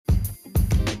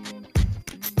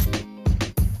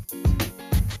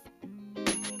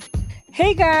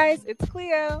Hey guys, it's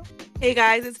Cleo. Hey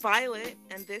guys, it's Violet,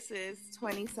 and this is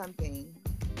 20 something.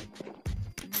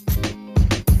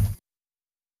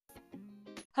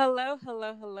 Hello,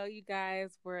 you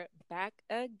guys. We're back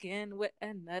again with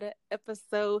another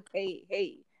episode.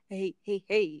 Hey. And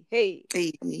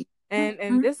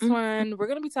this one, we're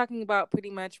going to be talking about pretty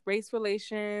much race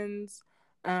relations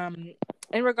in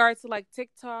regards to like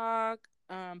TikTok,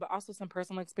 but also some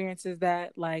personal experiences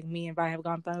that like me and Vi have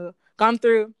gone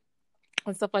through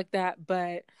and stuff like that.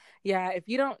 But yeah, if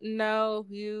you don't know,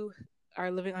 you are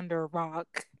living under a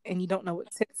rock and you don't know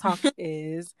what TikTok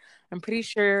is, I'm pretty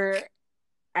sure,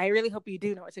 I really hope you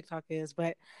do know what TikTok is,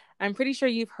 but I'm pretty sure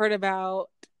you've heard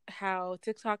about how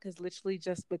TikTok has literally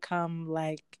just become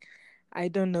like, I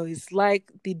don't know, it's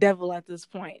like the devil at this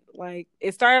point. Like,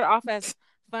 it started off as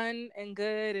fun and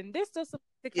good, and there's still some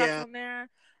TikToks on there,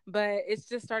 but it's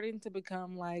just starting to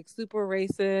become like super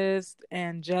racist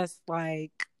and just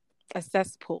like a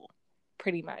cesspool,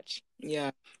 pretty much.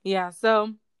 Yeah.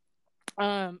 So,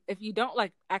 if you don't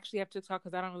like actually have TikTok,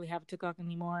 because I don't really have TikTok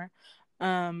anymore,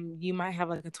 you might have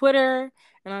like a Twitter,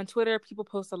 and on Twitter people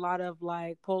post a lot of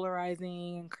like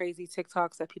polarizing and crazy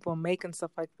TikToks that people make and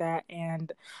stuff like that.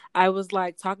 And I was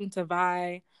like talking to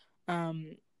Vi,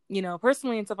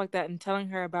 personally and stuff like that, and telling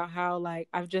her about how like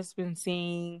I've just been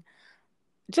seeing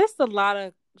just a lot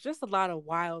of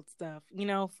wild stuff,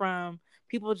 from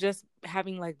people just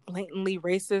having like blatantly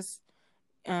racist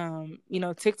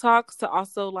TikToks, to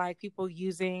also like people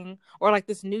using, or like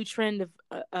this new trend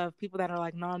of people that are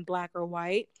like non-black or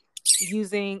white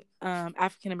using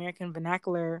African American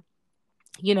vernacular,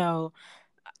 and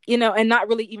not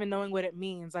really even knowing what it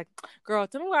means. Like, girl,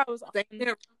 tell me why I was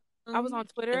on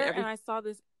Twitter and I saw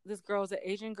this girl, was an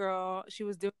Asian girl. She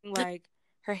was doing like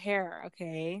her hair,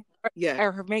 okay,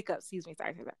 or her makeup. Excuse me,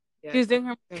 sorry for that. Yeah. She was doing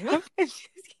her makeup.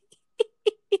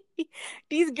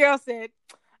 These girls said,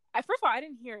 first of all, I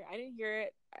didn't hear it,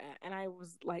 and I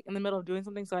was like in the middle of doing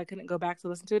something, so I couldn't go back to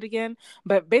listen to it again.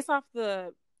 But based off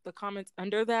the comments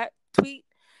under that tweet,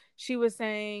 she was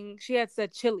saying she had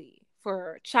said chili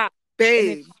for chow.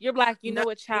 Babe, and if you're black, you know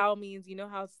what chow means. You know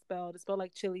how it's spelled. It's spelled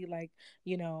like chili, like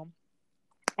CHILE.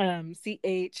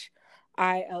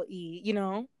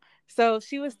 So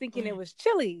she was thinking it was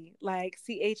chili, like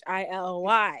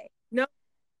CHILLY. No,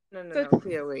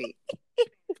 Cleo, wait.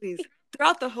 Please.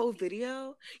 Throughout the whole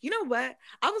video, you know what?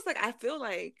 I was like, I feel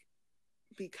like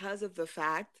because of the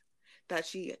fact that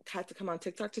she had to come on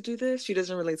TikTok to do this, she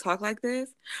doesn't really talk like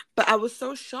this. But I was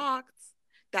so shocked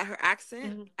that her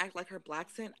accent, like her black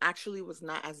accent, actually was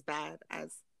not as bad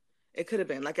as it could have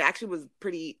been. Like, it actually was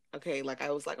pretty okay. Like,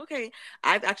 I was like, okay,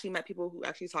 I've actually met people who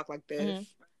actually talk like this.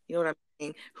 You know what I'm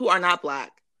saying? Who are not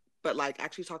black, but like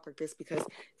actually talk like this, because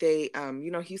they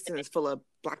Houston is full of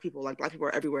black people. Like, black people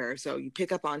are everywhere, so you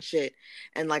pick up on shit.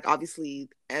 And like, obviously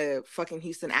a fucking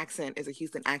Houston accent is a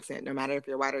Houston accent, no matter if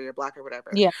you're white or you're black or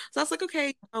whatever. Yeah. So I was like,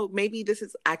 okay, maybe this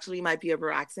is actually might be a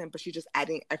real accent, but she's just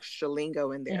adding extra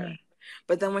lingo in there.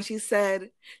 But then when she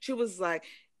said, she was like,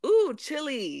 ooh,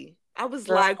 chili, I was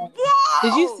like, whoa.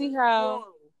 Did you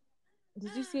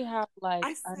see how like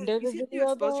under the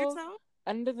video though?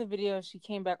 Under the video, she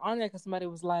came back on there because somebody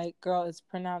was like, "Girl, it's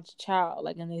pronounced child."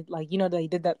 Like, and they like, they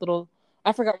did that little,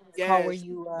 I forgot what it's called, where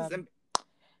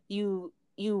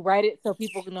you write it so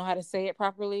people can know how to say it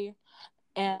properly.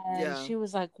 And she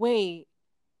was like, "Wait,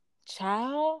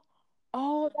 child?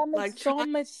 Oh, that makes so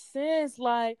much sense.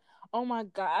 Like, oh my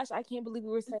gosh, I can't believe we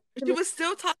were saying." She was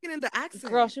still talking in the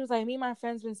accent. Girl, she was like, "Me and my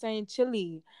friends been saying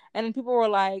chili," and then people were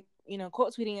like,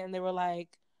 quote tweeting it, and they were like,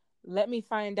 "Let me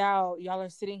find out. Y'all are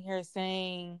sitting here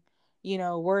saying,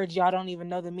 words y'all don't even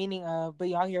know the meaning of, but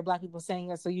y'all hear black people saying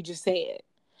it, so you just say it."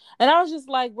 And I was just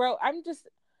like, bro, I'm just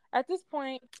at this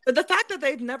point. But the fact that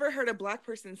they've never heard a black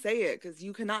person say it, because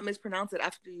you cannot mispronounce it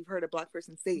after you've heard a black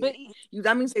person say it.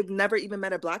 That means they've never even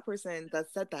met a black person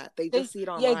that said that. They just see it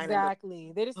online. Yeah,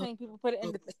 exactly. They're just saying people put it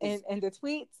in the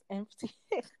tweets and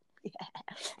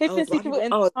if you see people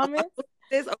in the comments,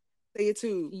 say it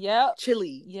too. Yep.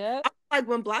 Chili. Yep. Like,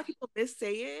 when black people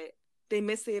missay it, they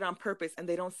missay it on purpose, and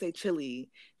they don't say chili.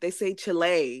 They say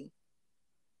chile.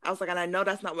 I was like, and I know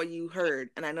that's not what you heard,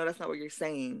 and I know that's not what you're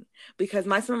saying, because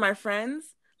some of my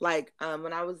friends, like,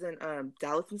 when I was in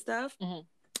Dallas and stuff,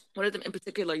 one of them in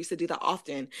particular used to do that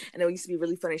often, and it used to be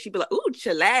really funny. She'd be like, "Ooh,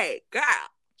 chile, girl,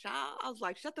 child." I was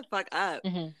like, "Shut the fuck up."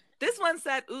 This one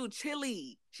said, "Ooh,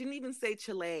 chili." She didn't even say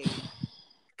chile,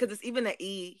 because it's even an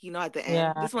E, at the end.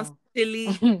 Yeah. This one's chili,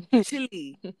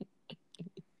 chili.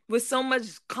 With so much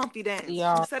confidence.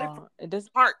 Yeah, she said it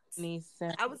doesn't make any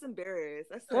sense. I was embarrassed.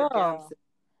 I said, girl.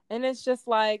 And it's just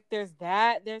like, there's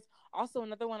that. There's also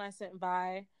another one I sent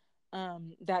by.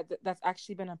 that's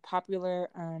actually been a popular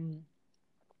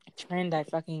trend, I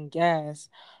fucking guess.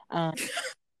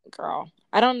 Girl,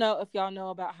 I don't know if y'all know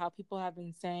about how people have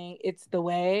been saying it's the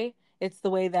way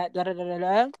that da da da da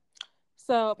da.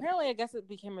 So apparently, I guess it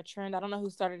became a trend. I don't know who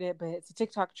started it, but it's a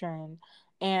TikTok trend.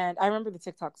 And I remember the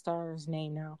TikTok star's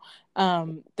name now.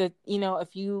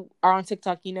 If you are on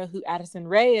TikTok, you know who Addison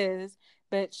Rae is.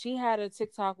 But she had a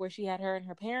TikTok where she had her and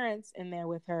her parents in there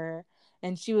with her,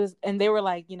 and they were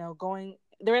like, they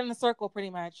were in a circle pretty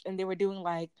much, and they were doing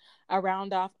like a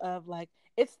round off of like,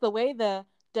 it's the way the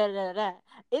da da da.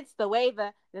 It's the way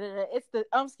the da, da, da. It's the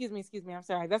excuse me. I'm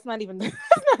sorry. That's not even that's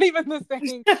not even the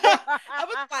same. I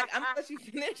was like, I'm gonna let you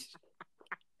finish.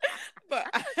 But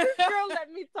this girl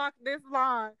let me talk this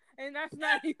long, and that's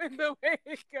not even the way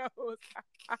it goes.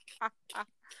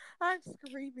 I'm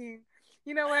screaming.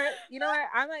 You know what?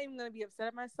 I'm not even gonna be upset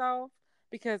at myself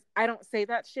because I don't say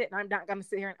that shit, and I'm not gonna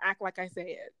sit here and act like I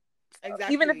say it. So,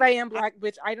 even if I exactly. am black,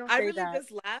 bitch, I don't I say really that.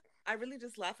 just laugh. I really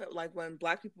just laugh at like when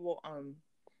black people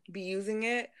be using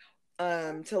it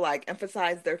to like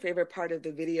emphasize their favorite part of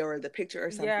the video or the picture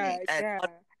or Yeah, something, and yeah.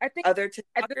 I think other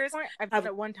at this TikTokers point I've done have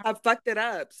it one time. have fucked it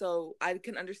up. So I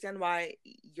can understand why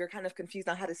you're kind of confused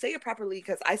on how to say it properly,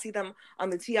 because I see them on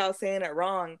the TL saying it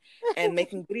wrong and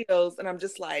making videos, and I'm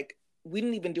just like, we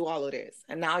didn't even do all of this,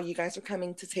 and now you guys are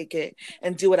coming to take it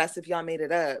and do it as if y'all made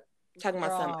it up, talking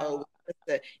about some, Girl. it's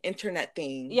the internet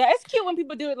thing. Yeah, it's cute when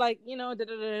people do it like, da da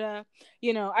da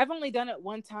da. I've only done it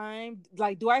one time.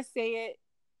 Like, do I say it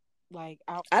like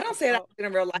out I don't say that out? shit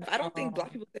in real life. I don't think No.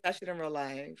 black people say that shit in real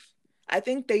life. I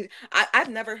think I've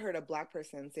never heard a black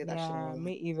person say that shit in Yeah, real life.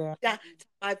 me either. Yeah,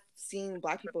 I've seen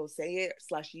black people say it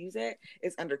slash use it.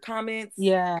 It's under comments.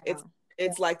 Yeah.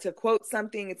 It's like to quote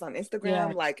something. It's on Yeah.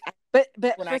 Instagram. Like But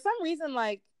when for I some reason,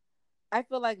 like, I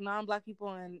feel like non-black people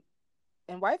and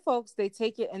white folks, they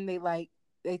take it and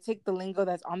they take the lingo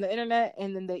that's on the internet,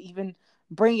 and then they even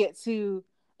bring it to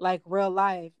like real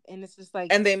life, and it's just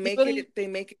like and really they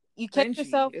make it you catch cringy.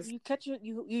 yourself,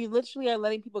 you literally are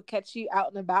letting people catch you out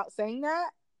and about saying that.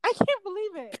 I can't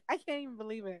believe it. I can't even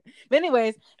believe it. But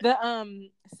anyways, the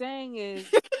saying is,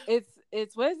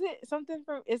 it's what is it, something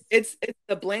from, It's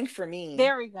the blank for me.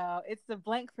 there we go, it's the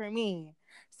blank for me.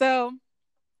 So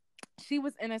she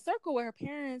was in a circle with her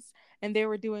parents, and they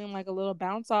were doing like a little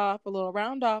bounce off, a little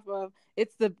round off of,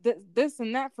 it's this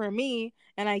and that for me.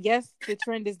 And I guess the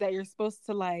trend is that you're supposed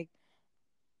to, like,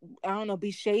 I don't know,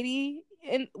 be shady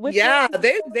and with Yeah, it.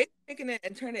 they taken it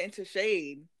and turned it into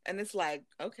shade, and it's like,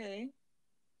 okay.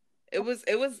 It was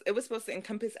supposed to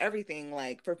encompass everything.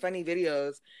 Like for funny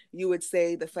videos, you would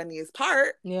say the funniest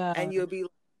part, Yeah. and you'll be And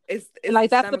it's like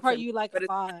that's the stomach for part me, you like but a it's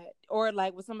lot. Or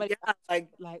like with somebody yeah,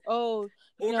 like, oh,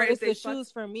 or if it's they the fuck,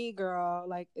 shoes for me, girl.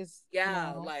 Like, it's,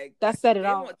 yeah, like that set it they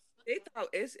off. want they thought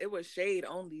it was shade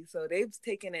only, so they've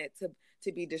taken it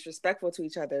to be disrespectful to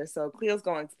each other. So Cleo's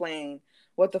gonna explain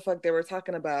what the fuck they were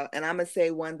talking about, and I'm gonna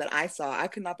say one that I saw. I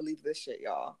could not believe this shit,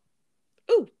 y'all.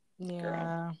 Ooh, girl,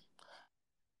 Yeah.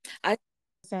 I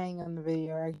Saying in the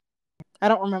video, I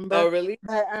don't oh remember, really?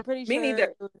 but I'm pretty Me sure neither.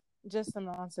 it was just some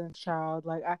nonsense, child.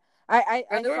 Like, Girl, I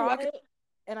they were saw walking. it,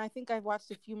 and I think I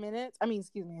watched a few minutes. I mean,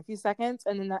 excuse me, a few seconds,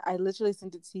 and then I literally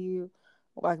sent it to you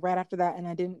like right after that, and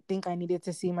I didn't think I needed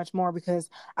to see much more because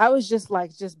I was just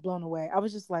blown away. I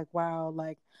was just like, wow,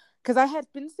 like, because I had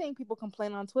been seeing people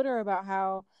complain on Twitter about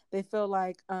how they feel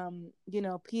like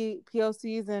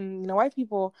POCs and white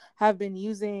people have been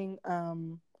using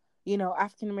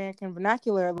African American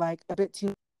vernacular like a bit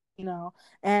too, you know.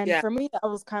 And Yeah, for me, I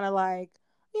was kind of like,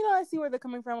 I see where they're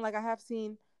coming from. Like, I have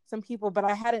seen some people, but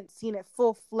I hadn't seen it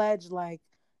full fledged, like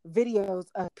videos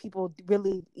of people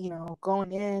really,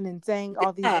 going in and saying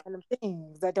all these yeah. random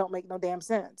things that don't make no damn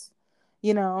sense,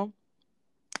 you know.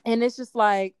 And it's just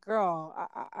like, girl,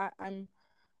 I'm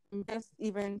just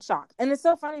even shocked. And it's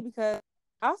so funny because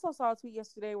I also saw a tweet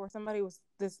yesterday where somebody was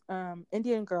this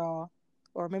Indian girl,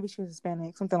 or maybe she was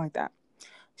Hispanic, something like that.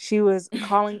 She was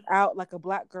calling out like a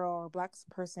black girl or black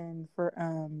person for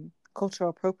cultural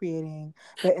appropriating,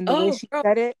 but in the way Oh, she girl,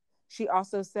 said it, she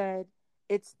also said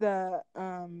it's the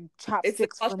it's the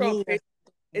chopsticks for cultural me or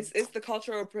something. it's the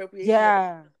cultural appropriation of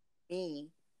Yeah, me.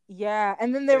 yeah.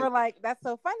 And then they were like, that's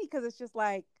so funny because it's just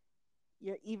like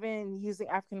you're even using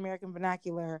African American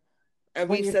vernacular And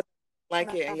when we've you're said like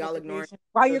not it, and y'all ignoring appropriation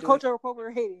while still you're doing. cultural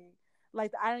appropriating.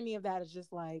 Like, the irony of that is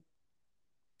just like,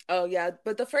 Oh yeah,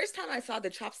 but the first time I saw the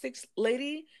chopsticks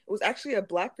lady, it was actually a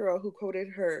black girl who quoted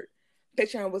her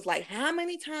picture and was like, "How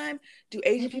many times do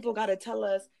Asian people got to tell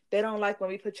us they don't like when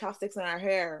we put chopsticks in our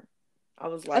hair?" I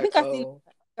was I like, think I seen, "Oh."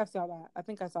 I saw that. I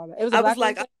think I saw that. It was a I was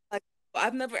black like, lady.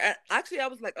 I've never actually. I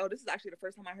was like, "Oh, this is actually the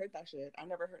first time I heard that shit. I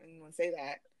never heard anyone say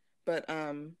that." But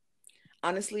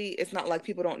honestly, it's not like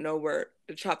people don't know where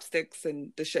the chopsticks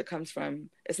and the shit comes from.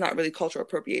 It's not really cultural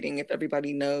appropriating if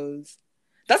everybody knows.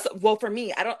 That's, well, for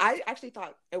me, I actually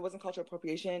thought it wasn't cultural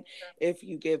appropriation if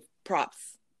you give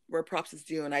props where props is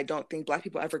due. And I don't think Black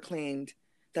people ever claimed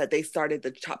that they started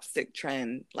the chopstick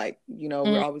trend. Like, you know,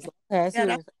 we're always like, Okay, I see yeah,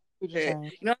 what that's you're it. saying.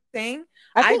 You know what I'm saying?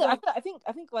 I I think, don't.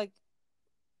 I think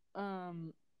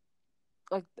um,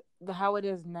 like the how it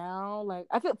is now. Like,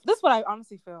 I feel this is what I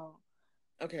honestly feel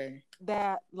Okay.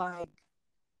 that like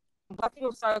Black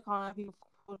people started calling people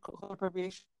cultural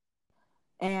appropriation,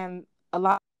 and a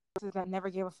lot of places that never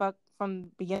gave a fuck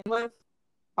from begin with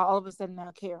are all of a sudden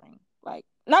now caring. Like,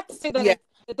 not to say that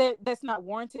Yeah. that's not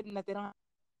warranted and that they don't have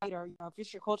right, or if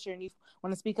it's your culture and you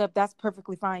want to speak up, that's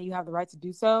perfectly fine. You have the right to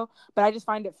do so. But I just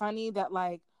find it funny that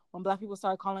like when Black people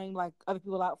start calling like other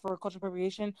people out for cultural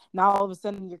appropriation, now all of a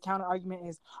sudden your counter argument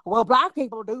is, well, Black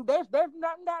people do this,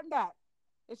 nothing, that.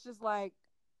 It's just like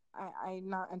I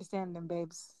not understand them,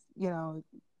 babes. You know,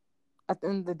 at the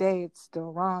end of the day, it's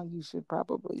still wrong. You should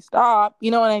probably stop.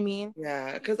 You know what I mean?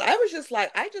 Yeah, because I was just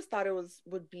like, I just thought it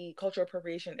would be cultural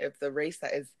appropriation if the race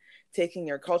that is taking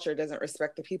your culture doesn't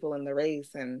respect the people in the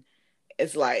race, and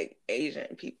it's like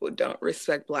Asian people don't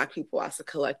respect Black people as a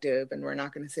collective, and we're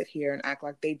not going to sit here and act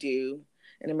like they do.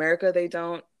 In America, they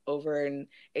don't. Over in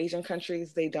Asian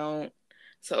countries, they don't.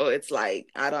 So it's like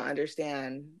I don't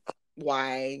understand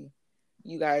why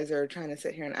you guys are trying to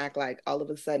sit here and act like all of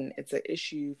a sudden it's an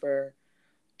issue for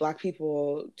Black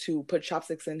people to put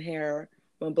chopsticks in hair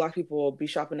when Black people be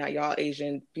shopping at y'all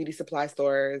Asian beauty supply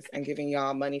stores and giving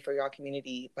y'all money for y'all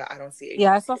community, but I don't see Yeah,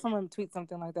 Asian I saw people. someone tweet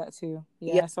something like that too.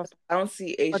 Yeah, Yeah, I saw I don't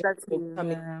see Asian that people too.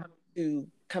 coming Yeah. to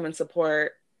come and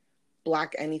support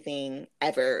Black anything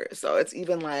ever. So it's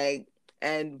even like,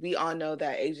 and we all know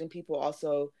that Asian people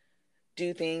also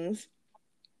do things,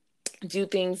 do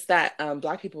things that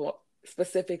Black people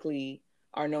specifically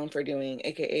are known for doing,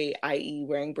 aka, i.e.,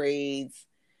 wearing braids,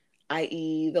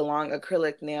 i.e., the long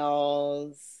acrylic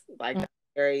nails, like that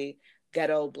very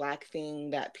ghetto Black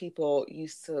thing that people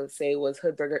used to say was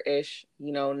hoodburger-ish,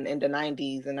 you know, in the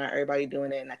 90s, and not everybody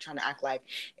doing it and not trying to act like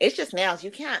it's just nails. You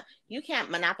can't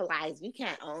monopolize, you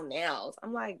can't own nails.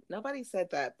 I'm like, nobody said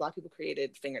that Black people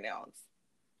created fingernails.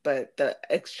 But the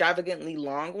extravagantly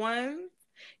long ones,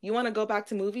 you want to go back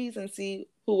to movies and see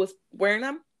who was wearing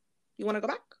them? You want to go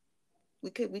back? We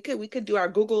could do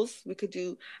our Googles. We could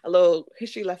do a little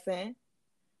history lesson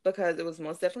because it was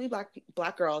most definitely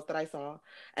black girls that I saw,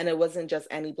 and it wasn't just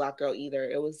any Black girl either.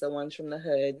 It was the ones from the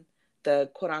hood,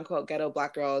 the quote unquote ghetto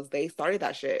Black girls. They started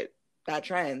that shit, that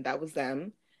trend. That was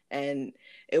them, and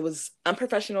it was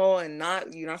unprofessional and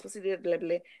not, you're not supposed to do it. Blah,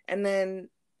 blah. And then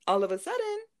all of a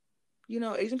sudden, you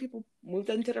know, Asian people moved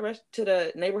into the rest to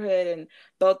the neighborhood and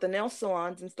built the nail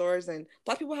salons and stores, and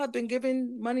Black people have been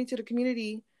giving money to the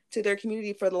community, to their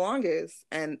community for the longest,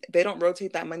 and they don't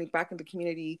rotate that money back into the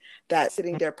community that's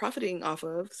sitting there profiting off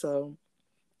of. So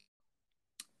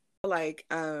like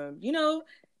you know,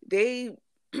 they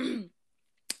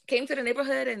came to the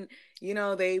neighborhood, and you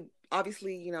know, they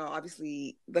obviously, you know,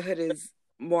 obviously the hood is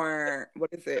more, what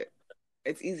is it,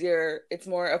 it's easier, it's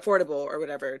more affordable or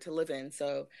whatever to live in.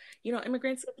 So, you know,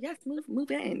 immigrants, yes,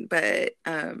 move in. But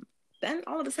then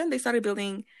all of a sudden they started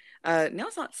building nail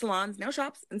salons, nail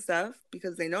shops and stuff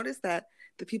because they noticed that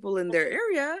the people in their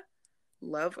area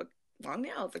love long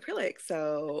nails, acrylic.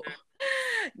 So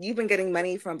you've been getting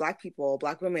money from Black people,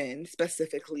 Black women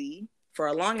specifically, for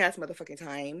a long ass motherfucking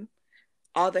time.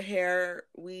 All the hair,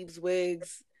 weaves,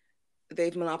 wigs,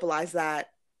 they've monopolized that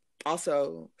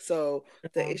also. So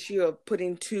the issue of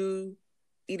putting two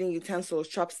eating utensils,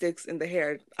 chopsticks in the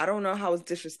hair, I don't know how it's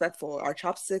disrespectful. Are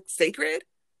chopsticks sacred?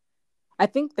 I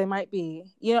think they might be.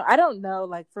 You know, I don't know.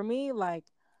 Like for me, like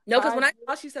No, because when 5 I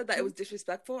thought she said that it was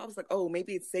disrespectful, I was like, oh,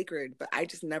 maybe it's sacred. But I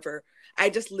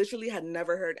just literally had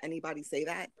never heard anybody say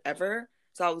that ever.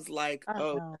 So I was like, I don't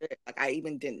oh, know. shit. Like I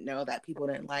even didn't know that people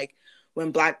didn't like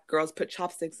when Black girls put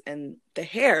chopsticks in the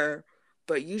hair.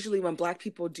 But usually when Black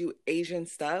people do Asian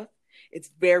stuff, it's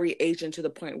very Asian to the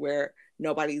point where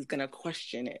nobody's gonna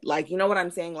question it. Like, you know what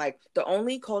I'm saying? Like the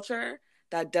only culture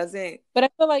that doesn't But I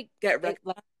feel like get it,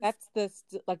 recognized. like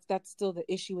like that's still the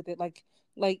issue with it. Like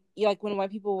when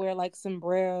white people wear like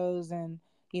sombreros and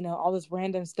all this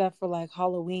random stuff for like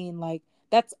Halloween, like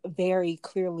that's very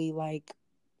clearly like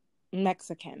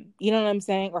Mexican. You know what I'm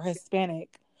saying? Or Hispanic,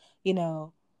 you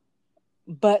know.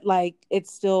 But like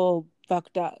it's still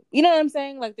fucked up. You know what I'm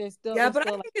saying? Like Yeah, there's but I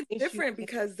still like think it's issue different with it.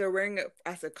 because they're wearing it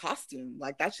as a costume.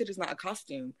 Like that shit is not a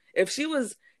costume. If she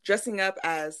was dressing up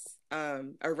as a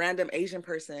random Asian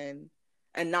person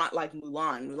and not like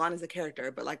Mulan. Mulan is a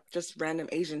character, but like just random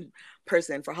Asian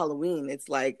person for Halloween, it's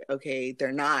like, okay,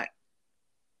 they're not,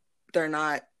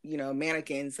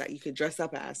 mannequins that you could dress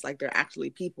up as. Like they're actually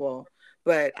people.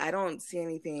 But I don't see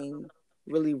anything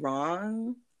really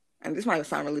wrong. And this might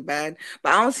sound really bad,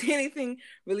 but I don't see anything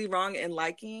really wrong in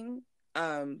liking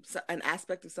an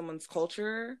aspect of someone's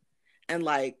culture and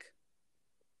like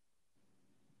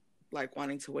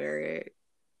wanting to wear it.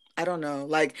 I don't know.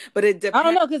 Like, but it I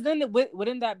don't depends know, because then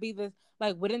wouldn't that be the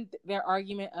like? Wouldn't their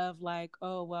argument of like,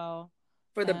 oh well,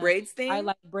 for the um, braids I thing.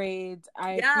 like braids.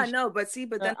 I Yeah, appreciate. no, but see,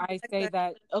 but then I like say that,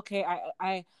 that okay.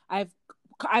 I've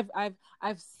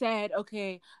I've said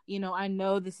okay. I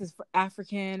know this is for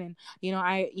African, and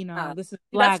this is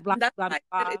that's black. Blah that's blah why I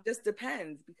said blah. it just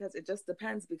depends because it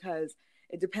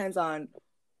depends on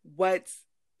what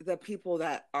the people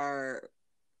that are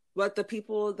what the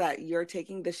people that you're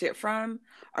taking the shit from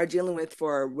are dealing with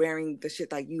for wearing the shit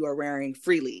that you are wearing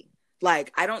freely.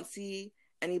 Like, I don't see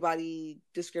anybody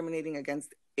discriminating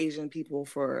against Asian people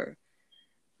for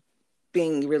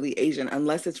being really Asian,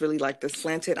 unless it's really like the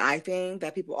slanted eye thing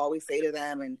that people always say to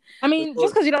them. And I mean,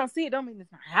 just because you don't see it, don't mean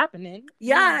it's not happening.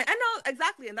 yeah, I know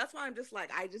exactly, and that's why I'm just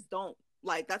like, I just don't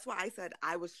like. That's why I said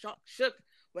I was shook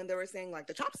when they were saying like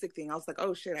the chopstick thing. I was like,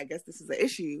 oh shit, I guess this is an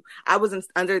issue. I wasn't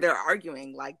under there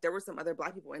arguing. Like there were some other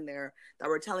black people in there that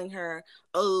were telling her,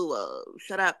 oh,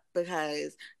 shut up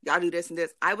because y'all do this and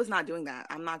this. I was not doing that.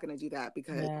 I'm not gonna do that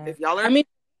because Yeah, if y'all I are, mean,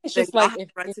 it's then just y'all like have the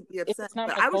right to be if upset. it's not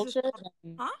But my I was just, culture,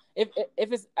 then huh?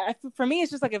 if it's for me,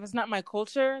 it's just like if it's not my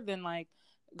culture, then like,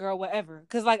 girl, whatever.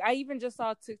 Because like I even just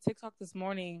saw TikTok this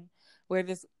morning where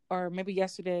this, or maybe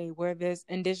yesterday, where this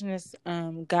indigenous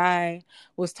guy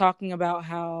was talking about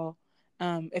how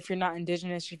if you're not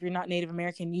indigenous, if you're not Native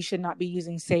American, you should not be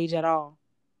using sage at all.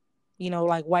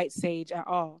 Like white sage at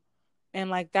all. And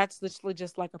like that's literally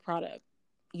just like a product.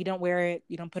 You don't wear it,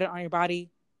 you don't put it on your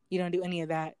body, you don't do any of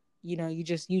that. You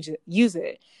just use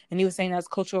it. And he was saying that's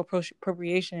cultural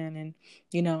appropriation.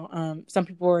 And some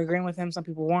people were agreeing with him, some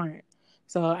people weren't.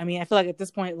 So I mean, I feel like at this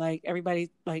point, like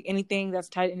everybody, like anything that's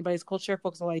tied to anybody's culture,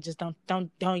 folks are like, just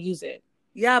don't use it.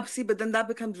 Yeah, see, but then that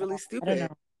becomes really I don't stupid.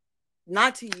 know.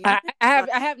 Not to use I, it, I have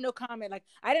but I have no comment. Like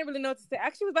I didn't really know what to say.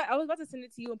 Actually, I was about to send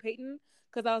it to you and Peyton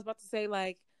because I was about to say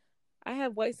like I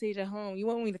have white sage at home. You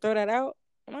want me to throw that out?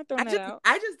 I'm not throwing that out.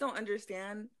 I just don't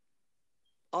understand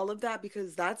all of that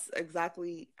because that's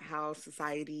exactly how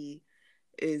society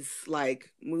is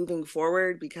like moving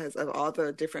forward because of all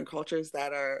the different cultures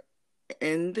that are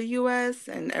in the US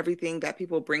and everything that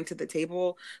people bring to the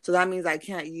table. So that means I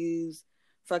can't use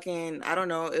fucking, I don't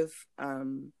know if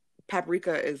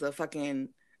paprika is a fucking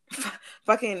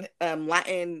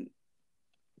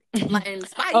Latin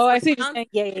spice, Oh, but I see what you're saying.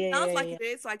 Yeah, yeah, it yeah, sounds yeah, like yeah, it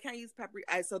is. So I can't use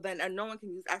paprika. So then no one can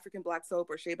use African black soap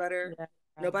or shea butter. yeah.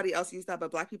 Nobody else used that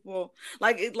but black people.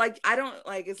 Like it, like I don't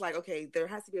like. It's like okay, there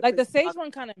has to be a Like place the to sage talk.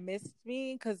 one kind of missed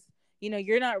me because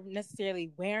you're not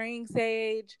necessarily wearing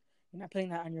sage. You're not putting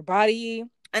that on your body.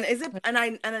 And is it?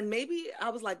 And then maybe I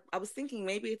was thinking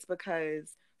maybe it's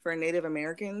because for Native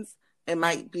Americans it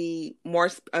might be more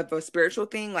of a spiritual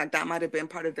thing. Like that might have been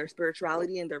part of their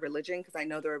spirituality and their religion because I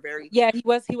know they're very Yeah, he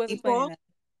was explaining people. that.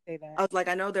 Say that. I was like,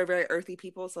 I know they're very earthy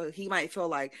people, so he might feel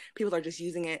like people are just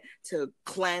using it to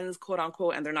cleanse, quote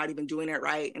unquote, and they're not even doing it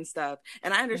right and stuff.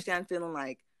 And I understand feeling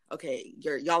like, okay,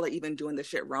 y'all are even doing the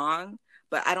shit wrong,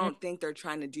 but I don't think they're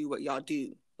trying to do what y'all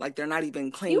do. Like they're not even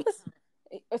He claiming. was.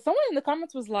 Someone in the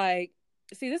comments was like,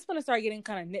 "See, this one started getting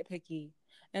kind of nitpicky,"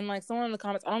 and like someone in the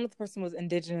comments, I don't know if the person was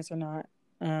indigenous or not,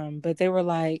 but they were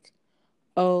like,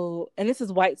 oh, and this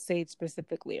is white sage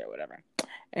specifically or whatever.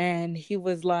 And he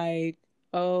was like,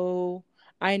 oh,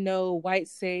 I know white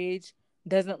sage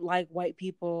doesn't like white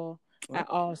people What? at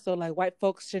all. So like white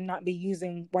folks should not be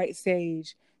using white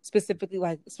sage specifically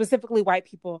white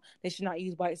people. They should not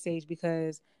use white sage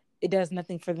because it does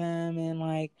nothing for them. And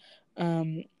like,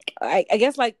 um, I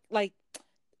guess like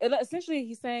essentially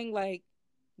he's saying like,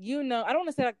 I don't want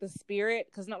to say like the spirit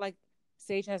because not like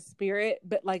sage has spirit,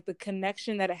 but like the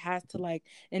connection that it has to like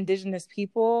indigenous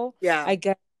people, Yeah, I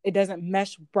guess it doesn't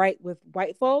mesh right with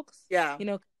white folks, yeah,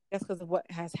 that's because of what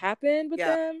has happened with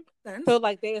yeah. them. So Sense.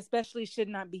 like they especially should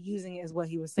not be using it, is what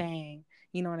he was saying.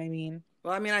 You know what I mean?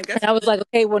 Well, I mean, I And guess, I was like,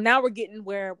 okay, well now we're getting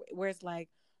where it's like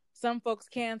some folks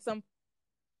can, some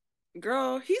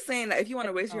girl, he's saying that if you want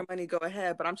to waste no. your money, go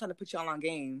ahead. But I'm trying to put y'all on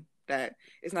game that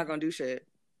it's not gonna do shit.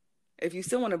 If you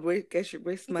still want to waste He said,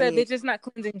 money, bitch, it's not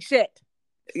cleansing shit.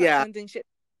 It's not yeah, cleansing shit.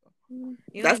 You know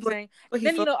what that's I'm saying? what he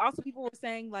Then feels. also people were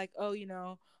saying like, oh,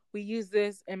 we use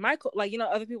this in my like,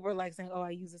 other people were like saying, oh,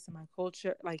 I use this in my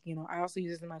culture. Like, I also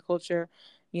use this in my culture.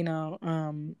 You know,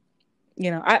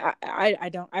 I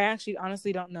don't. I actually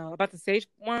honestly don't know about the sage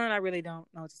one. I really don't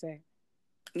know what to say.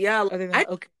 Yeah, Other than I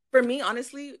okay. for me,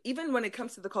 honestly, even when it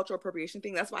comes to the cultural appropriation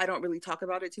thing, that's why I don't really talk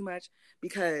about it too much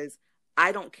because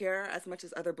I don't care as much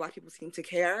as other Black people seem to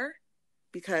care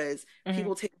because Mm-hmm.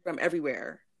 people take from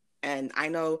everywhere. And I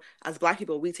know as Black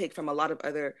people, we take from a lot of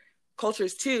other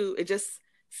cultures too. It just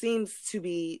seems to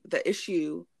be the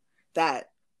issue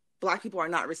that Black people are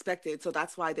not respected. So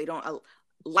that's why they don't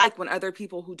like when other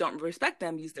people who don't respect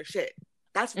them use their shit.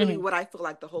 That's really Mm-hmm. what I feel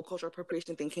like the whole cultural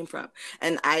appropriation thing came from.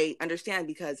 And I understand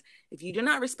because if you do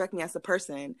not respect me as a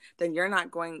person, then you're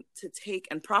not going to take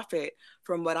and profit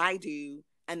from what I do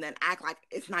and then act like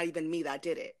it's not even me that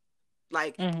did it.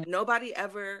 Like Mm-hmm. nobody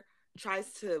ever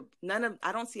tries to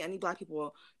I don't see any Black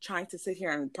people trying to sit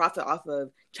here and profit off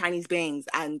of Chinese bangs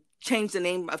and change the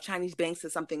name of Chinese bangs to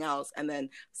something else and then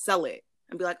sell it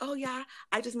and be like, oh yeah,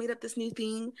 I just made up this new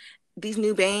thing, these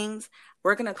new bangs.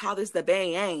 We're gonna call this the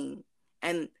bang,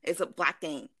 and it's a Black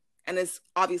thing. And it's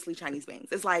obviously Chinese bangs.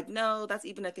 It's like, no, that's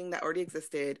even a thing that already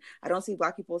existed. I don't see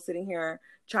Black people sitting here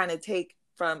trying to take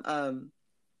from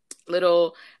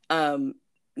little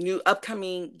new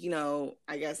upcoming,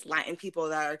 I guess Latin people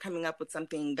that are coming up with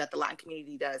something that the Latin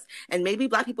community does. And maybe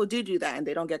Black people do that and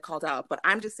they don't get called out. But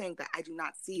I'm just saying that I do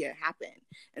not see it happen.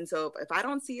 And so if I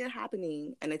don't see it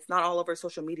happening and it's not all over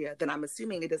social media, then I'm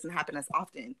assuming it doesn't happen as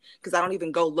often because I don't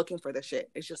even go looking for the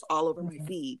shit. It's just all over my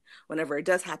feed whenever it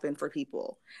does happen for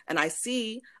people. And I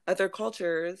see other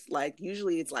cultures, like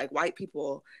usually it's like white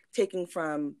people taking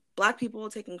from Black people,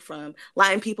 taking from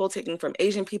Latin people, taking from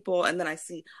Asian people, and then I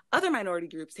see other minority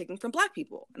groups taking from Black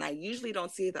people, and I usually don't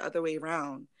see it the other way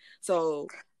around. So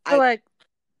So I, like,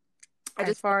 I as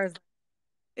just far as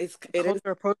it is. cultural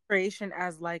appropriation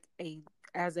as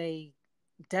a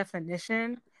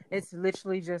definition, it's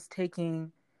literally just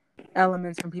taking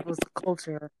elements from people's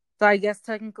culture. So I guess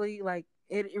technically, like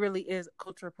it really is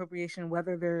cultural appropriation,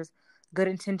 whether there's good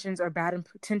intentions or bad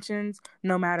intentions,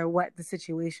 no matter what the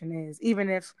situation is. Even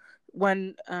if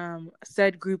one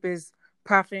said group is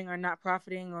profiting or not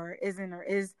profiting or isn't or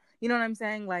is, you know what I'm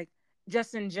saying? Like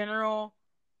just in general,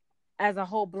 as a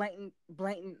whole, blatant,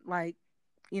 like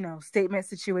statement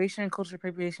situation. Cultural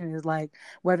appropriation is like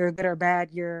whether good or bad,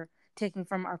 you're taking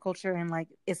from our culture, and like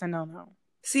it's a no.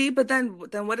 See, but then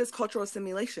what is cultural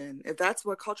assimilation? If that's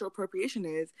what cultural appropriation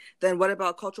is, then what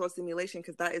about cultural assimilation?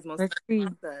 Because that is most Let's see.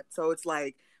 concept. So it's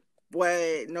like,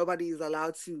 what, nobody's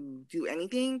allowed to do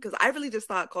anything? Because I really just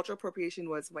thought cultural appropriation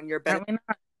was when you're benefiting Apparently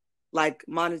not. like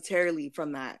monetarily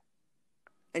from that,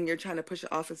 and you're trying to push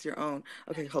it off as your own.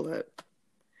 Okay, hold up.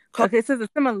 Okay, so the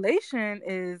assimilation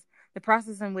is the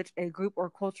process in which a group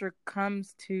or culture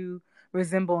comes to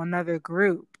resemble another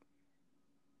group.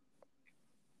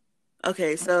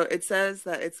 Okay, so it says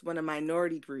that it's when a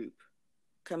minority group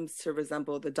comes to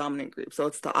resemble the dominant group. So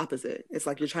it's the opposite. It's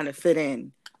like you're trying to fit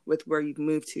in with where you've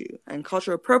moved to. And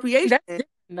cultural appropriation. That's different,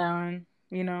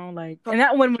 Don. Like, and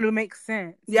that one would make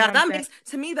sense. You know Yeah, what I'm that saying?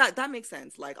 makes to me that makes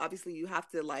sense. Like obviously you have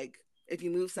to like if you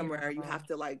move somewhere, you have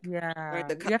to like learn Yeah,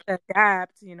 the you have to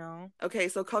adapt. Okay,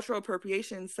 so cultural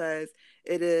appropriation says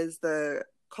it is the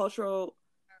cultural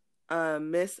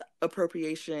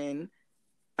misappropriation,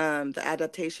 the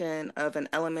adaptation of an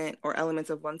element or elements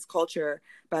of one's culture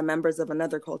by members of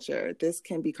another culture. This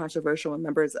can be controversial when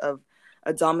members of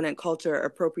a dominant culture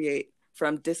appropriate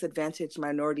from disadvantaged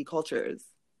minority cultures.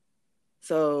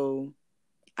 So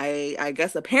I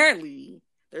guess apparently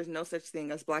there's no such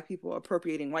thing as Black people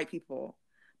appropriating white people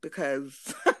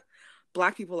because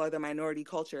Black people are the minority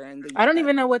culture in the I don't US.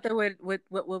 even know what they would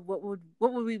what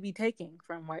would we be taking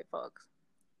from white folks?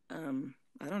 I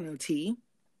don't know, tea.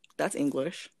 That's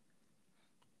English.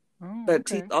 Oh, But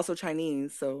tea is okay. also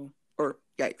Chinese, so or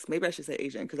yikes, maybe I should say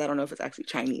Asian because I don't know if it's actually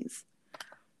Chinese.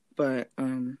 But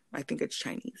I think it's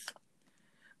Chinese.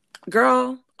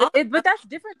 Girl, But that's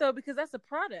different though because that's a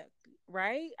product,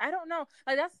 right? I don't know.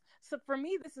 Like that's so for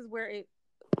me. This is where it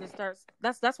starts.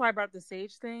 That's why I brought the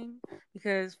sage thing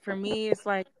because for me it's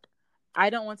like I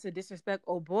don't want to disrespect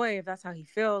oh boy if that's how he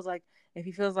feels. Like if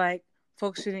he feels like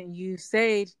folks shouldn't use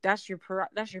sage, that's your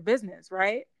business,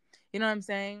 right? You know what I'm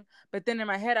saying? But then in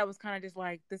my head I was kind of just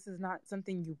like this is not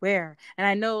something you wear. And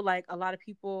I know like a lot of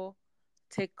people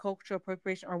take cultural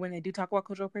appropriation or when they do talk about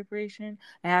cultural appropriation,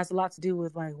 it has a lot to do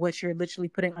with like what you're literally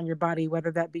putting on your body,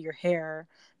 whether that be your hair,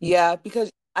 yeah,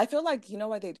 because I feel like you know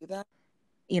why they do that?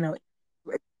 you know,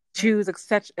 shoes,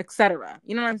 etc., etc.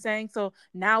 You know what I'm saying? So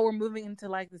now we're moving into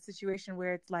like the situation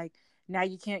where it's like now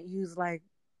you can't use like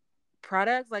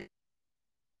products. Like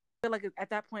I feel like at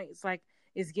that point it's like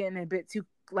it's getting a bit too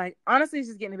like honestly it's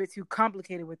just getting a bit too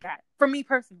complicated with that for me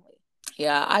personally.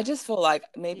 Yeah, I just feel like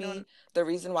You know, maybe the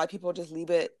reason why people just leave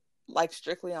it like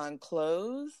strictly on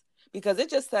clothes because it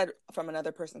just said from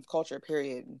another person's culture,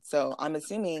 period. So I'm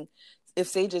assuming if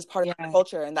Sage is part of their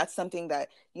culture and that's something that,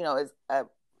 you know, is a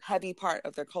heavy part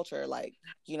of their culture, like,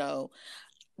 you know,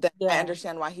 then I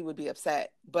understand why he would be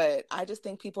upset. But I just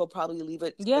think people probably leave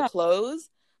it to the clothes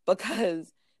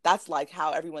because that's like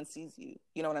how everyone sees you.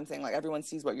 You know what I'm saying? Like everyone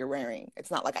sees what you're wearing. It's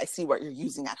not like I see what you're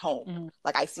using at home. Mm-hmm.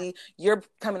 Like I see you're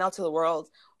coming out to the world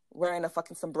wearing a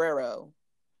fucking sombrero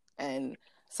and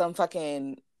some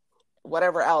fucking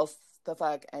whatever else the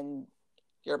fuck, and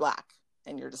you're black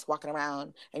and you're just walking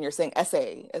around and you're saying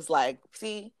essay is like,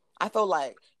 see, I feel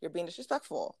like you're being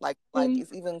disrespectful. Like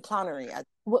it's even clownery.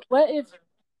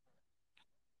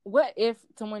 What if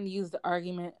someone used the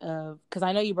argument of, because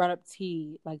I know you brought up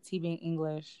tea, like tea being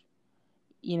English,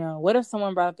 you know, what if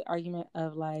someone brought up the argument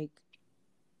of like,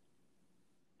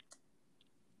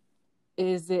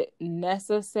 is it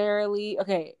necessarily,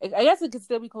 okay, I guess it could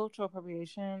still be cultural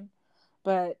appropriation,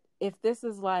 but if this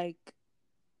is like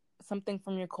something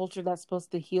from your culture that's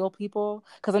supposed to heal people,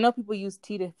 because I know people use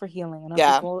tea for healing. I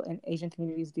know people in Asian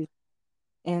communities do.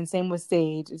 And same with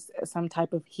sage, is some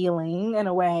type of healing in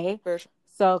a way. Sure.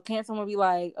 So can't someone be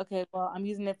like, okay, well, I'm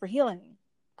using it for healing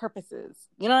purposes?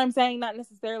 You know what I'm saying? Not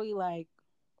necessarily like.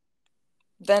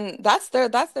 Then that's their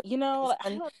you know,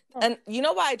 and you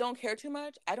know why I don't care too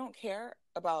much? I don't care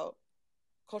about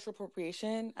cultural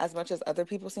appropriation as much as other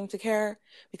people seem to care,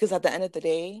 because at the end of the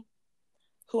day,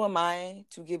 who am I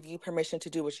to give you permission to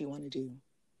do what you want to do?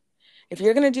 If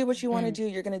you're going to do what you want to do,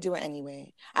 you're going to do it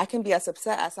anyway. I can be as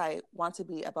upset as I want to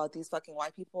be about these fucking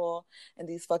white people and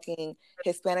these fucking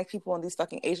Hispanic people and these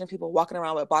fucking Asian people walking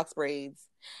around with box braids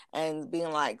and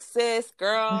being like, sis,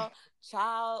 girl,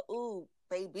 child, ooh,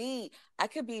 baby. I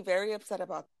could be very upset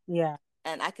about that. Yeah.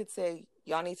 And I could say,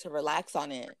 y'all need to relax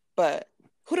on it. But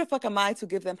who the fuck am I to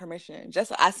give them permission?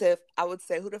 Just as if I would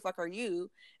say, who the fuck are you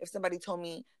if somebody told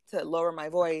me to lower my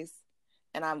voice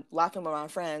and I'm laughing with my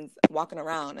friends walking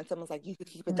around and someone's like, you could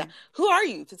keep it down. Who are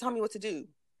you to tell me what to do?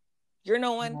 You're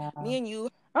no one. Me and you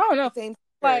are the same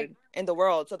like in the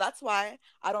world. So that's why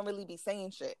I don't really be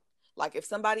saying shit. Like if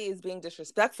somebody is being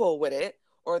disrespectful with it,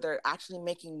 or they're actually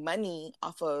making money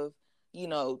off of, you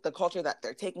know, the culture that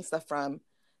they're taking stuff from,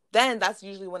 then that's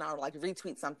usually when I'll like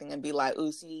retweet something and be like,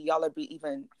 ooh, see, y'all are be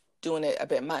even doing it a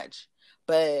bit much.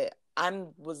 But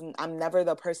I'm never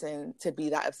the person to be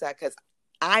that upset, because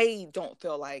I don't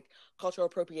feel like cultural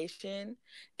appropriation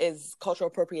is cultural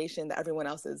appropriation that everyone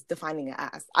else is defining it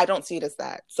as. I don't see it as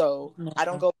that. So I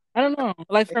don't go. I don't know.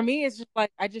 Like for me, it's just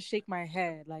like, I just shake my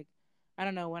head. Like, I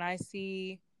don't know, when I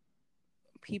see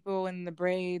people in the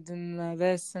braids and the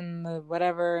this and the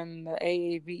whatever and the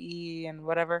AAVE and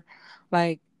whatever,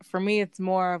 like for me, it's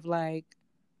more of like,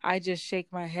 I just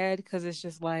shake my head, because it's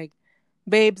just like,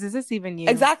 babes, is this even you?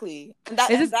 Exactly. And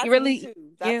that's really me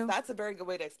too. You? That's a very good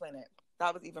way to explain it.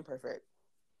 That was even perfect.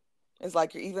 It's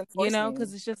like you're even forcing. You know,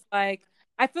 because it's just like,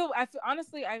 I feel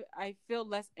honestly, I feel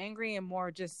less angry and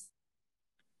more just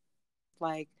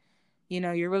like, you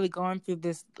know, you're really going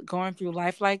through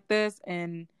life like this,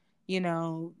 and you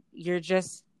know, you're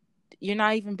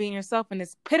not even being yourself, and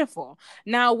it's pitiful.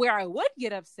 Now, where I would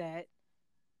get upset,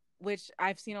 which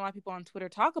I've seen a lot of people on Twitter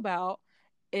talk about,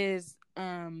 is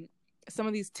some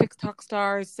of these TikTok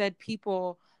stars said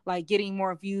people like getting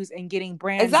more views and getting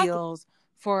brand deals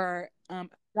for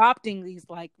adopting these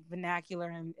like vernacular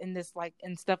and this like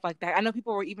and stuff like that. I know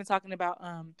people were even talking about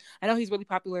I know he's really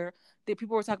popular.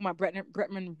 People were talking about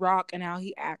Bretman Rock and how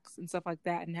he acts and stuff like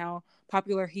that, and how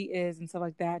popular he is and stuff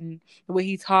like that, and the way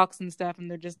he talks and stuff. And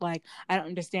they're just like, I don't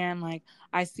understand. Like,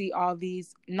 I see all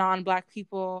these non-black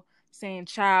people saying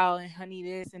child and honey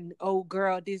this and oh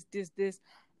girl this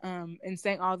and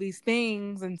saying all these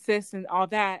things and sis and all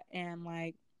that, and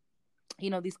like, you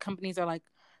know, these companies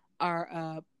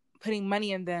are putting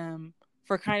money in them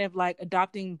for kind of like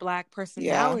adopting black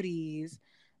personalities,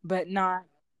 but not,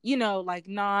 you know, like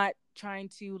not trying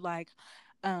to like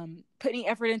put any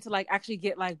effort into like actually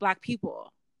get like black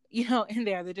people, you know, in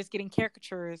there. They're just getting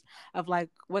caricatures of like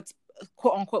what's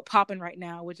quote unquote popping right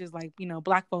now, which is like, you know,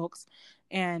 black folks,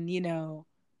 and you know,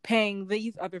 paying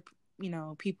these other, you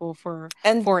know, people for it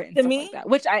and stuff like that,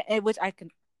 which I can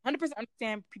 100%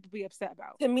 understand people be upset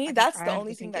about. To me, that's the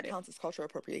only thing that counts as cultural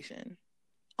appropriation.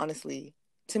 Honestly,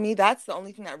 to me, that's the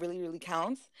only thing that really, really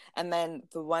counts. And then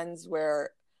the ones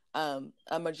where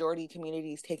a majority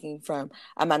community is taking from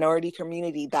a minority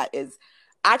community that is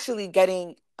actually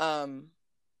getting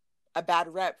a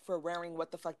bad rep for wearing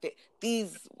what the fuck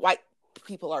these white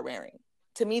people are wearing.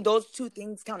 To me, those two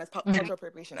things count as cultural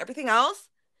appropriation. Everything else,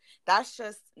 that's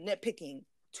just nitpicking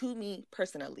to me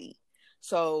personally.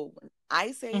 So when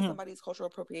I say somebody's cultural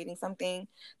appropriating something,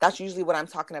 that's usually what I'm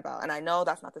talking about. And I know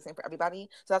that's not the same for everybody.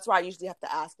 So that's why I usually have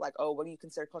to ask, like, oh, what do you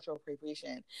consider cultural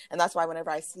appropriation? And that's why whenever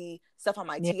I see stuff on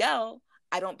my TL,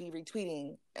 I don't be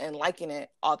retweeting and liking it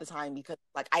all the time because,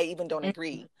 like, I even don't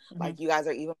agree. Like, you guys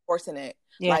are even forcing it.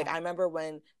 Like, I remember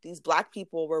when these Black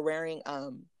people were wearing,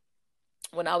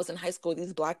 when I was in high school,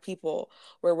 these Black people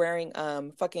were wearing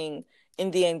fucking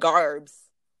Indian garbs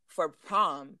for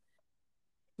prom.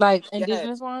 Like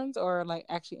indigenous ones or like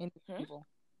actually Indian people?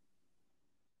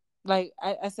 Like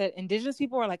I said, indigenous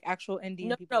people or like actual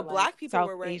Indian people? No, like Black people South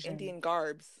were wearing Asian. Indian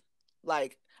garbs.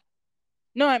 Like,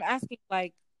 no, I'm asking,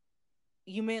 like,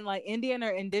 you mean like Indian or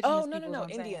indigenous people? Oh, no,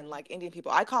 Indian, like Indian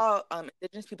people. I call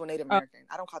indigenous people Native American.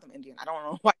 I don't call them Indian. I don't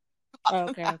know why.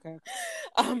 Okay.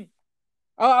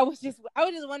 I was just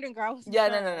wondering, girl. Yeah,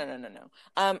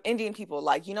 no. Indian people,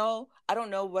 like, you know, I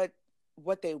don't know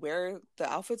what they wear the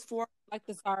outfits for. Like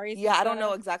the saris. Yeah, I don't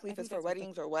know exactly if it's for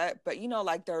weddings or what, but you know,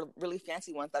 like they're really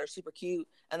fancy ones that are super cute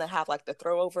and then have like the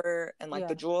throw over and like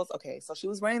the jewels. Okay, so she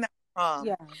was wearing that prom,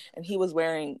 and he was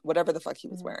wearing whatever the fuck he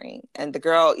was wearing, and the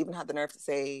girl even had the nerve to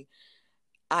say,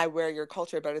 "I wear your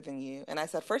culture better than you," and I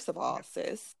said, first of all,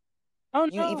 sis,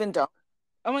 you even don't.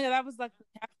 Oh my god, that was like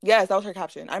yes, that was her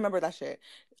caption. I remember that shit.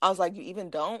 I was like, you even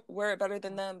don't wear it better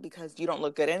than them because you don't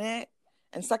look good in it.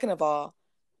 And second of all,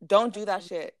 don't do that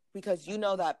shit because you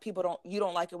know that you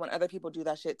don't like it when other people do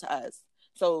that shit to us.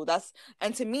 So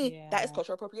and to me, that is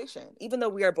cultural appropriation. Even though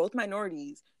we are both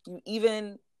minorities, you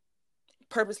even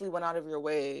purposely went out of your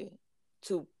way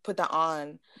to put that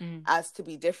on as to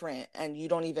be different, and you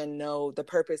don't even know the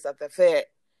purpose of the fit.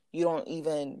 You don't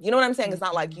even, you know what I'm saying? It's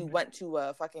not like you went to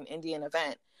a fucking Indian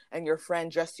event and your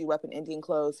friend dressed you up in Indian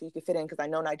clothes so you could fit in, because I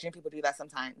know Nigerian people do that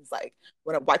sometimes. Like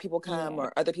when white people come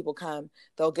or other people come,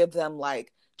 they'll give them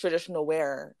like traditional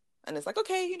wear, and it's like,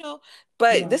 okay, you know.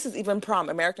 But this is even prom,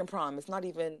 American prom. It's not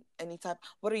even any type.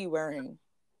 What are you wearing?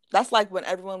 That's like when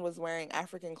everyone was wearing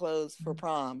African clothes for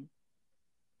prom,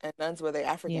 and nuns were they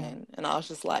African, and I was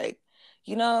just like,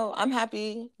 you know, I'm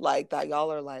happy like that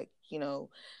y'all are like, you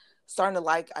know, starting to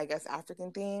like, I guess,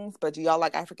 African things. But do y'all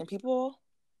like African people?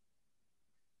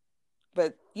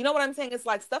 But you know what I'm saying? It's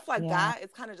like stuff like that.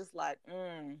 It's kind of just like,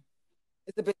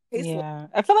 it's a bit tasteful. Yeah,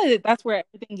 I feel like that's where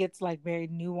everything gets like very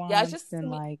nuanced. Yeah, it's just, and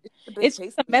like it's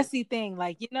just a messy thing.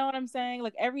 Like, you know what I'm saying?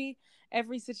 Like every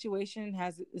situation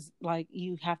is like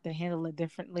you have to handle it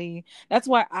differently. That's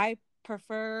why I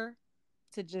prefer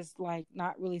to just like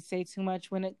not really say too much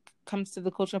when it comes to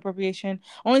the cultural appropriation.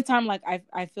 Only time like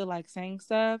I feel like saying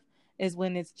stuff is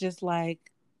when it's just like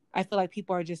I feel like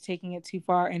people are just taking it too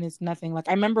far and it's nothing. Like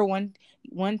I remember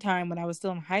one time when I was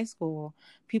still in high school,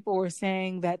 people were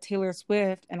saying that Taylor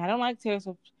Swift, and I don't like Taylor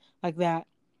Swift like that,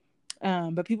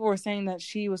 but people were saying that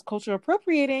she was cultural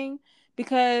appropriating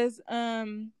because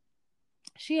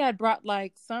she had brought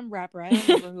like some rapper, I don't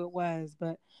remember who it was,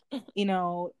 but you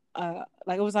know,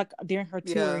 like it was like during her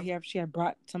tour, she had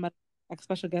brought somebody like a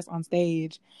special guest on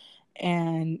stage,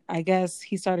 and I guess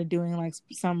he started doing like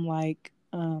some like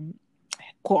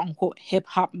quote unquote hip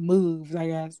hop moves, I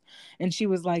guess, and she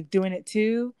was like doing it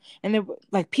too, and then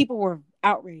like people were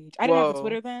outraged. I didn't have a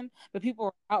Twitter then, but people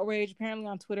were outraged. Apparently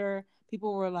on Twitter,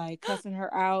 people were like cussing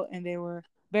her out, and they were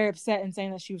very upset and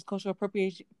saying that she was cultural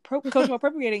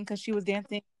appropriating because she was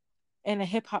dancing in a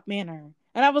hip hop manner.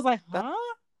 And I was like, huh?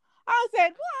 I said,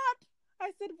 what?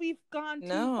 I said, we've gone too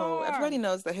far. No, everybody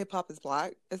knows that hip hop is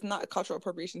Black. It's not a cultural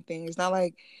appropriation thing. It's not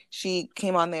like she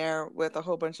came on there with a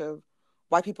whole bunch of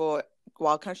white people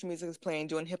while country music is playing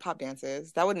doing hip hop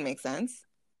dances. That wouldn't make sense.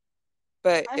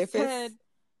 But I said,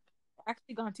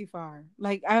 actually gone too far.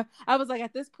 Like I was like,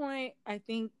 at this point, I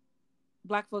think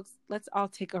Black folks, let's all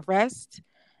take a rest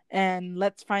and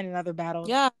let's find another battle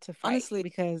to fight. Honestly,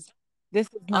 because this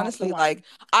is not honestly the one. Like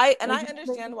I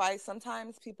understand why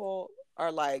sometimes people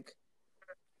are like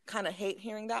kind of hate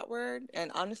hearing that word.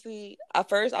 And honestly, at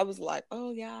first I was like,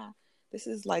 oh yeah, this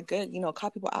is like good, you know,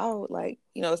 call people out. Like,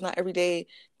 you know, it's not every day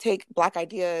take Black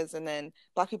ideas and then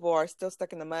Black people are still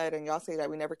stuck in the mud and y'all say that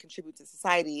we never contribute to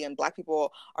society and Black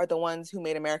people are the ones who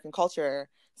made American culture.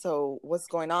 So what's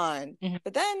going on?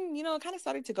 But then, you know, it kind of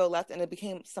started to go left and it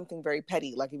became something very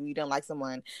petty. Like if you didn't like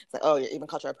someone, it's like, oh, you're even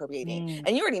culture appropriating.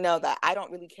 And you already know that I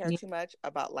don't really care too much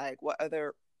about like what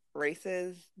other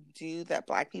races do that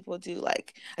Black people do,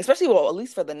 like especially, well, at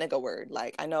least for the nigga word.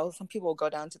 Like I know some people go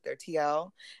down to their TL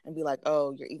and be like,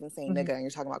 oh, you're even saying nigga and you're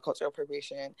talking about cultural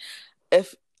appropriation.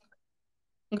 If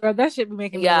girl, that shit be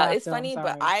making me laugh. It's funny,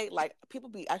 but I like people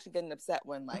be actually getting upset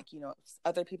when like, you know,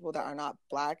 other people that are not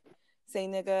Black say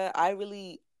nigga. I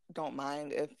really don't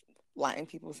mind if Latin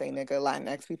people say nigga,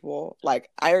 Latinx people, like,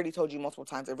 I already told you multiple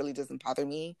times, it really doesn't bother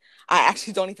me. I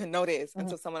actually don't even notice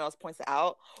until someone else points it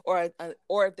out, or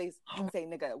if they say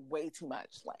nigga way too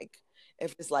much. Like,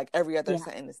 if it's like every other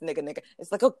sentence, nigga,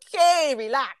 it's like, okay,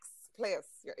 relax, please,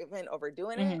 you're even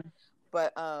overdoing it.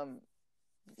 But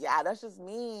yeah, that's just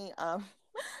me.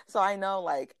 So I know,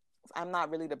 like, I'm not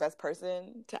really the best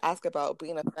person to ask about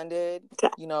being offended,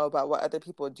 about what other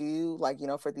people do, like,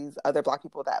 for these other Black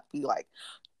people that be like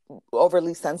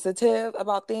overly sensitive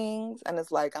about things. And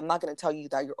it's like, I'm not going to tell you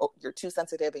that you're too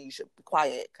sensitive and you should be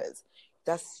quiet, because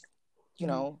that's,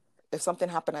 if something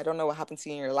happened, I don't know what happened to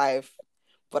you in your life,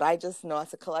 but I just know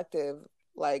as a collective,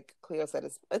 like Cleo said,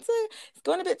 it's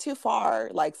going a bit too far.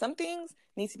 Like, some things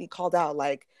need to be called out,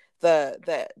 like the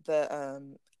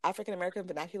African American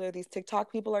vernacular these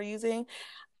TikTok people are using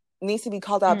needs to be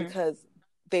called out, because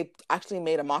they actually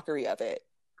made a mockery of it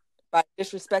by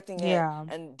disrespecting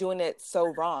it and doing it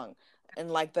so wrong. And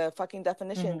like, the fucking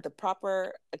definition, the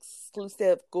proper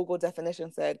exclusive Google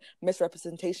definition said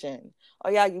misrepresentation. Oh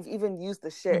yeah, you've even used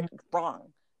the shit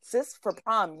wrong. Sis for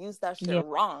prom used that shit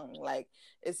wrong. Like,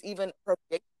 it's even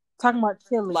talking about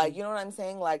chili. Like, you know what I'm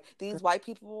saying? Like, these white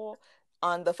people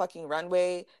on the fucking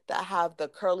runway that have the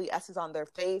curly S's on their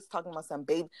face, talking about some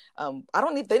baby.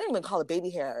 They didn't even call it baby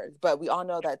hairs, but we all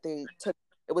know that it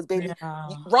was baby.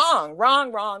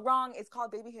 Wrong. It's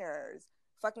called baby hairs.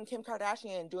 Fucking Kim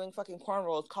Kardashian doing fucking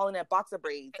cornrows, calling it boxer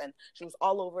braids, and she was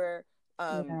all over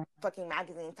fucking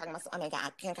magazines talking about, oh my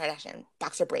god, Kim Kardashian,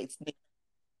 boxer braids.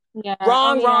 Yeah.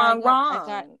 Wrong. I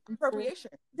got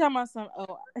Appropriation. Talking about some.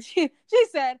 Oh, she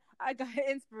said I got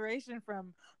inspiration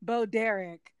from Bo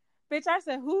Derek. Bitch, I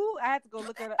said who? I had to go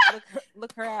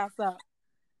look her ass up,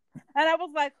 and I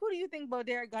was like, who do you think Bo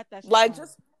Derek got that shit like from?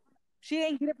 Just she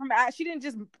didn't get it from. She didn't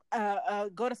just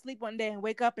go to sleep one day and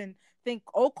wake up and think,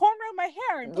 oh, cornrow my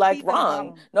hair and put like, beads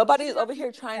wrong. Nobody's over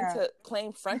here trying to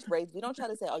claim French braids. We don't try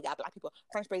to say, oh yeah, Black people,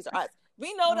 French braids are us.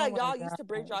 We know that y'all used to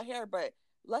braid y'all hair, but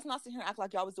let's not sit here and act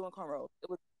like y'all was doing cornrows.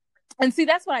 And see,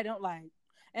 that's what I don't like.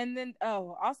 And then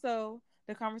also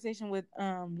the conversation with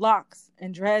locks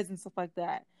and dreads and stuff like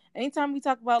that. Anytime we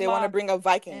talk about they want to bring up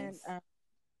Vikings. And,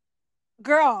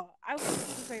 girl, I was going to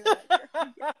say that.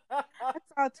 I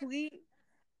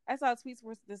saw a tweet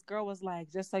where this girl was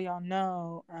like, just so y'all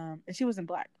know, and she wasn't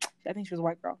Black. I think she was a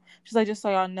white girl. She's like, just so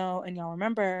y'all know and y'all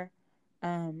remember,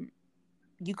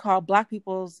 you call Black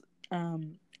people's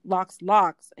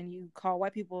locks, and you call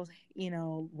white people's,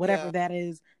 whatever that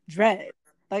is, dread.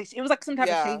 Like, it was like some type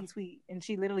of shady tweet, and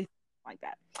she literally like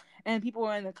that. And people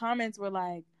were in the comments were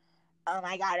like, oh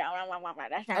my god,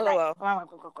 that's not right.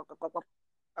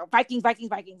 Vikings, and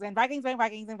Vikings, and Vikings, and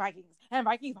Vikings, and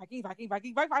Vikings.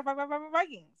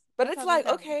 But it's like,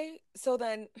 okay, so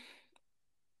then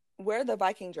wear the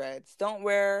Viking dreads. Don't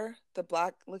wear the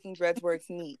Black looking dreads where it's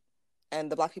neat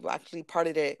and the Black people actually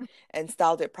parted it and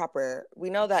styled it proper. We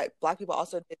know that Black people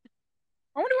also did.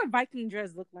 I wonder what Viking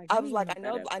dreads look like. I was like,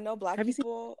 I know Black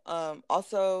people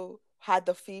also had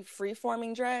the free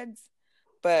forming dreads,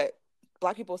 but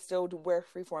Black people still do wear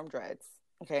freeform dreads.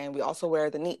 Okay, and we also wear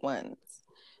the neat ones.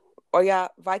 Oh yeah,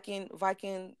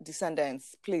 Viking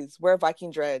descendants, please wear Viking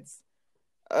dreads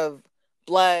of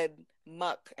blood,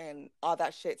 muck, and all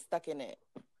that shit stuck in it,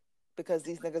 because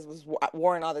these niggas was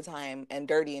worn all the time and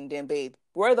dirty and didn't bathe.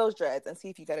 Wear those dreads and see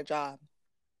if you get a job.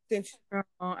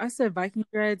 I said Viking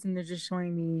dreads, and they're just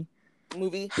showing me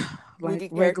movie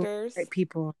characters,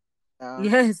 people.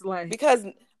 Yes, like, because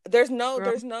there's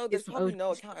probably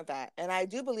no account of that, and I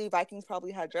do believe Vikings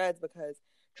probably had dreads, because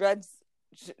dreads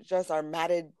just are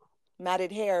matted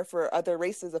hair for other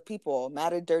races of people,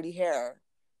 matted dirty hair.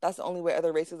 That's the only way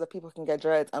other races of people can get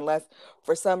dreads, unless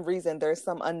for some reason there's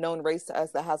some unknown race to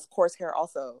us that has coarse hair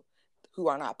also, who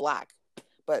are not Black.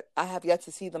 But I have yet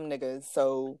to see them niggas.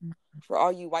 So for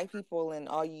all you white people and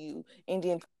all you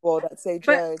Indian people that say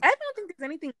dreads, but I don't think there's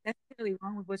anything necessarily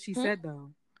wrong with what she said though,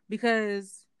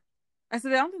 because I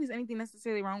said I don't think there's anything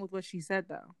necessarily wrong with what she said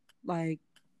though. Like,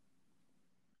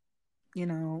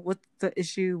 what's the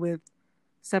issue with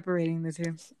separating the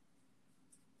two?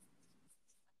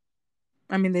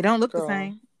 I mean, they don't look the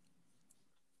same.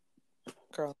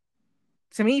 Girl.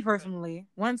 To me personally,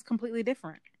 one's completely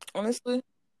different. Honestly.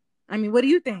 I mean, what do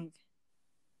you think?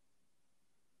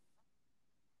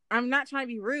 I'm not trying to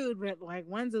be rude, but like,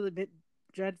 one's a little bit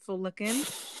dreadful looking,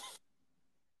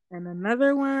 and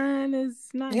another one is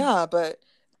nice. Yeah, but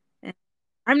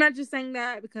I'm not just saying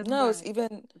that because no, it's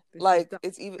even like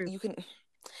it's even you can.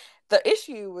 The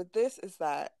issue with this is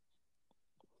that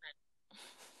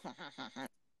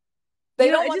they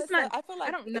don't want to. I feel like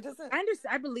I don't know. It doesn't. I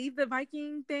understand. I believe the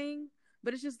Viking thing,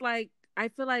 but it's just like I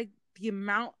feel like the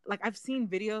amount, like I've seen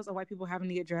videos of white people having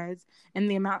to get dreads, and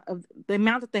the amount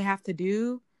that they have to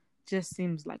do just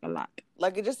seems like a lot.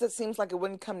 Like it seems like it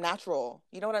wouldn't come natural.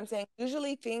 You know what I'm saying?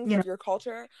 Usually things You of know? your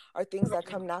culture are things that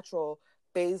come natural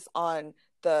based on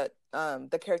the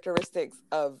characteristics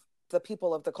of the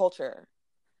people of the culture.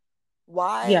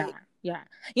 Yeah, Why? yeah.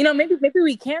 Maybe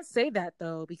we can't say that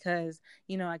though, because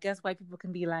I guess white people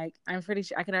can be like, I'm pretty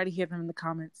sure I can already hear them in the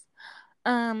comments.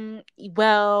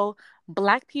 Well,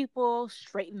 black people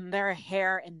straighten their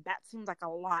hair, and that seems like a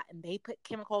lot, and they put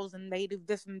chemicals, and they do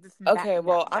this and this and that Okay, and that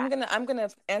well, and I'm that. gonna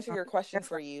answer your question That's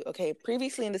for right. you. Okay,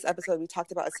 previously in this episode, we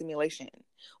talked about assimilation.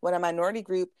 When a minority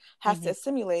group has to Mm-hmm.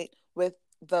 assimilate with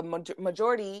the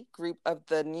majority group of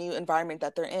the new environment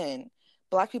that they're in,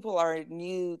 Black people are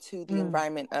new to the Mm.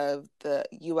 environment of the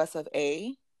US of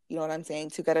A. You know what I'm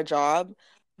saying? To get a job,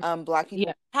 Black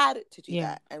Yeah, people had to do yeah.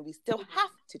 that, and we still have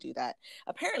to do that.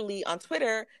 Apparently, on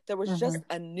Twitter, there was Mm-hmm. just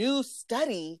a new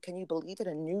study. Can you believe it?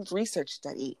 A new research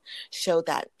study showed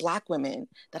that Black women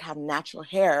that have natural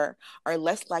hair are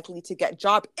less likely to get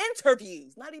job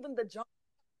interviews, not even the job,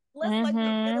 less likely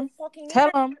to get a Mm-hmm. fucking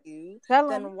Tell them. interview Tell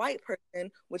than a them. white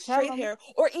person with Tell straight them. hair,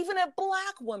 or even a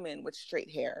Black woman with straight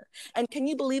hair. And can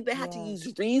you believe they had to Yes.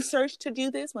 use research to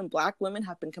do this when Black women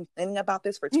have been complaining about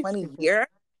this for You 20 stupid. years?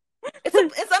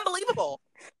 It's unbelievable.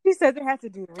 She said they had to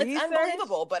do It's research.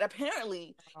 unbelievable. But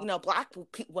apparently, Black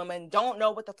women don't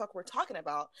know what the fuck we're talking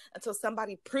about until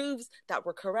somebody proves that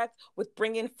we're correct with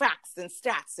bringing facts and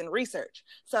stats and research.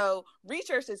 So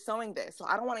research is showing this. So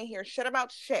I don't want to hear shit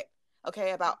about shit.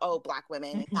 Okay, about Black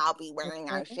women and y'all be wearing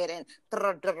our Okay. shit and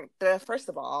first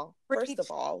of all, Preach.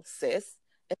 sis,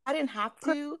 if I didn't have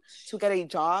to get a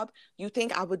job, you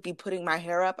think I would be putting my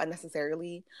hair up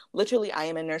unnecessarily? Literally, I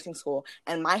am in nursing school,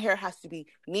 and my hair has to be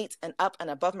neat and up and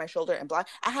above my shoulder and black.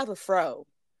 I have a fro.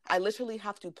 I literally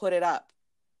have to put it up.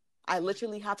 I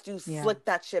literally have to Yeah. slick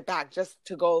that shit back just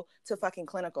to go to fucking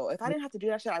clinical. If I didn't have to do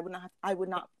that shit, I would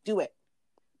not do it.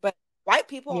 But white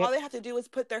people, Yep. all they have to do is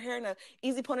put their hair in an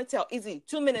easy ponytail. Easy.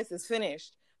 2 minutes is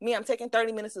finished. Me, I'm taking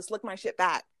 30 minutes to slick my shit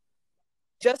back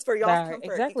just for y'all's That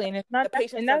comfort, exactly, because and it's not the that,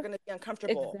 patients and are that's going to be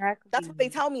uncomfortable. That's what they exactly.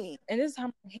 tell me. And this is how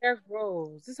my hair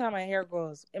grows. This is how my hair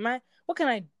grows. What can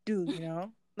I do?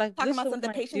 Like Talking about literally, some, what the can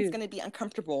I patient's do? going to be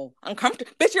uncomfortable.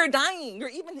 Bitch, you're dying. You're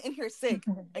even in here sick,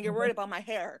 and you're worried about my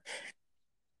hair.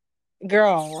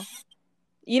 Girl,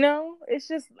 it's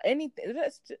just anything.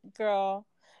 Girl,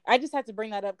 I just had to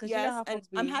bring that up because you know Yes, how and folks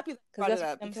I'm be. happy that you Because brought that's it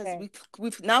what up, I'm because saying.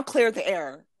 we've now cleared the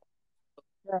air.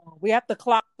 Girl, we have to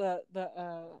clock the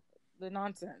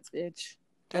nonsense, bitch.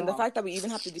 And the Girl. fact that we even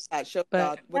have to do that shows But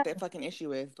y'all what their fucking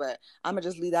issue is. But I'm gonna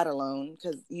just leave that alone,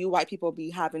 because you white people be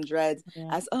having dreads yeah.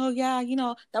 as, oh yeah,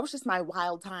 that was just my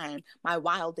wild time, my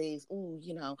wild days. Ooh,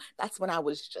 that's when I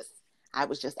was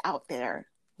just out there.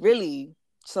 Really?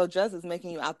 So Juz is making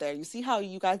you out there. You see how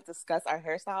you guys discuss our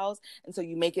hairstyles, and so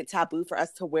you make it taboo for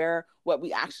us to wear what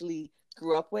we actually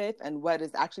grew up with and what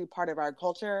is actually part of our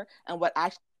culture and what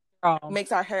actually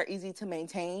makes our hair easy to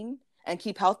maintain and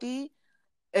keep healthy.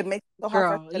 It makes it so hard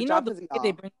for us Girl, to get a job the because of way they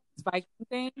y'all. bring this Viking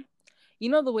thing.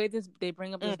 The way they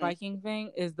bring up this Viking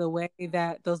thing is the way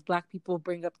that those black people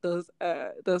bring up those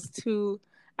two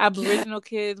Aboriginal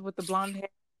kids with the blonde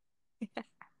hair.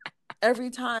 Every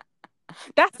time.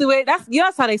 That's the way.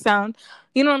 That's how they sound.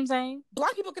 You know what I'm saying?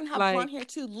 Black people can have Like, blonde hair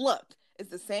too. Look, it's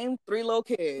the same three little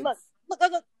kids. look.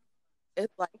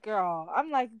 It's like, Girl,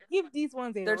 I'm like, give these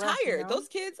ones a they're rest. tired. Those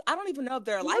kids, I don't even know if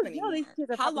they're alive anymore. These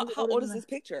kids are How probably how older old than is the this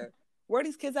picture? Where are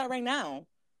these kids at right now?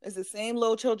 It's the same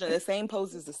little children, the same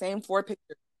poses, the same four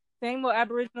pictures. same little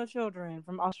Aboriginal children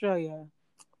from Australia.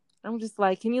 I'm just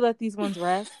like, can you let these ones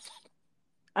rest?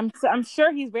 I'm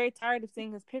sure he's very tired of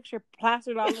seeing his picture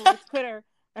plastered all over Twitter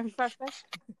every 5 seconds.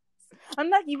 I'm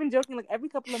not even joking. Like every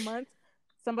couple of months,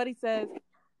 somebody says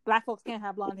black folks can't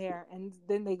have blonde hair, and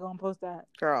then they go and post that.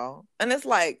 Girl, and it's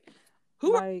like,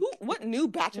 Like, what new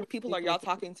batch of people are y'all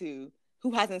talking to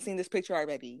who hasn't seen this picture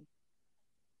already?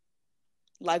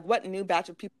 Like, what new batch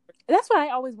of people? That's what I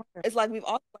always wonder. It's like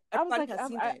everybody has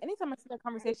seen it. Anytime I see that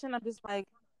conversation, I'm just like,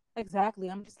 exactly.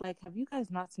 I'm just like, have you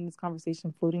guys not seen this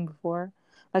conversation floating before?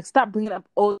 Like, stop bringing up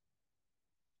old.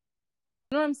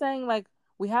 You know what I'm saying? Like,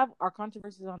 we have our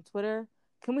controversies on Twitter.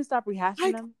 Can we stop rehashing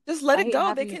Like, them? just let I it hate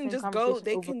go. They having the can same just go. conversation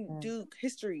They over can again. do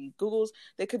history.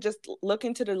 They could just look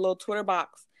into the little Twitter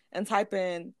box and type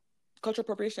in cultural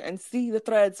appropriation and see the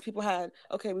threads people had.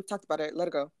 Okay, we've talked about it. Let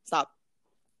it go. Stop.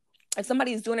 If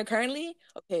somebody is doing it currently,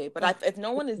 okay. But if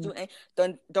no one is doing it,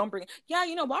 then don't bring. Yeah,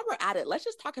 while we're at it, let's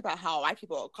just talk about how white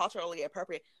people are culturally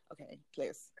appropriate. Okay,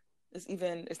 please.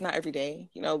 It's not every day.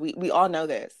 We all know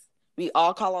this. We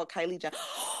all call out Kylie Jenner.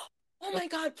 Oh my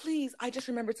God, please. I just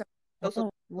remembered something. So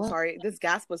sorry. This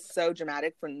gasp was so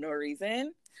dramatic for no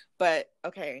reason. But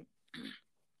okay.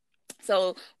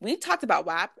 So we talked about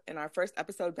WAP in our first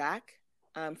episode back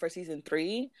for season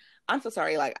 3. I'm so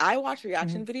sorry. Like, I watch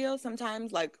reaction videos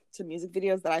sometimes, like to music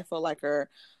videos that I feel like are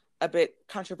a bit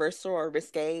controversial or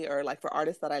risque, or like for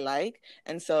artists that I like.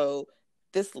 And so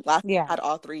this last had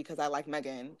all 3 because I like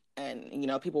Megan, and you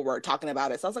know, people were talking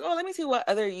about it. So I was like, oh, let me see what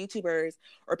other YouTubers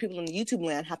or people in the YouTube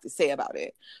land have to say about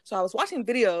it. So I was watching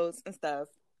videos and stuff.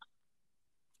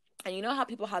 And you know how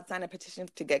people had signed a petition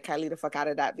to get Kylie the fuck out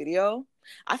of that video?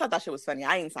 I thought that shit was funny.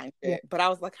 I ain't signed it. But I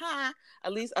was like,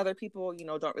 at least other people, you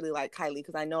know, don't really like Kylie.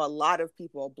 Because I know a lot of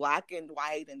people, black and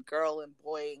white and girl and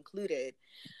boy included,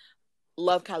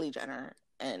 love Kylie Jenner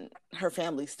and her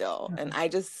family still. And I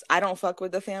don't fuck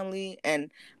with the family. And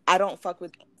I don't fuck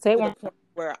with Say to the point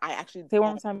where I actually say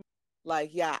one more time.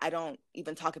 Like, yeah, I don't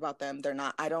even talk about them. They're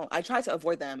not, I try to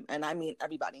avoid them. And I mean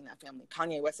everybody in that family,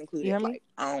 Kanye West included. Like,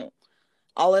 I don't.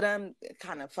 All of them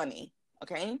kind of funny,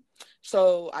 okay?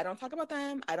 So I don't talk about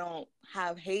them. I don't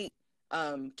have hate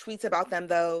tweets about them,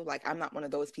 though. Like, I'm not one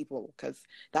of those people because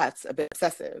that's a bit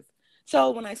excessive.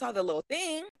 So when I saw the little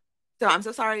thing, so I'm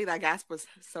so sorry that gasp was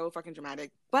so fucking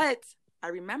dramatic. But I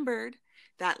remembered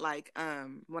that, like,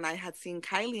 when I had seen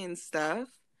Kylie and stuff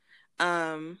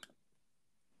in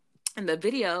the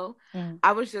video,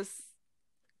 I was just,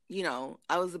 you know,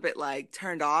 I was a bit, like,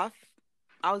 turned off.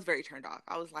 I was very turned off.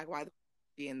 I was like, why the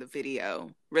in the video?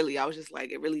 Really, I was just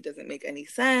like, it really doesn't make any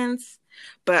sense.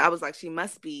 But I was like, she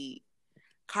must be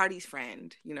Cardi's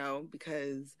friend, you know,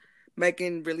 because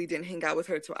Megan really didn't hang out with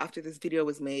her till after this video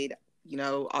was made. You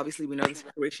know, obviously we know the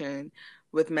situation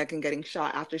with Megan getting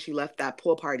shot after she left that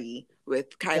pool party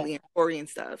with Kylie and Corey and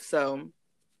stuff. So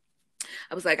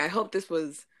I was like, I hope this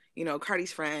was, you know,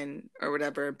 Cardi's friend or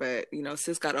whatever. But, you know,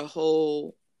 sis got a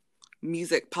whole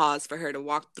music pause for her to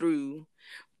walk through.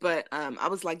 But I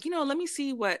was like, you know, let me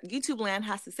see what YouTube land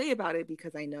has to say about it,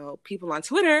 because I know people on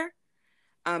Twitter,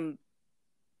 well,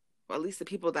 at least the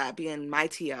people that be in my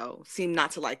TO, seem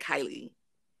not to like Kylie.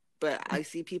 But I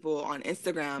see people on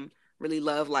Instagram really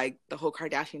love, like, the whole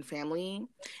Kardashian family.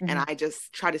 And I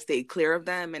just try to stay clear of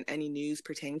them and any news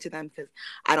pertaining to them, because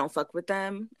I don't fuck with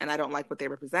them and I don't like what they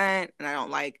represent. And I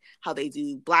don't like how they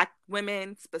do Black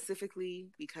women specifically,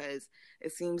 because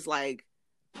it seems like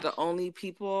the only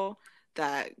people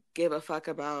that give a fuck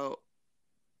about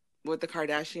what the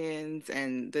Kardashians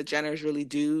and the Jenners really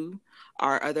do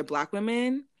are other Black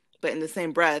women. But in the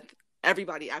same breath,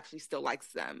 everybody actually still likes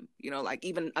them. You know, like,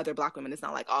 even other Black women, it's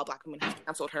not like all Black women have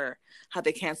canceled her, how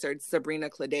they canceled Sabrina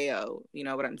Cladeo. You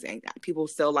know what I'm saying? People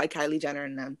still like Kylie Jenner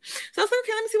and them. So I was like,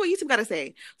 okay, let me see what YouTube got to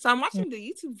say. So I'm watching the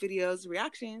YouTube videos,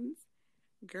 reactions.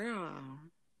 Girl,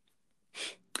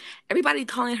 everybody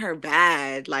calling her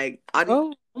bad. Like,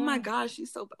 audience, oh my gosh,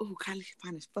 she's so, oh, Kylie, she's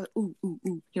fine as fuck. Ooh, ooh,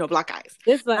 ooh. You know, Black guys.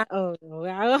 It's like, oh,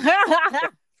 wow.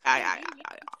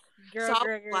 Girl, so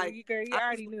girl, like, you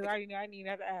already knew. I didn't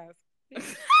have to ask.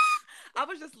 I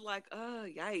was just like, oh,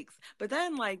 yikes. But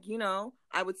then, like, you know,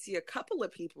 I would see a couple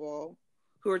of people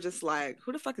who were just like,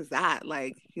 who the fuck is that?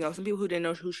 Like, you know, some people who didn't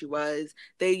know who she was.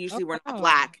 They usually were not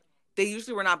Black. They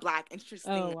usually were not Black,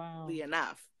 interestingly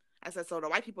enough. I said, so the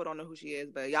white people don't know who she is,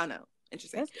 but y'all know.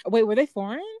 Interesting. Wait, were they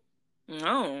foreign?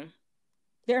 No.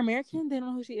 They're American? They don't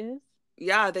know who she is?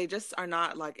 Yeah, they just are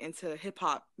not, like, into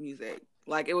hip-hop music.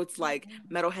 Like, it was like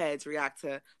metalheads react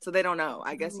to, so they don't know.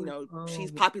 I guess, you know,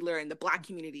 she's popular in the Black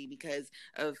community because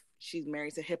of she's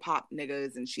married to hip-hop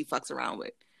niggas and she fucks around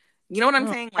with. You know what I'm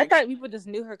saying? Like, I thought people just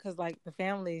knew her because, like, the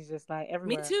family is just, like,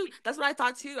 everywhere. Me too. That's what I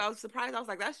thought, too. I was surprised. I was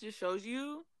like, that just shows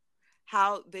you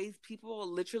how these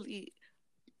people literally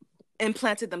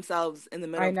implanted themselves in the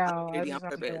middle of the community on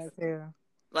purpose.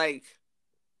 Like,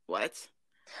 what?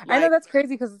 Like, I know that's crazy,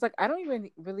 because it's like, I don't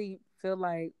even really feel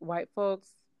like white folks,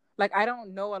 like, I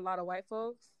don't know a lot of white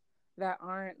folks that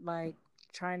aren't, like,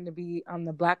 trying to be on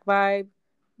the Black vibe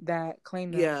that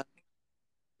claim them. Yeah.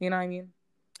 You know what I mean?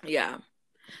 Yeah.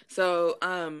 So,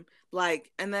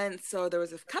 like, and then, so there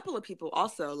was a couple of people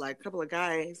also, like, a couple of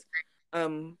guys,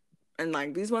 and,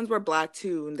 like, these ones were Black,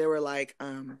 too, and they were like,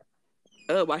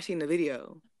 oh, why is she in the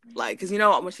video? Like, because, you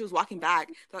know, when she was walking back,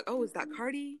 they're like, oh, is that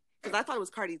Cardi? Because I thought it was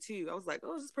Cardi, too. I was like,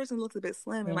 oh, this person looks a bit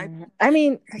slim. I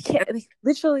mean, I can't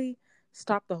literally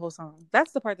stop the whole song.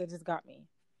 That's the part that just got me.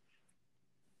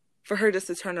 For her just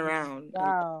to turn around.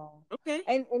 Wow. Okay.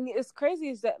 And it's crazy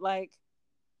is that, like,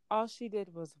 all she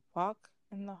did was walk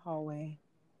in the hallway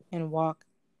and walk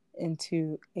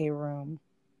into a room.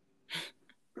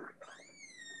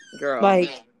 Girl.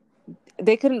 Like,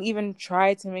 they couldn't even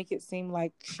try to make it seem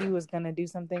like she was gonna do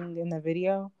something in the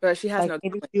video. But she has like,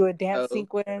 maybe do a dance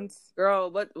sequence.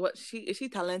 Girl, what is she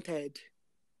talented?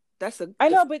 I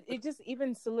know, but it just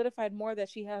even solidified more that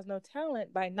she has no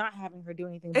talent by not having her do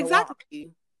anything but walk.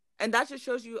 And that just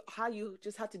shows you how you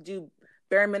just have to do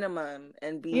bare minimum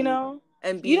and be, she had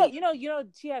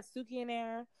Suki in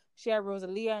there, she had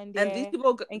Rosalia in there, and these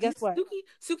people, and guess what?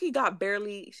 Suki got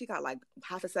barely, she got like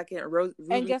half a second.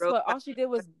 And guess what? All she did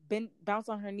was bounce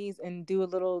on her knees and do a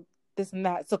little this and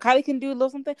that. So Kylie can do a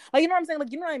little something, like, you know what I'm saying?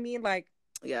 Like, you know what I mean? Like,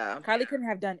 yeah, Kylie couldn't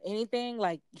have done anything.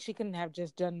 Like, she couldn't have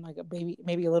just done like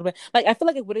maybe a little bit. Like, I feel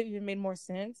like it would have even made more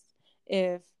sense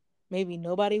if maybe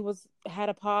nobody had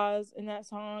a pause in that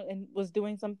song and was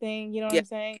doing something. You know what I'm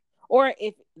saying? Or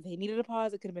if they needed a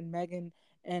pause, it could have been Megan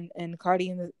and Cardi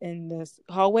in this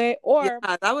hallway, or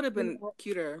that would have been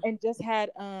cuter. And just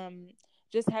had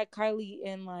Kylie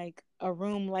in like a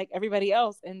room like everybody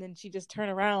else, and then she just turn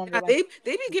around. Yeah, they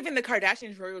be giving the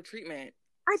Kardashians royal treatment.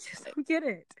 I just don't get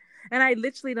it, and I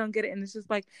literally don't get it, and it's just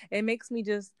like, it makes me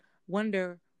just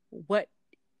wonder, what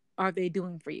are they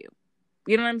doing for you?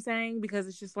 You know what I'm saying? Because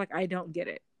it's just like, I don't get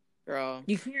it, girl.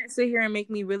 You can't sit here and make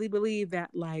me really believe that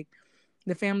like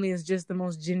the family is just the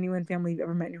most genuine family you've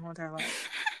ever met in your whole entire life.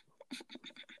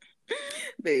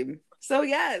 Babe. So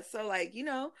yeah, so like,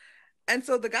 and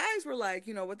so the guys were like,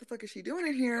 what the fuck is she doing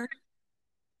in here?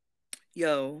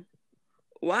 Yo,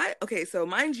 why? Okay, so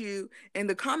mind you, in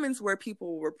the comments where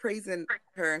people were praising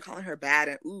her and calling her bad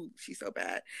and ooh, she's so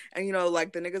bad. And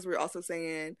like the niggas were also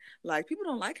saying, like, people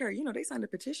don't like her. They signed a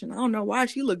petition. I don't know why.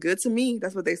 She look good to me.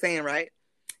 That's what they're saying, right?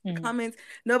 Mm-hmm. Comments,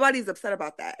 nobody's upset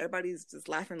about that. Everybody's just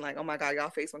laughing like, oh my God, y'all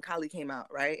face when Kylie came out,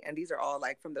 right? And these are all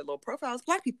like from their little profiles,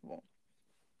 Black people.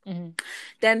 Mm-hmm.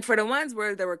 Then for the ones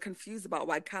where they were confused about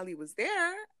why Kylie was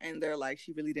there, and they're like,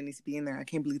 she really didn't need to be in there. I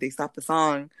can't believe they stopped the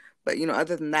song. But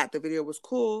other than that, the video was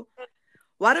cool.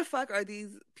 Why the fuck are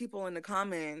these people in the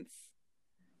comments?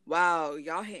 Wow,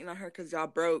 y'all hating on her because y'all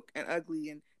broke and ugly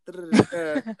and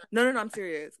no, I'm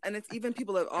serious. And it's even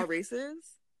people of all races.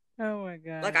 Oh my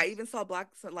God. Like, I even saw black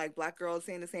girls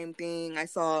saying the same thing. I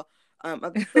saw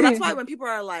so that's why when people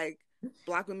are like,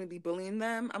 Black women be bullying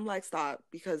them, I'm like, stop,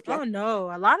 because oh no,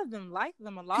 a lot of them like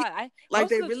them a lot.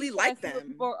 They really like them.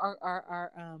 People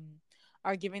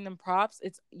are giving them props.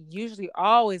 It's usually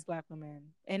always Black women,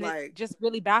 and like, it just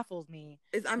really baffles me.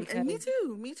 And me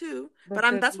too.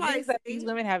 But that's why I say these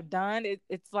women have done it.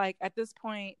 It's like, at this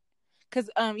point, because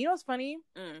what's funny?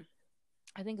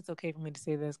 I think it's okay for me to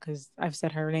say this because I've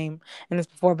said her name in this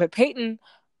before, but Peyton,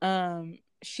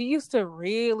 she used to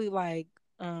really like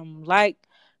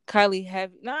Kylie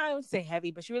heavy. No, I would say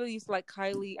heavy, but she really used to like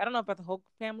Kylie. I don't know about the whole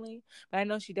family, but I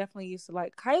know she definitely used to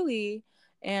like Kylie.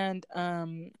 And I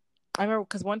remember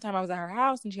because one time I was at her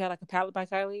house and she had like a palette by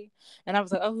Kylie, and I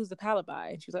was like, "Oh, who's the palette by?"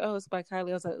 And she was like, "Oh, it's by Kylie."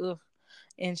 I was like, "Ugh,"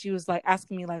 and she was like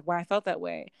asking me like why I felt that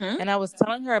way, and I was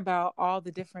telling her about all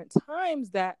the different times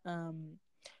that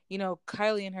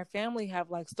Kylie and her family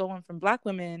have like stolen from Black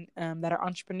women that are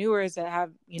entrepreneurs that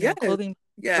have clothing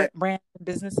brand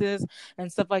businesses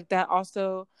and stuff like that.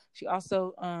 Also, she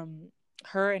also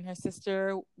her and her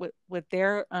sister with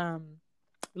their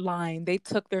line, they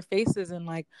took their faces and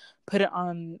like put it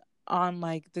on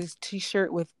like this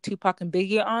T-shirt with Tupac and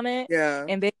Biggie on it,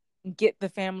 and they get the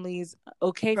families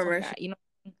okay from that.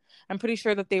 I'm pretty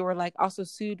sure that they were like also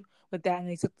sued with that, and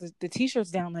they took the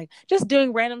T-shirts down, like just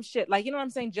doing random shit, like, you know what I'm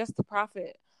saying, just to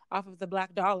profit off of the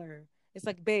Black dollar. It's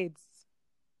like, babes,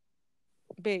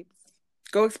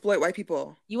 go exploit white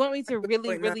people. You want me to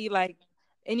really like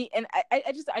and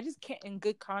I just can't in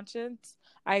good conscience.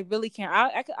 I really can't.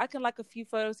 I can like a few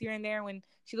photos here and there when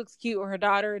she looks cute, or her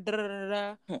daughter,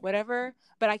 whatever,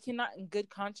 but I cannot in good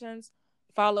conscience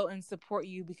follow and support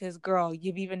you because, girl,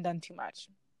 you've even done too much.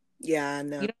 Yeah,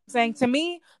 no. You know what I'm saying? To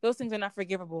me, those things are not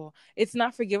forgivable. It's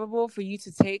not forgivable for you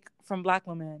to take from Black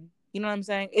women. You know what I'm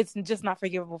saying? It's just not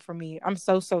forgivable for me. I'm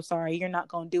so sorry. You're not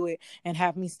going to do it and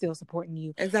have me still supporting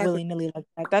you willy-nilly like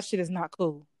that. That shit is not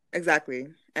cool. Exactly.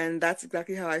 And that's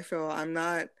exactly how I feel.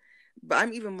 But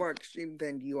I'm even more extreme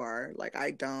than you are. Like,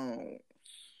 I don't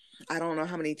know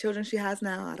how many children she has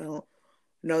now. I don't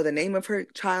know the name of her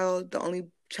child. The only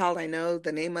child I know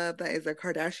the name of that is a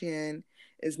Kardashian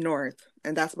is North,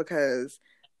 and that's because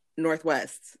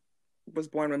Northwest was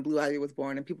born when Blue Ivy was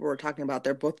born, and people were talking about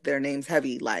both their names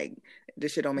heavy. Like,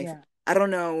 this shit don't make sense. I don't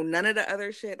know none of the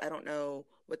other shit. I don't know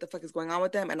what the fuck is going on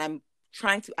with them, and I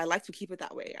like to keep it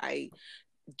that way. I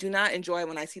do not enjoy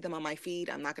when I see them on my feed.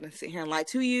 I'm not gonna sit here and lie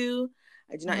to you.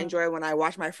 I do not enjoy when I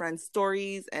watch my friends'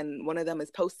 stories and one of them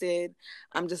is posted.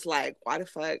 I'm just like, why the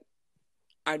fuck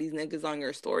are these niggas on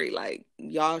your story? Like,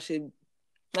 y'all should,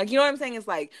 like, you know what I'm saying? It's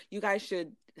like, you guys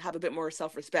should have a bit more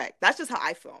self-respect. That's just how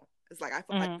I feel. It's like, I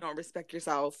feel like you don't respect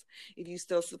yourself if you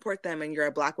still support them and you're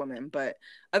a Black woman. But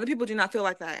other people do not feel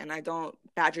like that, and I don't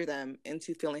badger them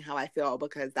into feeling how I feel,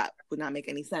 because that would not make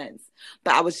any sense.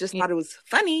 But I was just thought it was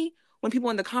funny when people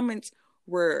in the comments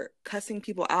were cussing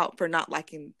people out for not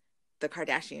liking the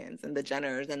Kardashians and the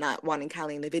Jenners and not wanting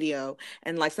Kylie in the video.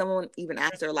 And like, someone even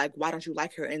asked her, like, why don't you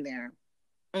like her in there?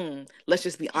 Let's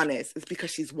just be honest. It's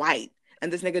because she's white.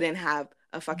 And this nigga didn't have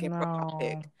a fucking profile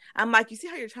pic. I'm like, you see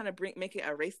how you're trying to make it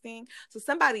a race thing? So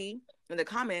somebody in the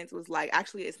comments was like,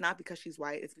 actually, it's not because she's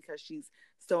white. It's because she's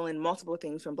stolen multiple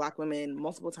things from Black women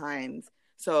multiple times.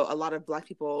 So a lot of Black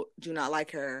people do not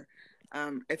like her.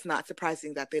 It's not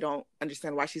surprising that they don't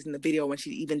understand why she's in the video when she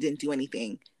even didn't do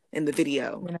anything in the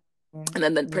video. And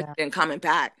then the person didn't comment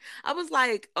back. I was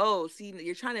like, oh, see,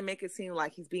 you're trying to make it seem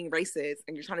like he's being racist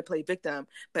and you're trying to play victim.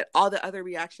 But all the other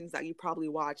reactions that you probably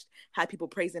watched had people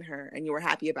praising her and you were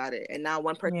happy about it. And now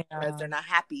one person says they're not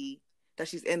happy that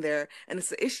she's in there, and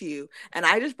it's an issue. And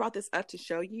I just brought this up to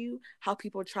show you how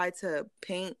people try to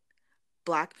paint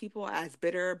Black people as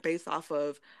bitter based off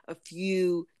of a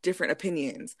few different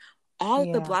opinions.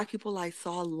 All the Black people I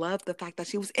saw loved the fact that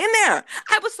she was in there.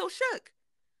 I was so shook.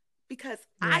 Because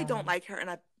I don't like her, and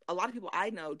a lot of people I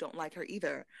know don't like her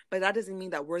either. But that doesn't mean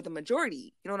that we're the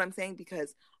majority. You know what I'm saying?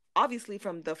 Because obviously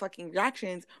from the fucking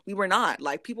reactions, we were not.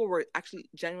 Like, people were actually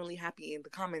genuinely happy in the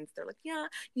comments. They're like, yeah,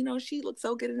 you know, she looks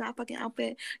so good in that fucking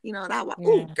outfit. You know, that,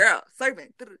 ooh, girl,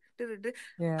 servant.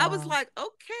 I was like,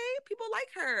 okay, people like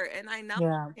her. And I now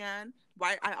understand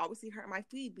why I always see her in my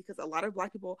feed, because a lot of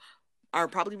Black people are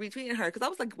probably retweeting her, because I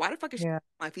was like, why the fuck is she on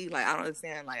my feed? Like, I don't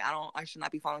understand. Like, I should not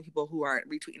be following people who are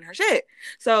retweeting her shit.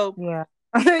 So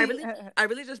I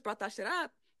really just brought that shit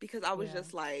up because I was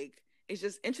just like, it's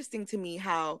just interesting to me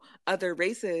how other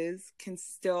races can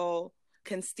steal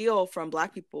from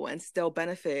Black people and still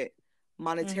benefit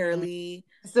monetarily,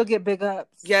 still get big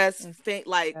ups. Yes,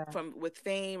 with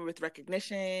fame, with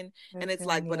recognition. And it's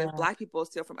like, but if Black people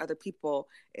steal from other people,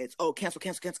 it's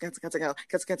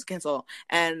cancel.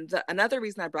 And another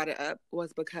reason I brought it up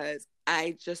was because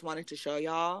I just wanted to show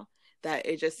y'all that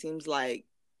it just seems like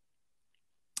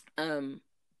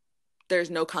there's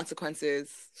no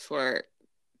consequences for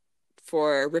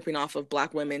ripping off of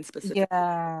Black women specifically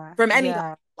from any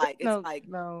like, it's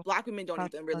Black women don't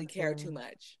even really care too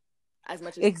much. As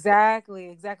much as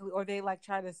exactly, or they like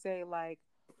try to say like,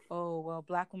 oh well,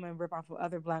 Black women rip off of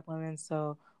other Black women,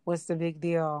 so what's the big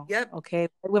deal? Okay,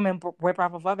 white women rip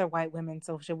off of other white women,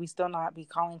 so should we still not be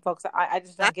calling folks? I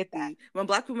just don't get that. When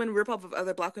Black women rip off of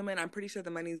other Black women, I'm pretty sure the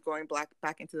money is going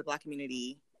back into the Black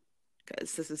community,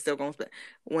 because this is still going.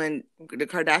 When the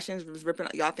Kardashians was ripping,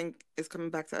 y'all think it's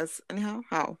coming back to us anyhow?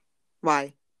 How?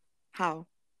 Why? How?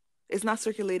 It's not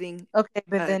circulating. Okay,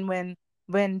 but then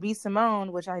when B.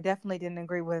 Simone, which I definitely didn't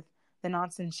agree with the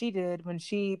nonsense she did when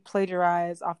she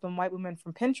plagiarized off them white women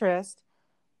from Pinterest,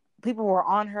 people were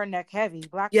on her neck heavy.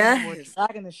 Black women were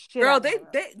dragging the shit out of her.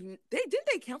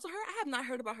 They cancel her? I have not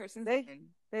heard about her since then.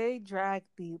 They dragged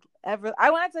the ever.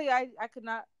 I want to tell you, I could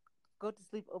not go to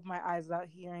sleep open my eyes without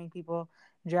hearing people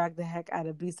drag the heck out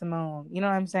of B. Simone. You know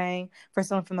what I'm saying? For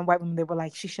someone from the white women, they were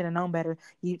like, she should have known better.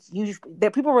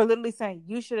 That people were literally saying,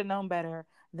 you should have known better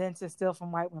than to steal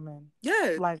from white women.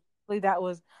 Yeah. Like, that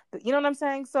was, you know what I'm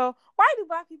saying? So why do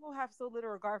Black people have so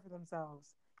little regard for themselves?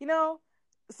 You know?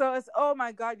 So it's, oh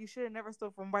my God, you should have never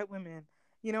stole from white women.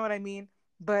 You know what I mean?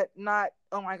 But not,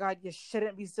 oh my God, you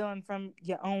shouldn't be stealing from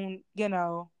your own, your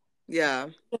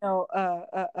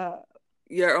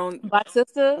own Black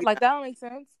sister. Like, that don't make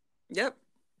sense. Yep.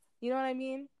 You know what I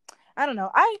mean? I don't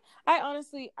know. I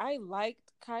honestly, I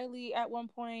liked Kylie at one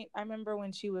point. I remember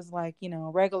when she was like, you know,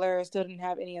 regular, still didn't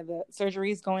have any of the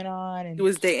surgeries going on, and she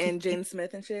was dating Jaden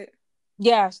Smith and shit.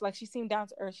 Yeah, she seemed down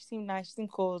to earth. She seemed nice. She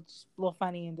seemed cool, just a little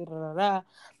funny, and da da da da.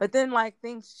 But then, like,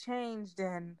 things changed,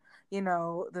 and you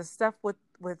know, the stuff with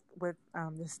the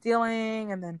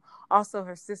stealing, and then also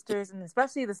her sisters, and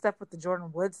especially the stuff with the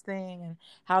Jordan Woods thing, and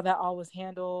how that all was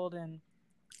handled, and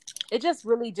it just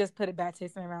really just put a bad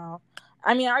taste in my mouth.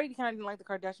 I mean, I already kind of didn't like the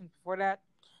Kardashians before that,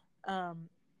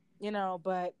 you know,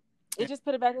 but it just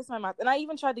put a bad taste in my mouth. And I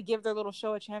even tried to give their little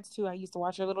show a chance too. I used to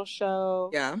watch their little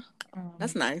show. Yeah,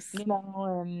 that's nice. You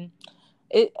know, and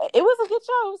it was a good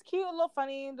show. It was cute, a little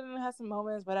funny, and then it had some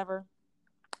moments, whatever.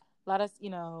 A lot of, you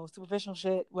know, superficial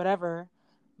shit, whatever.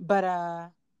 But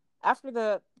after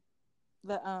the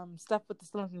stuff with the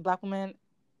stealing from the Black women,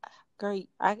 great.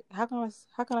 How can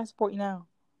I support you now?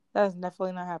 That is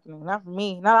definitely not happening. Not for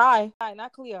me. Not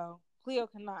not Cleo. Cleo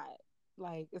cannot.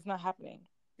 Like, it's not happening.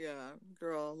 Yeah,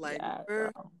 girl. Like,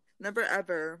 never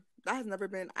ever. That has never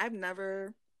been. I've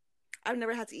never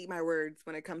had to eat my words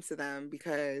when it comes to them,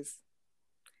 because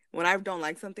when I don't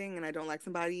like something and I don't like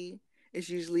somebody, it's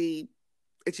usually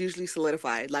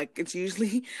solidified. Like it's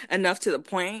usually enough to the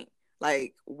point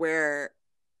like where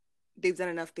they've done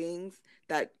enough things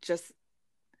that just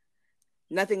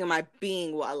nothing in my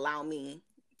being will allow me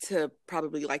to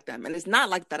probably like them. And it's not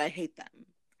like that I hate them.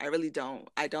 I really don't.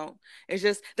 I don't. It's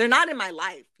just they're not in my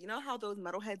life. You know how those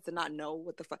metalheads did not know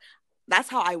what the fuck. That's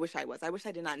how I wish I was. I wish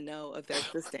I did not know of their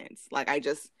existence. Like I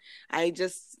just,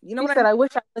 you know She what said, I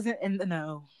wish I wasn't in the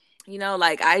know. You know,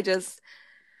 like I just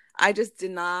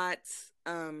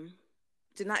um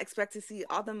did not expect to see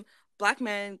all them black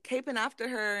men caping after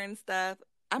her and stuff.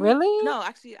 I mean, really? no,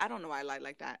 actually, I don't know why I lied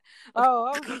like that. Okay. Oh, I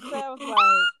was gonna say, I was like,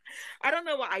 I don't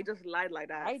know why I just lied like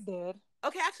that. I did.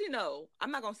 Okay, actually, no,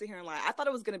 I'm not gonna sit here and lie. I thought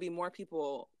it was gonna be more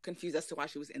people confused as to why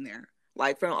she was in there.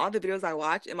 Like from all the videos I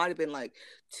watched, it might have been like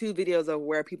 2 videos of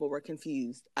where people were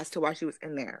confused as to why she was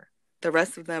in there. The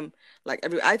rest of them,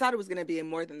 I thought it was gonna be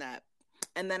more than that.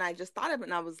 And then I just thought of it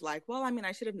and I was like, well, I mean,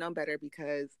 I should have known better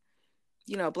because,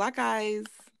 you know, black guys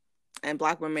and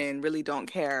black women really don't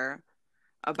care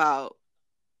about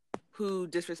who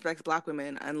disrespects black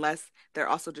women unless they're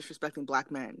also disrespecting black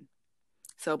men.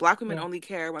 So black women only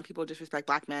care when people disrespect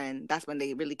black men. That's when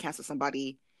they really cancel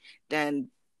somebody. Then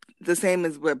the same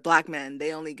as with black men.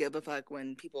 They only give a fuck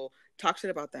when people talk shit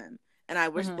about them. And I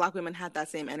wish black women had that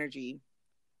same energy.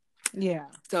 Yeah.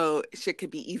 So shit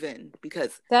could be even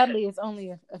because sadly it's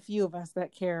only a few of us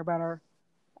that care about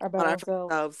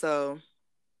ourselves. So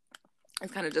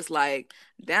it's kind of just like,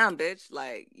 damn, bitch,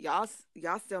 like y'all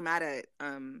still mad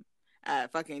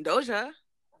at fucking Doja.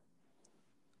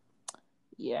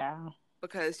 Yeah.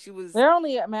 Because they're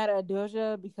only mad at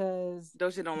Doja because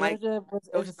Doja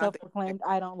is a self-proclaimed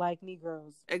I don't like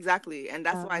Negroes. Exactly. And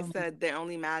that's why I said they're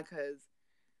only mad because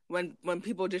when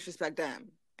people disrespect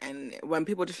them and when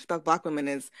people disrespect black women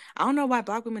is, I don't know why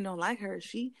black women don't like her.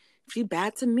 She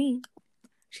bad to me.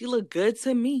 She look good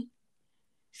to me.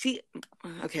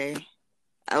 Okay.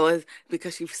 I was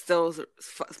because she still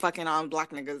fucking on black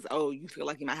niggas. Oh, you feel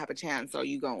like you might have a chance, so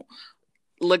you gon'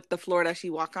 lick the floor that she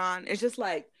walk on. It's just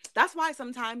like, that's why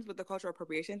sometimes with the cultural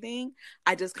appropriation thing,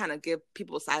 I just kind of give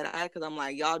people side eye because I'm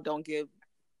like, y'all don't give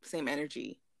same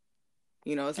energy.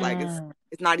 You know, it's like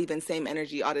it's not even same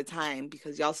energy all the time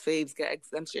because y'all's faves get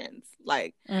exemptions.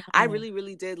 Like I really,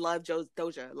 really did love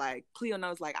Doja. Like Cleo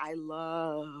knows, like I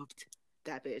loved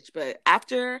that bitch. But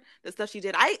after the stuff she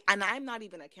did, I'm not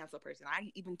even a cancel person.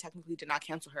 I even technically did not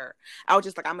cancel her. I was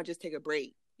just like, I'm gonna just take a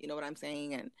break. You know what I'm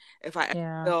saying? And if I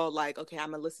feel like, okay,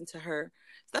 I'm gonna listen to her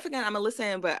stuff again, I'm gonna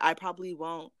listen, but I probably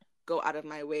won't go out of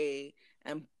my way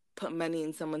and put money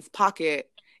in someone's pocket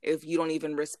if you don't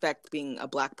even respect being a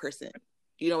black person.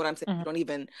 You know what I'm saying? You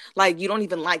don't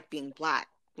even like being black.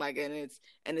 Like, and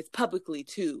it's publicly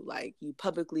too. Like you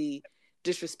publicly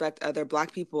disrespect other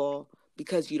black people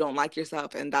because you don't like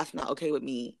yourself, and that's not okay with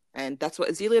me. And that's what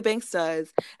Azealia Banks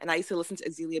does. And I used to listen to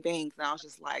Azealia Banks, and I was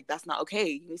just like, that's not okay.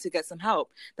 You need to get some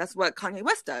help. That's what Kanye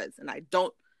West does. And I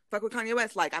don't fuck with Kanye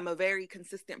West. Like, I'm a very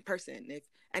consistent person. If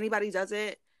anybody does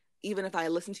it, even if I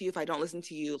listen to you, if I don't listen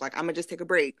to you, like, I'm gonna just take a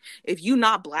break. If you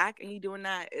not black and you doing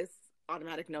that, it's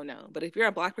automatic no. But if you're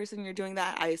a black person and you're doing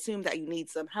that, I assume that you need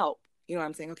some help. You know what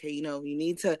I'm saying? Okay, you know, you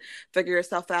need to figure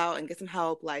yourself out and get some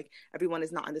help. Like, everyone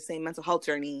is not on the same mental health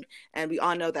journey. And we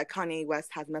all know that Kanye West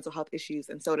has mental health issues,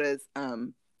 and so does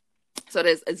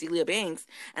Azealia Banks.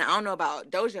 And I don't know about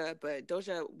Doja, but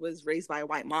Doja was raised by a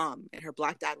white mom and her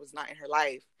black dad was not in her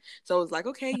life. So it was like,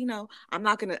 okay, you know, I'm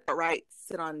not going to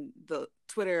sit on the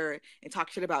Twitter and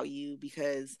talk shit about you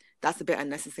because that's a bit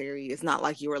unnecessary. It's not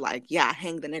like you were like, yeah,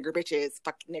 hang the nigger bitches,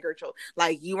 fuck nigger children.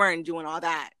 Like, you weren't doing all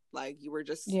that. Like, you were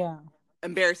just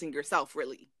embarrassing yourself,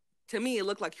 really. To me, it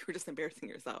looked like you were just embarrassing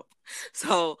yourself.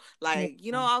 So, like,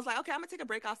 you know, I was like, okay, I'm going to take a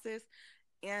break off this.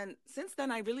 And since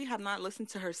then, I really have not listened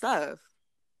to her stuff.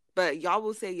 But y'all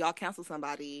will say y'all cancel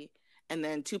somebody, and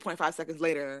then 2.5 seconds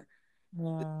later,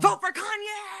 vote for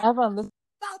Kanye! Vote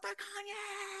for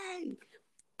Kanye!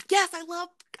 Yes, I love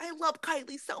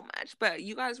Kylie so much. But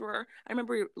you guys I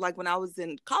remember, like, when I was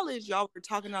in college, y'all were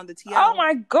talking on the TL. Oh,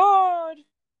 my God!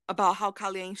 About how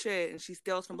Kylie ain't shit, and she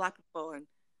steals from black people, and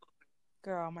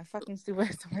girl, my fucking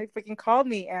supervisor freaking called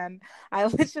me, and I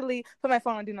literally put my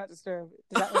phone on Do Not Disturb.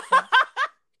 Does that make sense?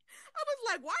 I was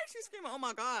like, why is she screaming, oh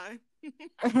my God?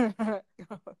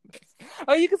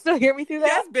 Oh, you can still hear me through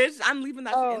that? Yes, bitch. I'm leaving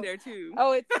that shit in there too.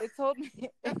 Oh, it told me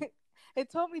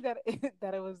it told me that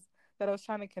I was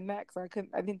trying to connect, so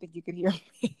I didn't think you could hear me.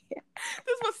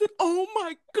 This was oh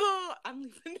my God. I'm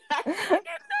leaving that in there.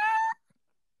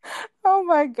 Oh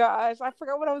my gosh, I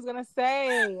forgot what I was gonna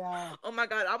say. Oh my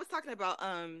God, I was talking about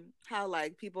how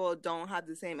like people don't have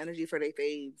the same energy for their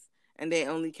faves, and they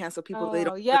only cancel people they Oh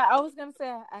don't. yeah, I was gonna say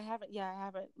I haven't. Yeah, I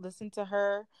haven't listened to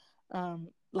her.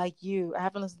 Like you, I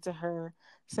haven't listened to her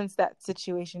since that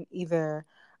situation either.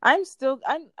 I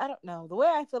don't know. The way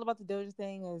I feel about the Doja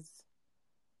thing is,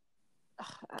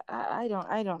 I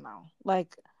don't know.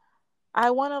 Like,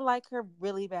 I want to like her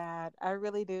really bad. I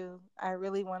really do. I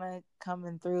really want to come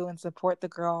in through and support the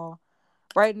girl.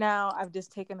 Right now, I've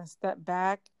just taken a step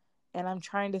back and I'm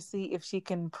trying to see if she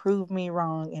can prove me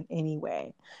wrong in any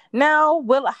way. Now,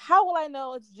 how will I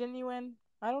know it's genuine?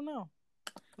 I don't know.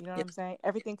 You know what Yeah. I'm saying?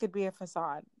 Everything could be a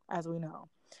facade, as we know.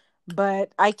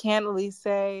 But I can at least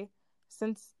say,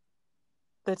 since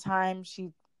the time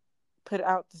she put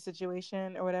out the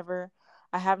situation or whatever,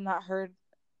 I have not heard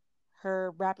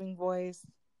her rapping voice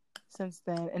since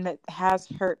then, and it has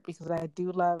hurt because I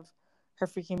do love her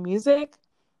freaking music.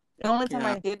 The only time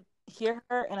Yeah. I did hear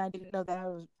her and I didn't know that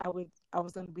I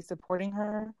was going to be supporting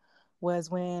her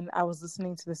was when I was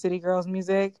listening to the City Girls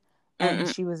music and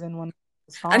Mm-mm. she was in one of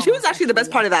the And she was songs actually the best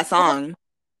actually. part of that song.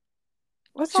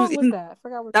 What She was song was even that? I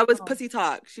forgot what that was song. Pussy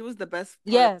Talk. She was the best part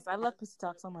of. Yes, I love Pussy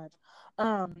Talk so much.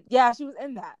 Yeah, she was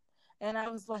in that, and I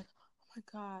was like, oh my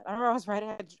god! I remember I was right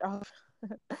at. I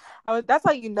was. That's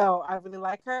how you know I really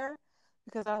like her,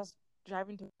 because I was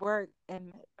driving to work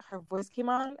and her voice came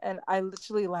on, and I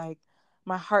literally like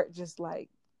my heart just like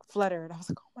fluttered. I was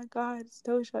like, oh my god, it's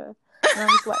Doja, and I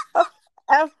was like,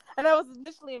 oh, and I was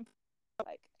initially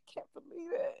like, I can't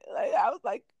believe it. Like I was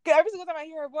like, every single time I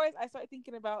hear her voice, I start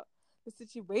thinking about the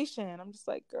situation. I'm just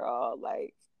like, girl,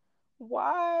 like,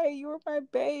 why? You were my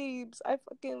babes. I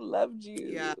fucking loved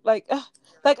Yeah. you. Like,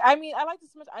 like I mean, I like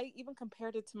this so much. I even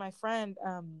compared it to my friend.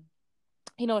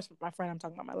 You know, it's my friend I'm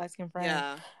talking about, my light skinned friend,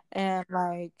 Yeah. and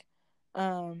like,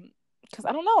 because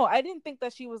I don't know, I didn't think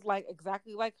that she was like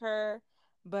exactly like her,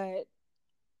 but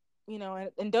you know,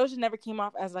 and Doja never came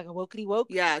off as like a wokey woke.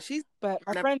 Yeah. She's But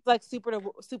my never. friends like super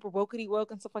wokey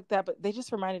woke and stuff like that. But they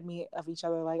just reminded me of each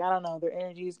other. Like I don't know, their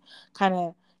energies kind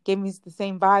of gave me the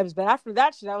same vibes. But after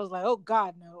that shit, I was like, oh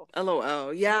god, no,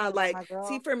 LOL. Yeah, not like my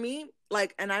see girl. for me,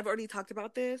 like, and I've already talked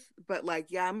about this, but like,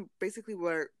 yeah, I'm basically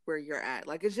where you're at.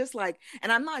 Like it's just like,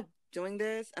 and I'm not doing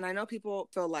this, and I know people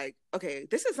feel like, okay,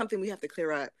 this is something we have to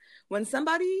clear up. When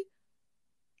somebody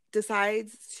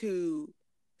decides to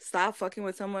stop fucking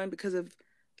with someone because of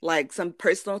like some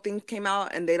personal things came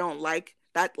out and they don't like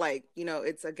that, like, you know,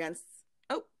 it's against,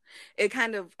 oh, it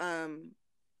kind of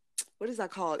what is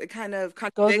that called? It kind of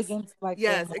Goes contradicts. against like the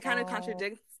Yes, it kind of moral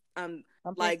contradicts compass.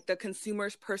 like the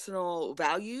consumer's personal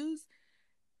values.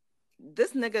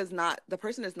 This nigga is not, the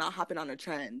person is not hopping on a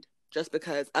trend just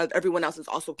because everyone else is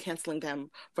also canceling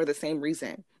them for the same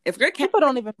reason. If you're People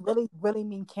canceling, don't even really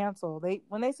mean cancel. They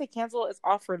when they say cancel, it's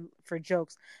all for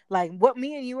jokes. Like what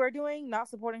me and you are doing, not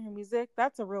supporting her music,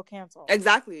 that's a real cancel.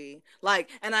 exactly, like,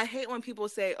 and I hate when people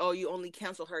say, oh, you only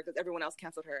cancel her because everyone else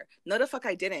canceled her. No, the fuck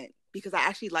I didn't, because I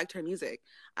actually liked her music.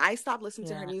 I stopped listening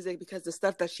to her Yeah. music because the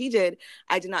stuff that she did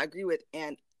I did not agree with,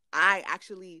 and I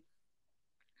actually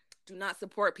do not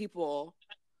support people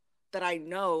that I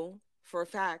know for a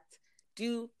fact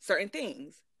do certain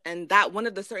things. And that one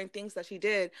of the certain things that she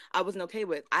did, I wasn't okay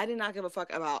with. I did not give a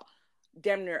fuck about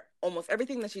damn near almost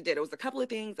everything that she did. It was a couple of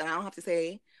things that I don't have to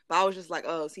say, but I was just like,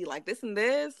 oh, see, like this and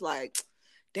this, like,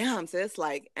 damn, sis,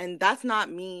 like, and that's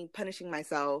not me punishing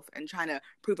myself and trying to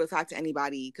prove a fact to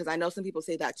anybody. Because I know some people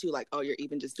say that too, like, oh, you're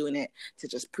even just doing it to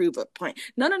just prove a point.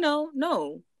 No, no, no,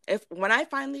 no. If when I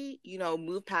finally, you know,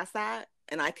 move past that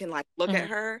and I can like look at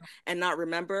her and not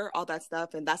remember all that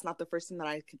stuff, and that's not the first thing that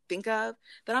I could think of,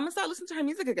 then I'm gonna start listening to her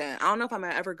music again. I don't know if I'm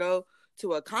gonna ever go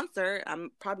to a concert. I'm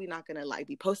probably not gonna like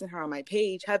be posting her on my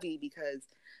page heavy because,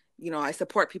 you know, I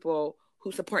support people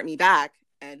who support me back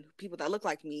and people that look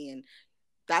like me, and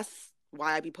that's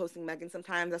why I be posting Megan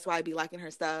sometimes. That's why I be liking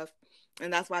her stuff,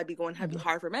 and that's why I be going heavy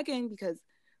hard for Megan, because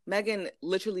Megan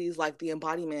literally is like the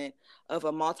embodiment of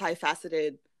a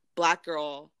multifaceted Black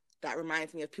girl that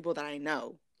reminds me of people that I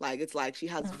know. Like it's like she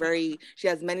has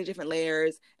many different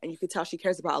layers, and you could tell she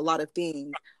cares about a lot of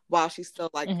things while she's still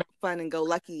like fun and go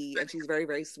lucky, and she's very,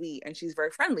 very sweet, and she's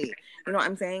very friendly. You know what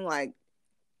I'm saying? Like,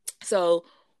 so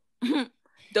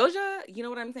Doja, you know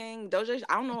what I'm saying? Doja,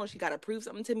 I don't know if she got to prove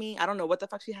something to me. I don't know what the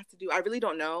fuck she has to do. I really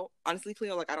don't know. Honestly,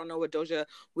 Cleo, like, I don't know what Doja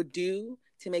would do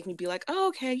to make me be like, oh,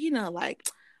 okay, you know, like,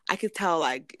 I could tell,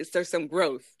 like, there's some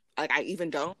growth. Like, I even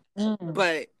don't.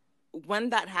 But when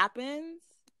that happens,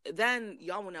 then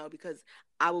y'all will know, because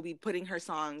I will be putting her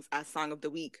songs as Song of the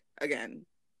Week again.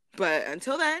 But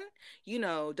until then, you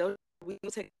know, Doja, we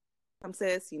will take some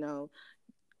sis, you know,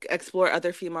 explore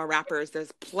other female rappers.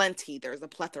 There's plenty. There's a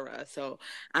plethora. So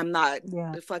I'm not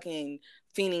fucking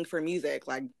fiending for music.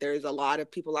 Like, there's a lot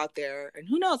of people out there, and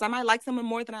who knows, I might like someone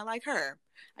more than I like her.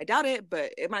 I doubt it,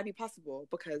 but it might be possible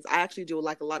because I actually do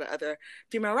like a lot of other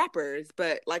female rappers.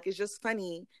 But like, it's just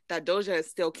funny that Doja is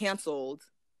still canceled,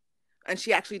 and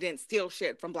she actually didn't steal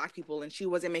shit from Black people, and she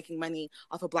wasn't making money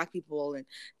off of Black people, and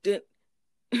didn't.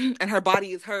 And her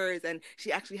body is hers, and she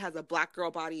actually has a Black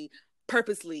girl body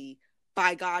purposely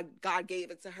by God. God gave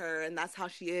it to her, and that's how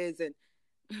she is. And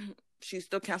she's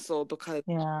still canceled because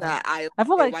that I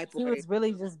feel like she was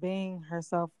really just being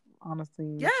herself,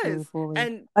 honestly. Yes, fully.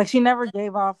 And like, she never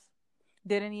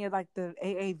did any of like the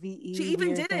AAVE. She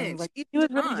even didn't. Things. Like, she was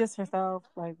really just herself,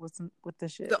 like with the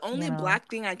shit. The only Black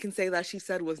thing I can say that she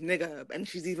said was nigga, and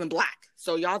she's even Black.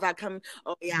 So y'all that come,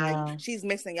 oh yeah, she's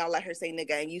mixing. Y'all let her say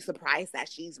nigga, and you surprised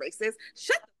that she's racist?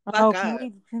 Shut the fuck up.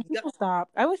 Can people stop?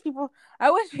 I wish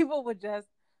people would just.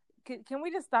 Can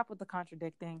we just stop with the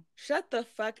contradicting? Shut the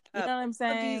fuck up. You know what I'm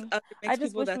saying? I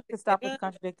just wish we could stop with the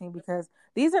contradicting, because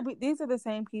these are the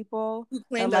same people who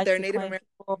claim that they're Native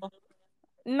American.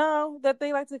 No, that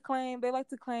they like to claim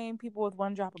people with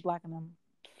one drop of Black in them.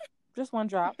 Just one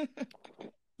drop.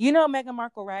 You know Meghan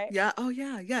Markle, right? Yeah. Oh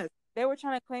yeah. Yes. They were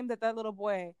trying to claim that little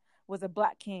boy was a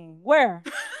Black king. Where?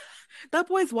 That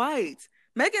boy's white.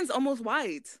 Meghan's almost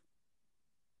white.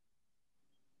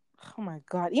 Oh my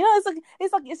God. You know,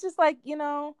 it's just like, you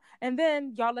know, and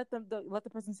then y'all let the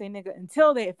person say nigga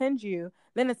until they offend you.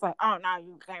 Then it's like, oh no,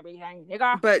 you can't be saying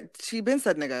nigga. But she been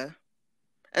said nigga.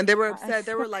 And they were upset.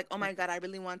 They were like, oh my God, I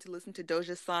really wanted to listen to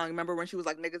Doja's song. Remember when she was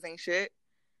like, niggas ain't shit?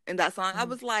 In that song? I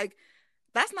was like,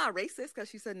 that's not racist because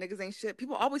she said niggas ain't shit.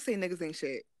 People always say niggas ain't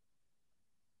shit.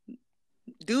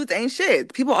 Dudes ain't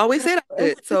shit. People always say that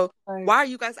shit. So why are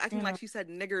you guys acting like she said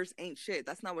niggers ain't shit?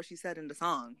 That's not what she said in the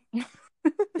song.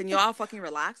 Can y'all fucking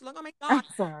relax? Like, oh my God,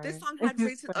 this song had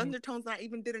racist undertones that I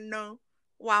even didn't know.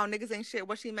 Wow, niggas ain't shit.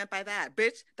 What she meant by that,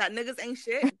 bitch? That niggas ain't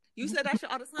shit. You said that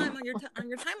shit all the time on your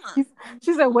timeline.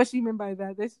 She said what she meant by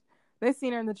that. They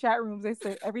seen her in the chat rooms. They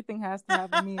said everything has to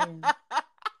have a meaning.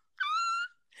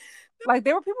 Like,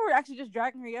 people were actually just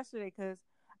dragging her yesterday because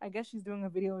I guess she's doing a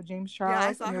video with James Charles. Yeah,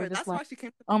 I saw her. That's why she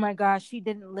came. Oh my gosh, she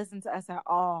didn't listen to us at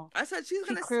all. I said she's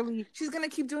gonna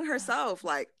keep doing herself.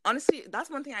 Like, honestly,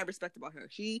 that's one thing I respect about her.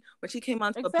 When she came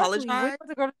on to apologize,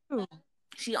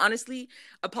 she honestly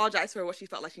apologized for what she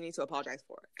felt like she needs to apologize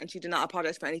for, and she did not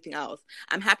apologize for anything else.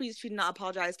 I'm happy she did not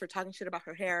apologize for talking shit about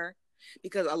her hair,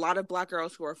 because a lot of Black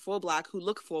girls who are full Black, who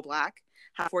look full Black,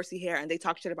 have 4C hair, and they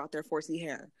talk shit about their 4C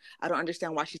hair. I don't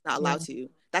understand why she's not allowed to.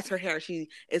 That's her hair. She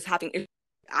is having.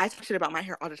 I talk shit about my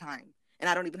hair all the time, and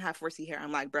I don't even have 4C hair.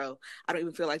 I'm like, bro, I don't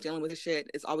even feel like dealing with this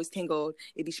shit. It's always tangled.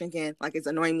 It be shrinking. Like, it's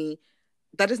annoying me.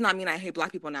 That does not mean I hate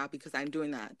Black people now because I'm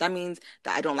doing that. That means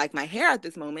that I don't like my hair at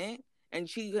this moment.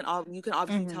 And you can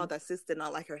obviously tell that sis did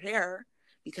not like her hair,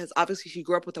 because obviously she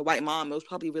grew up with a white mom. It was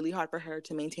probably really hard for her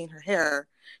to maintain her hair.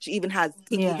 She even has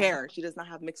kinky hair. She does not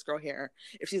have mixed girl hair.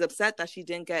 If she's upset that she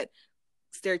didn't get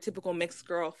stereotypical mixed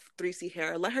girl 3C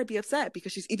hair, let her be upset,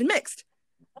 because she's even mixed.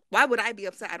 Why would I be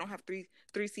upset I don't have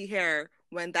 3C hair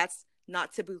when that's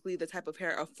not typically the type of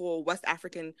hair a full West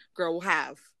African girl will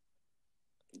have?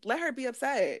 Let her be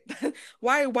upset.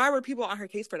 Why were people on her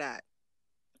case for that?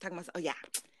 Talking about, oh yeah,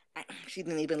 she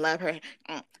didn't even love her.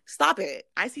 Stop it.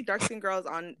 I see dark skinned girls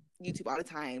on YouTube all the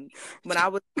time. When I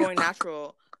was going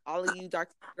natural, all of you dark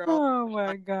skinned girls. Oh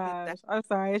my gosh. I'm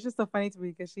sorry. It's just so funny to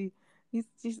me because she's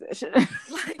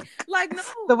like no.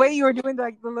 The way you were doing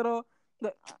like the little.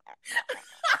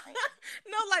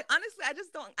 No, like, honestly,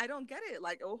 I don't get it.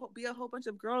 Like, it'll be a whole bunch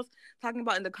of girls talking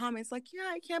about in the comments, like, yeah,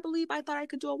 I can't believe I thought I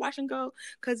could do a wash and go,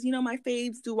 because, you know, my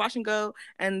faves do wash and go,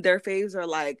 and their faves are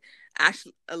like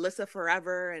Ashley, Alyssa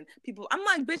Forever, and people. I'm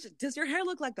like, bitch, does your hair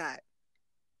look like that?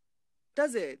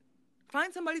 Does it?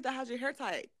 Find somebody that has your hair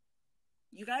tight.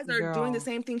 You guys are doing the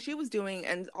same thing she was doing,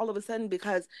 and all of a sudden,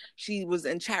 because she was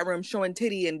in chat room showing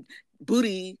titty and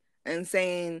booty and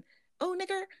saying, oh,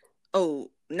 nigger, oh,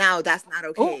 now that's not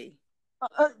okay.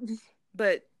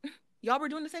 But y'all were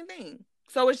doing the same thing.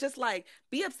 So it's just like,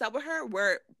 be upset with her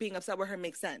where being upset with her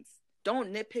makes sense.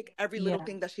 Don't nitpick every little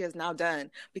thing that she has now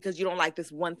done because you don't like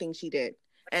this one thing she did.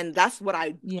 And that's what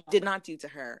I did not do to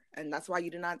her. And that's why you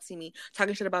did not see me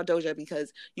talking shit about Doja,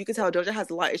 because you can tell Doja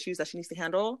has a lot of issues that she needs to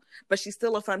handle, but she's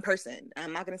still a fun person.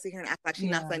 I'm not going to sit here and act like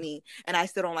she's not funny. And I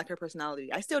still don't like her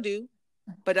personality. I still do.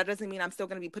 But that doesn't mean I'm still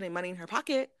going to be putting money in her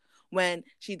pocket when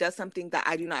she does something that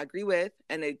I do not agree with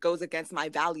and it goes against my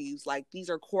values. Like, these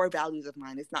are core values of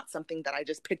mine. It's not something that I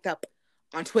just picked up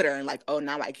on Twitter and like, oh,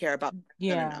 now I care about.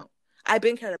 No. I've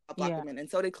been cared about Black women, and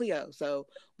so did Cleo. So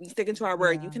we sticking to our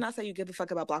word. You cannot say you give a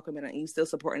fuck about Black women and you still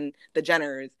supporting the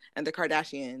Jenners and the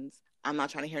Kardashians. I'm not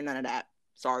trying to hear none of that.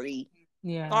 Sorry.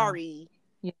 Sorry.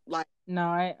 Yeah. Like, no,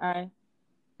 I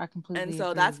completely and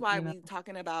so agree, that's why we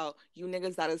talking about you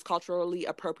niggas that is culturally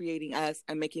appropriating us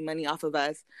and making money off of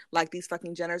us, like these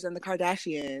fucking Jenners and the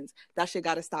Kardashians. That shit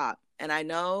gotta stop. And I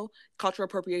know cultural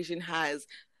appropriation has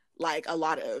like a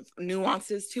lot of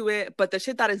nuances to it, but the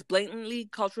shit that is blatantly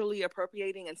culturally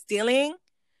appropriating and stealing,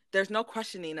 there's no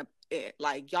questioning it.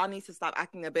 Like, y'all need to stop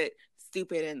acting a bit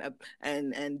stupid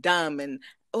and dumb and,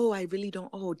 oh, I really don't,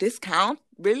 oh, this counts?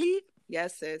 Really?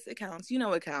 Yes, sis, it counts. You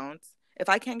know it counts. If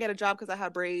I can't get a job because I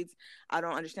have braids, I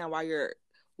don't understand why you're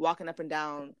walking up and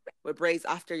down with braids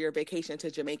after your vacation to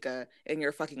Jamaica in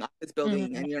your fucking office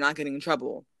building and you're not getting in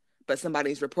trouble, but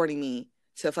somebody's reporting me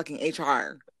to fucking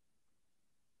HR.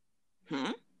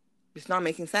 It's not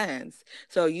making sense.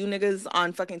 So you niggas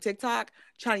on fucking TikTok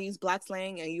trying to use Black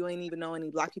slang and you ain't even know any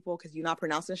Black people because you're not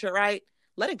pronouncing shit right.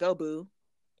 Let it go, boo.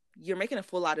 You're making a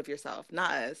fool out of yourself,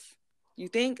 not us. You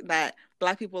think that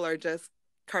Black people are just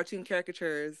cartoon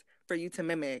caricatures for you to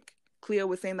mimic. Cleo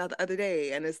was saying that the other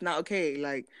day, and it's not okay.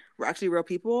 Like, we're actually real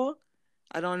people.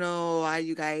 I don't know why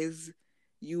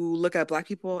you look at Black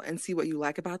people and see what you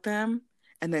like about them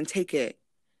and then take it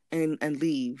and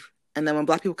leave. And then when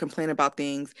Black people complain about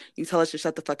things, you tell us to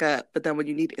shut the fuck up. But then when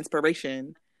you need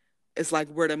inspiration, it's like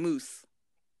we're the moose.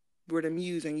 We're the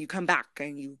muse, and you come back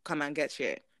and you come and get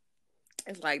shit.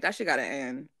 It's like, that shit gotta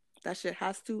end. That shit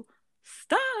has to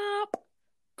stop.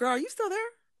 Girl, are you still there?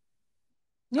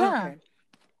 Yeah. Okay.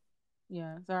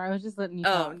 Yeah, sorry, I was just letting you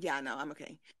know. Oh, yeah, no, I'm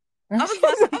okay. I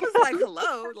was like,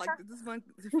 hello? Like, did this one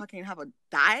fucking have a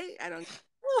die? I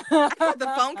thought the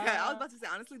phone cut. I was about to say,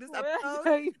 honestly, this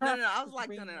episode. No, I was like,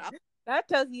 no. That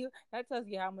tells you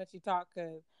how much you talk,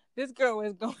 because this girl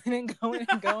was going and going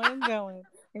and going and going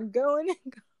and going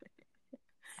and going.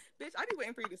 Bitch, I be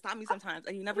waiting for you to stop me sometimes,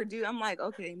 and you never do. I'm like,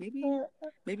 okay, maybe.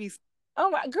 Oh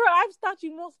my girl, I've stopped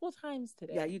you multiple times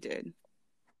today. Yeah, you did.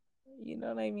 You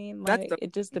know what I mean? Like,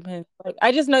 it just depends. Like,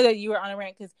 I just know that you were on a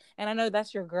rant, and I know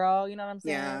that's your girl. You know what I'm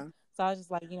saying? Yeah. So I was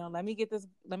just like,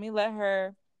 let me let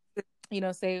her,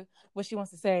 say what she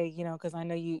wants to say. Because I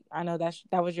know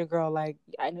that was your girl. Like,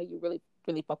 I know you really,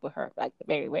 really fuck with her. Like,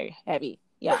 very, very heavy.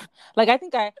 Yeah. Like, I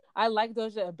think I like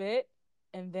Doja a bit,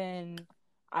 and then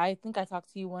I think I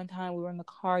talked to you one time. We were in the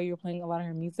car. You were playing a lot of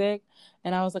her music,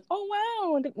 and I was like, "Oh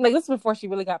wow!" Like, this is before she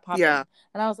really got popular. Yeah.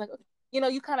 And I was like,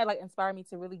 you kind of like inspired me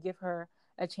to really give her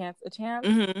a chance.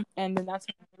 Mm-hmm. And then that's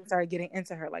when I really started getting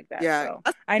into her like that. Yeah.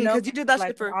 So I know because you did that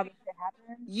shit for all this shit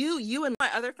happened. You and my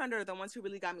other friend are the ones who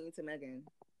really got me into Megan.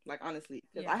 Like, honestly,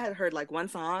 because I had heard like one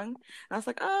song, and I was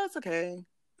like, "Oh, it's okay."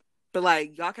 But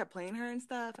like, y'all kept playing her and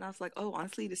stuff, and I was like, "Oh,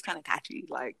 honestly, this kind of catchy."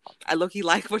 Like, I low-key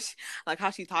like like how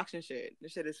she talks and shit.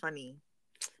 This shit is funny.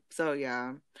 So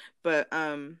yeah, but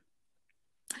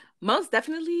most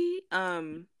definitely,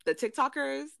 the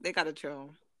TikTokers, they gotta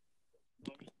chill.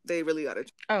 They really gotta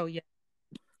chill. Oh yeah,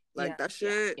 like that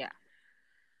shit. Yeah.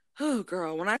 Oh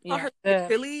girl, when I saw her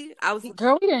Philly, I was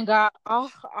girl. We didn't got all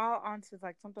onto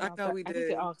like something else. I know we did. I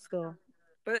think it all still.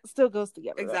 But it still goes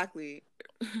together. Exactly.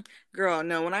 Girl,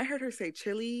 no, when I heard her say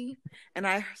chili and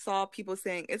I saw people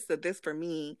saying it's the this for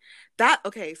me,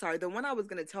 the one I was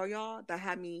going to tell y'all that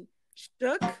had me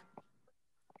shook.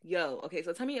 Yo, okay,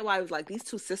 so tell me why I was like, these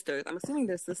two sisters, I'm assuming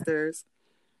they're sisters.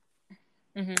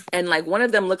 Mm-hmm. And like one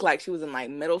of them looked like she was in like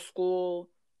middle school,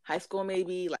 high school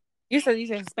maybe. Like you said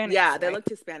Hispanic. Yeah, they looked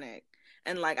Hispanic.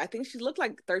 And like I think she looked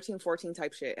like 13, 14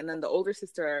 type shit. And then the older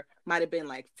sister might have been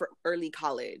like for early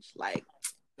college, like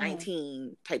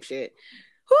 19 type shit.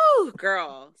 Whoo,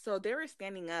 girl. So they were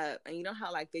standing up, and you know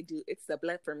how like they do, it's the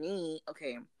blood for me.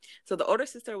 Okay. So the older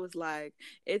sister was like,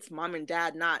 it's mom and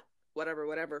dad, not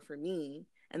whatever for me.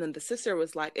 And then the sister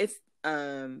was like, it's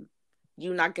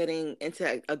you not getting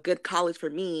into a good college for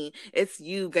me. It's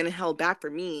you getting held back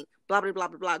for me. Blah, blah, blah,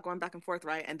 blah, blah, going back and forth,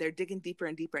 right? And they're digging deeper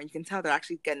and deeper, and you can tell they're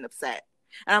actually getting upset.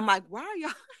 And I'm like, why are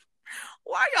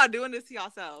y'all doing this to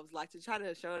yourselves? Like, to try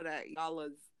to show that y'all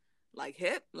was like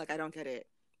hip? Like, I don't get it.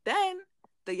 Then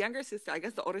the younger sister, I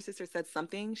guess the older sister said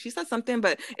something. She said something,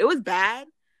 but it was bad.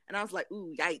 And I was like,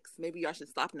 ooh, yikes. Maybe y'all should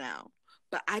stop now.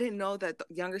 But I didn't know that the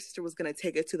younger sister was going to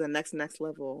take it to the next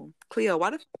level. Cleo,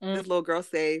 why did this little girl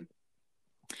say,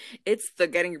 it's the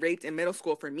getting raped in middle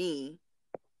school for me?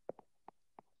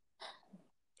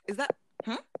 Is that...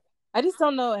 I just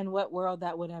don't know in what world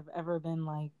that would have ever been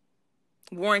like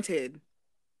warranted.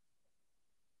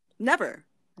 Never.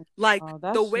 Like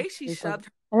the way she shoved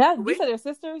her. You said they're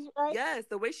sisters, right? Yes,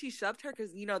 the way she shoved her,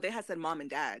 because they had said mom and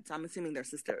dad, so I'm assuming they're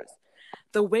sisters.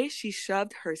 The way she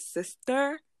shoved her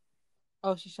sister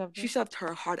Oh, she shoved She it? shoved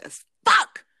her hard as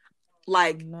fuck.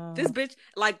 Like, oh, no. this bitch,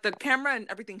 like, the camera and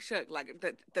everything shook. Like,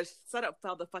 the setup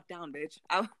fell the fuck down, bitch.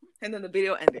 And then the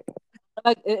video ended.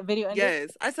 Like, video ended?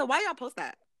 Yes. I said, why y'all post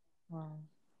that? Wow.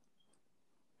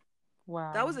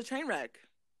 Wow. That was a train wreck.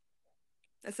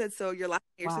 I said, so you're laughing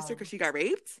at your sister Wow. because she got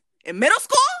raped? In middle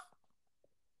school?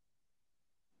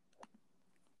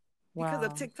 Because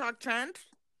of Wow. TikTok trend?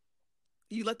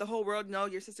 You let the whole world know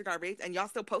your sister got raped and y'all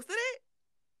still posted it?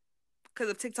 Because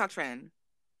of TikTok trend.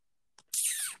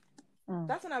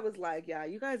 That's when I was like, yeah,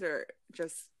 you guys are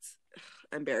just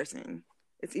embarrassing.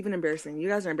 It's even embarrassing. You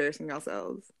guys are embarrassing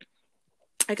yourselves.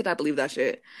 I could not believe that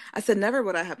shit. I said, never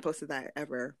would I have posted that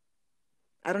ever.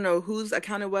 I don't know whose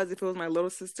account it was, if it was my little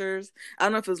sister's. I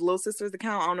don't know if it was little sister's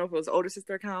account. I don't know if it was older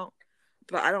sister account.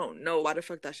 But I don't know why the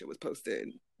fuck that shit was posted.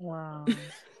 Wow.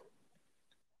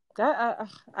 That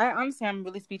I honestly, I'm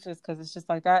really speechless because it's just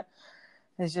like that.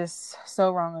 It's just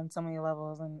so wrong on so many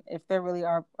levels. And if they really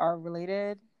are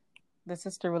related, the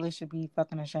sister really should be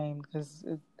fucking ashamed because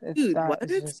Dude, that what?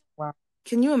 is just wow.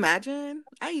 Can you imagine?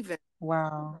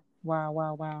 Wow.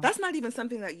 That's not even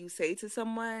something that you say to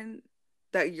someone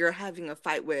that you're having a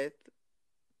fight with,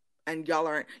 and y'all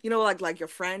aren't, like your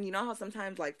friend. You know how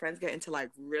sometimes like friends get into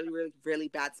like really, really, really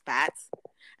bad spats,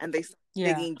 and they start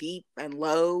digging deep and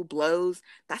low blows.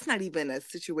 That's not even a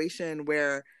situation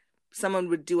where someone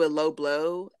would do a low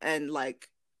blow and like.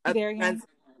 Are you there again?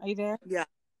 Are you there? Yeah.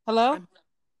 Hello?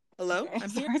 Hello? Okay. I'm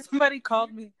here. Sorry, somebody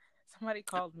called me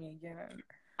again.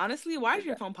 Honestly, why is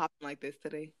your phone popping like this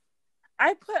today?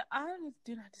 I put on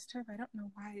do not disturb. I don't know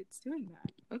why it's doing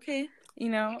that. Okay.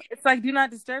 It's like do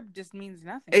not disturb just means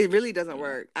nothing. It really doesn't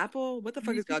work. Apple, what the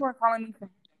fuck is people are calling me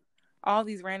from all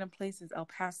these random places, El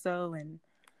Paso and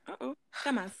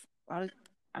Damas. I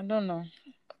don't know.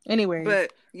 Anyway.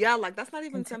 But yeah, like that's not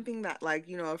even something that like,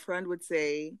 a friend would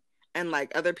say, and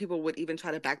like other people would even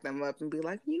try to back them up and be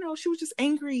like, she was just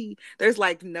angry. There's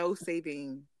like no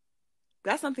saving.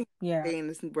 That's something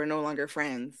saying we're no longer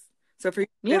friends. So for you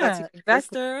to say that to your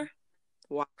sister,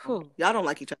 wow. Y'all don't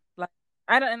like each other. Like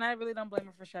I really don't blame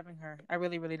her for shoving her. I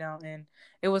really, really don't. And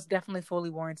it was definitely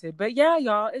fully warranted. But yeah,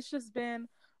 y'all, it's just been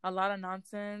a lot of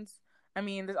nonsense. I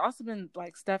mean, there's also been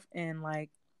like stuff in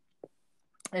like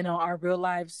our real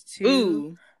lives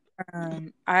too.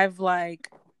 I've like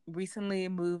recently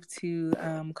moved to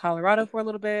Colorado for a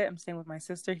little bit. I'm staying with my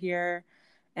sister here.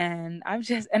 And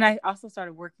I also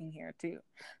started working here too.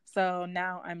 So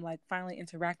now I'm like finally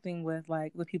interacting with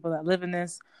people that live in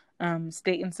this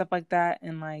state and stuff like that,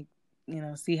 and like,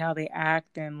 see how they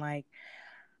act. And like,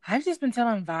 I've just been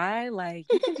telling Vi, like,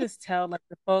 you can just tell like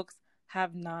the folks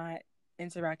have not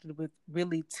interacted with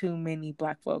really too many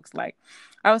Black folks. Like,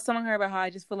 I was telling her about how I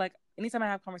just feel like anytime I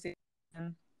have conversations,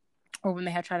 or when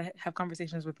they have tried to have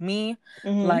conversations with me,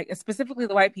 like specifically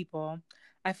the white people,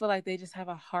 I feel like they just have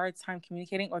a hard time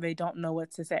communicating, or they don't know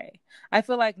what to say. I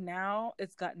feel like now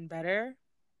it's gotten better.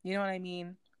 You know what I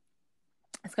mean?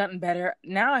 It's gotten better.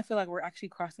 Now I feel like we're actually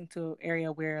crossing to an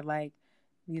area where like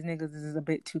these niggas is a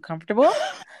bit too comfortable.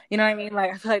 You know what I mean?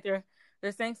 Like I feel like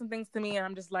they're saying some things to me and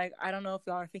I'm just like, I don't know if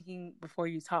y'all are thinking before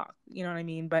you talk. You know what I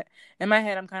mean? But in my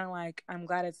head, I'm kind of like, I'm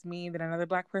glad it's me than another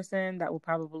Black person that will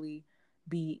probably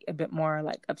be a bit more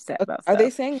like upset about stuff. Are they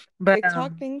saying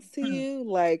TikTok things to you?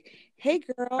 Like, hey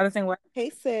girl. Are they saying what? Hey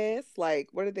sis. Like,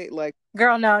 what are they like?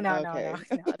 Girl, no.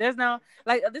 There's no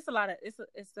like. There's a lot of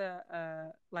it's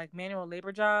a like manual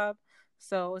labor job,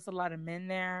 so it's a lot of men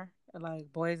there,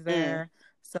 like boys there.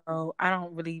 So I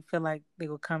don't really feel like they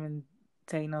will come and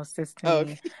say no sis to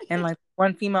me. And like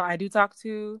one female I do talk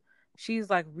to, she's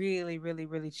like really, really,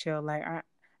 really chill. Like I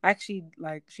actually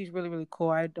like she's really, really cool.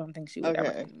 I don't think she would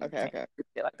ever come okay.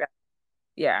 like that.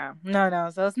 Yeah, no.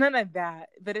 So it's none of that,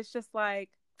 but it's just like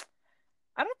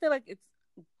I don't feel like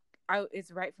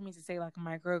it's right for me to say like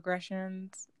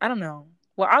microaggressions. I don't know.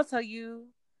 Well, I'll tell you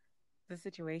the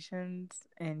situations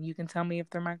and you can tell me if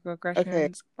they're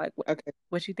microaggressions. Like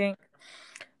what you think.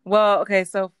 Well, okay,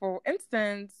 so for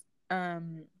instance,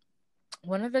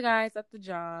 one of the guys at the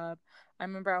job, I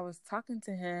remember I was talking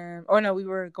to him, or no, we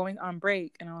were going on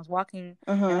break and I was walking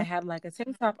and I had like a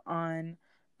tank top on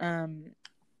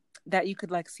that you could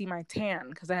like see my tan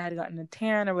because I had gotten a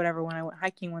tan or whatever when I went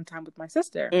hiking one time with my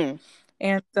sister.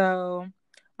 And so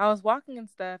I was walking and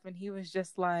stuff and he was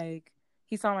just like,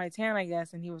 he saw my tan, I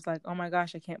guess, and he was like, oh my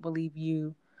gosh, I can't believe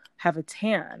you have a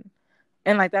tan.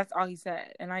 And like that's all he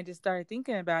said. And I just started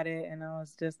thinking about it and I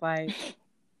was just like,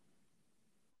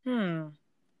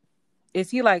 is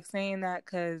he like saying that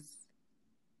because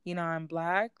I'm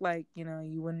Black? Like,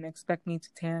 you wouldn't expect me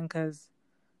to tan because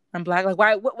I'm Black. Like,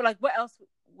 why? What else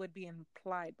would be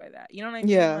implied by that? You know what I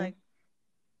mean? Like,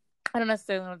 I don't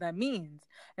necessarily know what that means.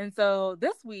 And so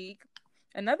this week,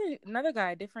 another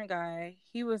guy, different guy,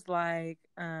 he was like,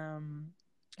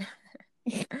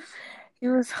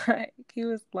 he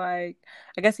was like,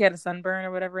 I guess he had a sunburn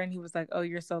or whatever, and he was like, "Oh,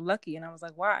 you're so lucky." And I was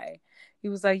like, "Why?" He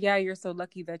was like, "Yeah, you're so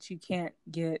lucky that you can't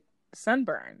get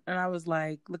sunburn." And I was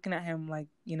like, looking at him like,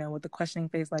 with the questioning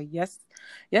face, like, "Yes,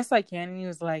 yes, I can." And he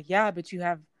was like, "Yeah, but you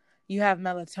have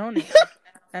melatonin."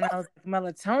 And I was like,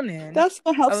 "Melatonin?" That's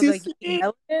what I helps was you like, "You mean see.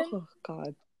 melanin?" Oh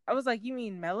God. I was like, "You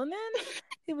mean melanin?"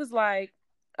 He was like,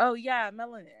 "Oh yeah,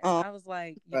 melanin." Oh, I was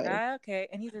like, right. "Yeah, okay."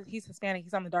 And he's Hispanic.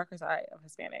 He's on the darker side of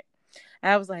Hispanic.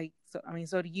 And I was like,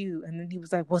 so do you. And then he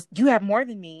was like, "Well, you have more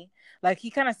than me." Like he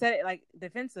kind of said it like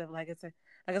defensive, like it's a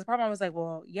problem. I was like,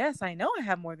 "Well, yes, I know I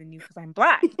have more than you because I'm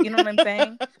black." You know what I'm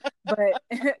saying? But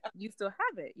you still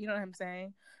have it. You know what I'm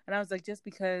saying? And I was like, just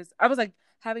because I was like,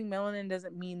 having melanin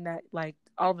doesn't mean that like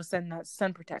all of a sudden that's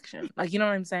sun protection. Like, you know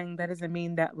what I'm saying? That doesn't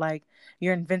mean that like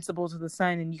you're invincible to the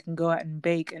sun and you can go out and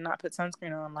bake and not put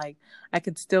sunscreen on. Like I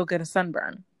could still get a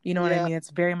sunburn. You know what I Yeah. mean? It's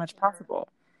very much possible.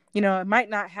 It might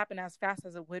not happen as fast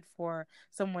as it would for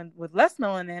someone with less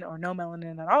melanin or no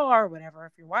melanin at all or whatever,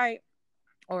 if you're white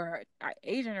or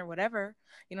Asian or whatever,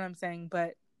 you know what I'm saying?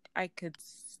 But I could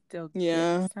still get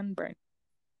Yeah. sunburn.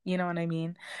 You know what I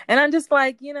mean? And I'm just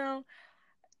like, and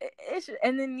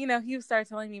then, he started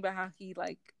telling me about how he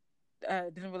like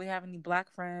didn't really have any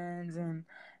black friends and,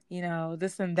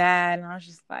 this and that. And I was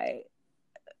just like,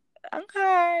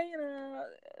 okay,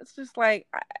 it's just like,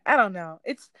 I don't know.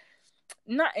 It's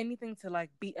not anything to like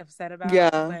be upset about, Yeah.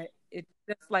 but it's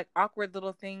just like awkward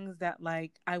little things that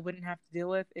like I wouldn't have to deal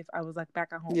with if I was like back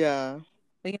at home. Yeah.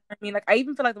 Like, you know what I mean? Like I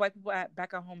even feel like the white people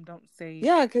back at home don't say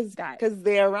Yeah, because that.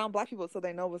 they're around black people, so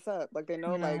they know what's up. Like You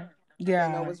know? they know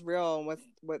Yeah. what's real and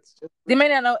what's just They may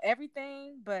not know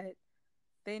everything, but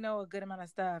they know a good amount of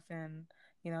stuff, and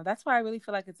that's why I really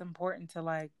feel like it's important to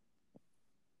like,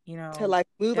 to like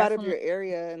move out of definitely, your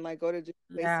area and like go to different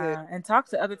places. yeah, and talk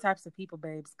to other types of people,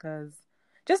 babes, because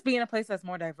just be in a place that's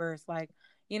more diverse. Like,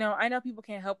 I know people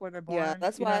can't help where they're Yeah, born.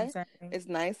 that's You know what I'm why saying? it's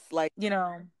nice like You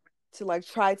know, to like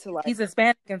try to like he's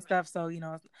Hispanic and stuff, so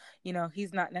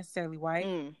he's not necessarily white.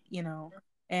 mm. You know,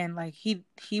 and like he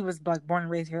was like born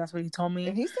and raised here. That's what he told And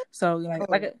me. he said, So like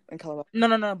oh, in Colorado. no,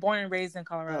 no, no, born and raised in Oh,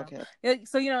 Colorado. okay. Yeah,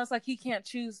 so it's like he can't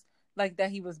choose like that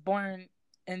he was born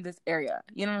in this area.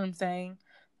 You know what I'm saying?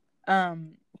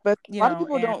 Um, But a lot of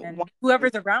people don't and want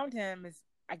whoever's around him is,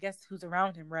 I guess, who's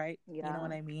around him, right? You know yeah.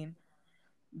 what I mean?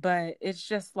 But it's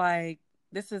just like,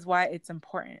 this is why it's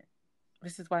important.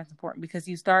 This is why it's important, because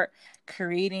you start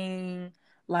creating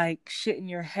like shit in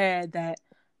your head that,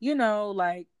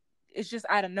 like it's just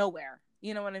out of nowhere.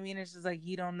 You know what I mean? It's just like,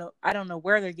 you don't know. I don't know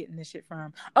where they're getting this shit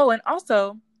from. Oh, and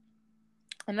also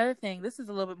another thing, this is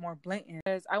a little bit more blatant,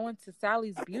 because I went to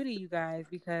Sally's Beauty, you guys,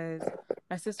 because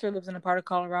my sister lives in a part of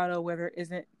Colorado where there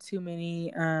isn't too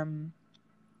many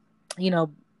you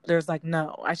know there's like,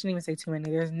 no, I shouldn't even say too many,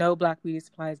 there's no black beauty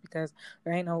supplies, because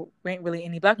there ain't really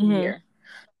any black people Mm-hmm. here.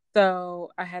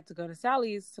 So I had to go to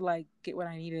Sally's to like get what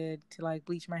I needed to like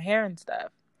bleach my hair and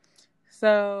stuff.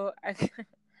 So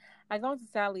I go into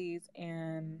Sally's,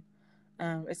 and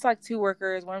it's like two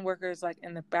workers. One worker is like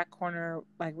in the back corner,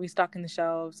 like restocking the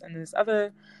shelves, and this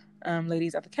other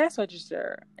lady's at the cash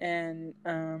register, and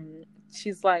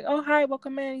she's like, "Oh, hi,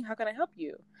 welcome in. How can I help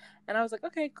you?" And I was like,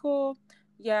 "Okay, cool.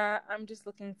 Yeah, I'm just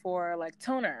looking for like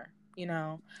toner."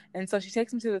 And so she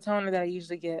takes me to the toner that I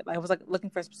usually get. Like, I was like looking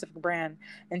for a specific brand,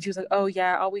 and she was like, "Oh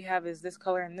yeah, all we have is this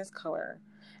color and this color."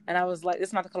 And I was like,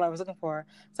 "It's not the color I was looking for."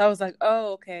 So I was like,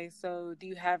 "Oh, okay. So do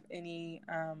you have any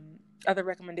other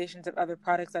recommendations of other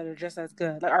products that are just as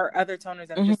good, like, or other toners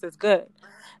that are Mm-hmm. just as good?"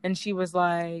 And she was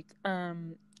like,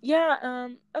 yeah,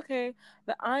 okay,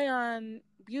 the Ion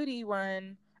Beauty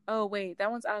one, oh wait,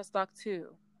 that one's out of stock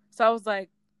too. So I was like,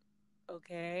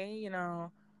 okay,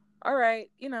 all right,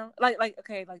 like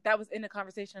okay, like that was in the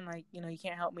conversation, like, you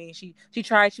can't help me. She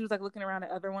tried, she was like looking around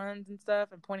at other ones and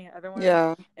stuff and pointing at other ones,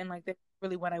 Yeah. and like that's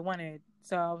really what I wanted.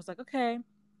 So I was like, okay.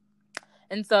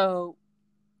 And so,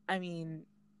 I mean,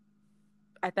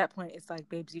 at that point, it's like,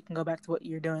 babes, you can go back to what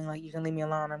you're doing. Like, you can leave me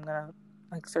alone. I'm gonna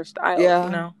like search the aisles,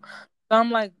 Yeah. So I'm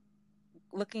like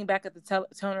looking back at the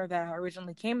toner that I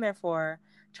originally came there for,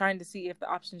 trying to see if the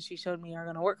options she showed me are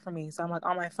gonna work for me. So I'm like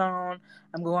on my phone,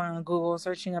 I'm going on Google,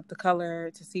 searching up the color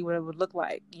to see what it would look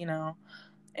like.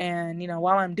 And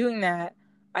while I'm doing that,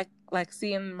 I like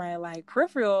see in my like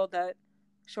peripheral that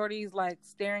Shorty's like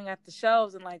staring at the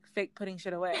shelves and like fake putting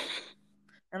shit away.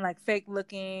 And like fake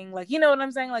looking, like, you know what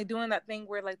I'm saying, like doing that thing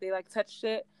where like they like touch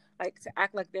shit, like to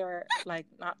act like they're like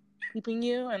not peeping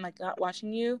you and like not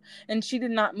watching you. And she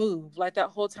did not move like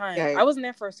that whole time. Yeah. I wasn't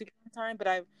there for a super long time, but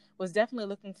I was definitely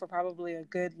looking for probably a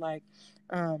good like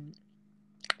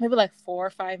maybe like 4 or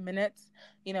 5 minutes,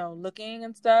 looking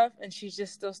and stuff, and she's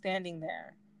just still standing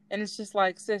there. And it's just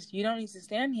like, sis, you don't need to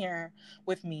stand here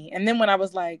with me. And then when I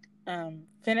was like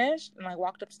finished and I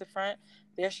walked up to the front,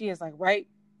 there she is, like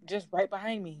just right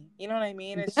behind me. You know what I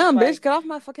mean? It's just Damn, bitch, like, get off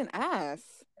my fucking ass.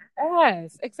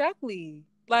 yes, exactly.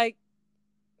 Like,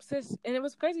 sis, and it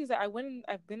was crazy is that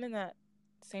I've been in that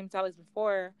same Sally's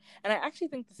before, and I actually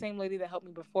think the same lady that helped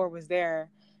me before was there,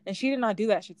 and she did not do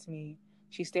that shit to me.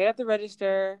 She stayed at the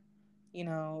register.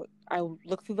 I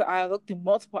looked through the aisle, looked through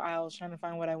multiple aisles trying to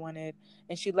find what I wanted,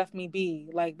 and she left me be.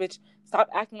 Like, bitch, stop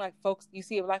acting like folks. You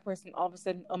see a black person, all of a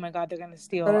sudden, oh my god, they're gonna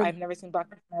steal. Better... I've never seen black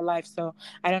people in my life, so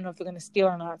I don't know if they're gonna steal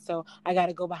or not. So I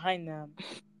gotta go behind them.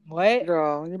 What?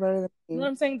 Girl, you're better than You know me. what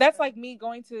I'm saying? That's like me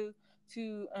going to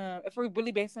if we're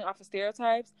really basing off of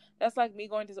stereotypes, that's like me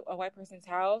going to a white person's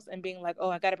house and being like, oh,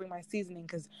 I gotta bring my seasoning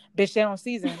because bitch, they don't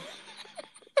season.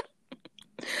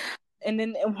 And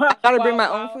then I gotta bring my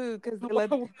own food because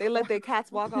they let their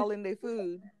cats walk all in their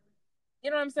food. You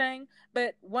know what I'm saying?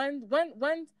 But one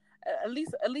at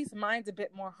least mine's a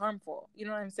bit more harmful. You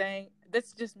know what I'm saying? This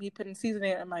is just me putting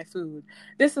seasoning in my food.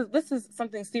 This is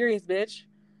something serious, bitch.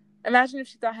 Imagine if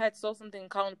she thought I had stole something and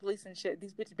calling the police and shit.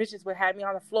 These bitches would have me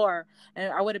on the floor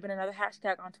and I would have been another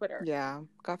hashtag on Twitter. Yeah,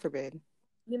 God forbid.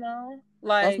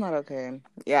 Like, that's not okay.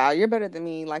 Yeah, you're better than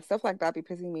me. Like, stuff like that be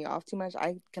pissing me off too much.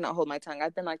 I cannot hold my tongue.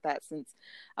 I've been like that since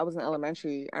I was in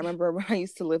elementary. I remember when I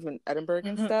used to live in Edinburgh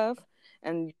and stuff,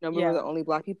 and we were the only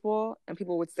black people, and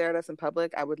people would stare at us in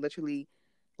public. I would literally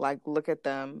like look at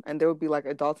them, and there would be like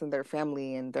adults and their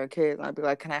family and their kids, and I'd be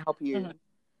like, "Can I help you?"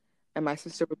 And my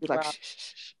sister would be like, wow. "Shh,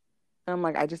 shh, shh." And I'm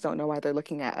like, "I just don't know why they're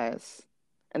looking at us."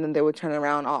 And then they would turn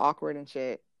around all awkward and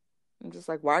shit. I'm just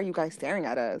like, "Why are you guys staring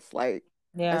at us? Like,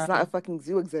 it's not a fucking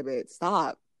zoo exhibit.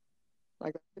 Stop."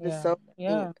 Like, it is so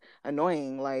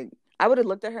annoying. Like, I would have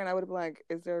looked at her and I would have been like,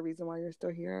 "Is there a reason why you're still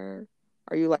here?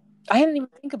 Are you like..." I didn't even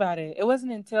think about it. It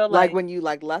wasn't until like when you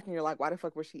like left and you're like, "Why the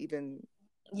fuck was she even..."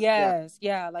 Yes,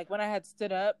 yeah. Like when I had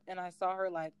stood up and I saw her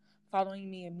like following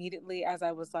me immediately as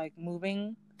I was like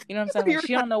moving. You know what I'm saying? Like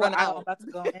she don't know what aisle I'm about to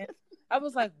go in. I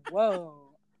was like, whoa.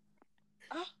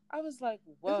 I was like,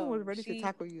 whoa. This one was ready to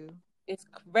tackle you. It's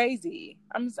crazy.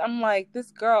 I'm like,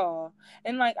 this girl.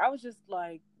 And like I was just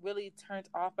like really turned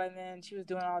off by then. She was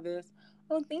doing all this.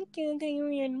 Oh, thank you. Okay,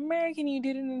 you're an American. You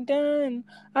did it and done.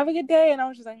 Have a good day. And I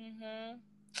was just like,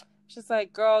 She's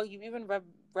like, girl, you even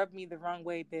rubbed me the wrong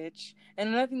way, bitch. And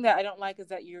another thing that I don't like is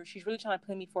that she's really trying to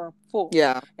play me for a fool.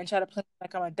 Yeah. And try to play me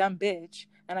like I'm a dumb bitch.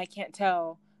 And I can't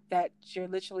tell that you're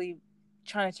literally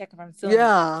trying to check if I'm stealing.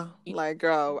 Yeah. Like,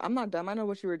 girl, I'm not dumb. I know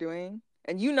what you were doing.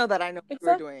 And you know that I know what you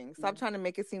were doing. Stop trying to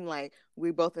make it seem like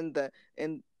we both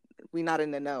we not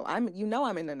in the know. I'm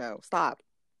in the know. Stop.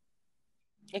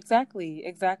 Exactly.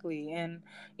 And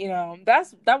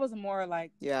that was more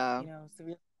like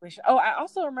severe situation. Oh, I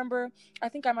also remember, I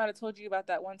think I might have told you about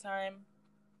that one time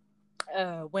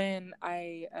when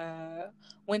I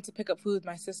went to pick up food with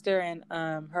my sister and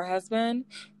her husband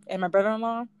and my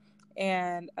brother-in-law,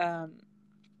 and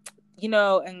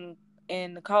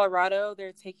in Colorado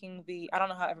they're taking I don't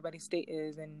know how everybody's state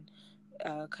is and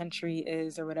country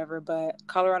is or whatever, but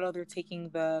Colorado, they're taking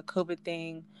the COVID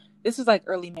thing. This was like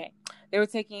early May. They were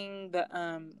taking the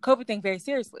COVID thing very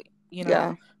seriously,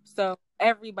 Yeah. So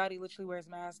everybody literally wears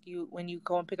masks. When you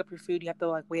go and pick up your food, you have to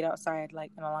like wait outside,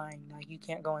 like in a line. Like you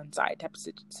can't go inside type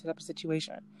of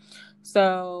situation.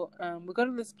 So we go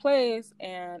to this place,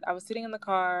 and I was sitting in the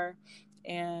car,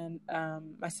 and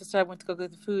my sister went to go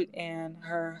get the food, and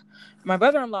my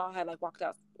brother-in-law had like walked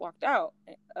out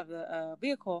of the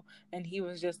vehicle, and he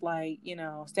was just like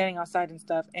standing outside and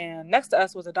stuff, and next to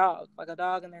us was a dog,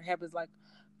 and their head was like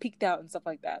peeked out and stuff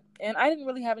like that, and I didn't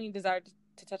really have any desire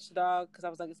to touch the dog because I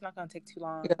was like, it's not going to take too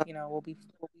long.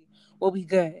 We'll be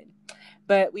good.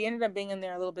 But we ended up being in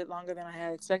there a little bit longer than I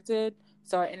had expected,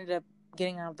 so I ended up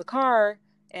getting out of the car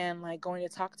and like going to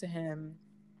talk to him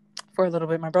for a little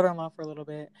bit, my brother-in-law for a little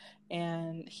bit,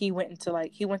 and he went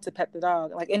to pet the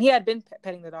dog, like, and he had been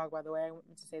petting the dog, by the way. I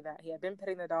want to say that he had been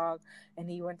petting the dog, and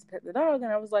he went to pet the dog,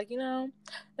 and I was like, let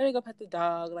me go pet the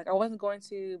dog. Like, I wasn't going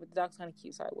to, but the dog's kind of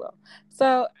cute, so I will.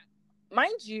 So,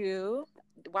 mind you,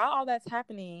 while all that's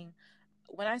happening,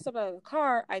 when I stepped out of the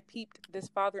car, I peeped this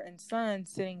father and son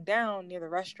sitting down near the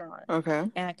restaurant. Okay.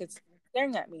 And I could see them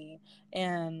staring at me,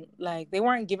 and like they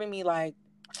weren't giving me like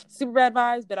super bad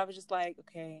vibes, but I was just like,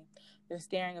 okay, they're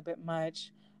staring a bit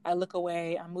much. I look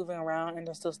away, I'm moving around, and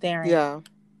they're still staring. Yeah.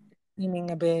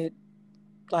 Seeming a bit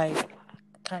like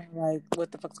kind of like,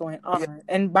 what the fuck's going on? Yeah.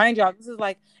 And mind y'all, this is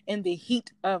like in the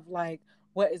heat of like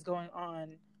what is going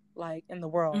on like in the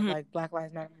world, like Black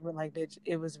Lives Matter, like bitch,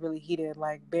 it was really heated,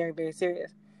 like very, very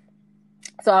serious.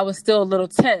 So I was still a little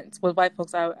tense with white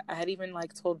folks. I had even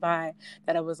like told Vi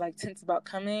that I was like tense about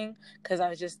coming because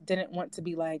I just didn't want to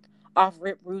be like off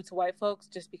rip rude to white folks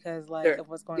just because like of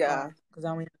what's going on, because I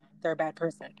only they're a bad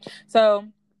person. So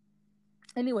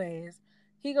anyways,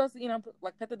 he goes,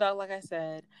 like pet the dog, like I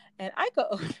said, and I go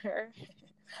over,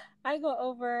 I go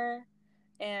over,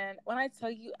 and when I tell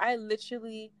you, I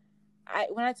barely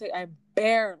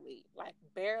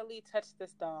touched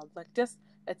this dog, like just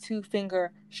a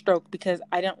 2-finger stroke, because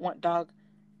I didn't want dog,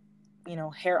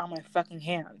 hair on my fucking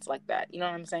hands like that. You know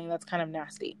what I'm saying? That's kind of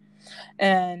nasty.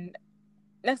 And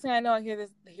next thing I know, I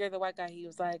hear the white guy. He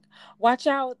was like, "Watch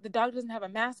out! The dog doesn't have a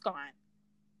mask on."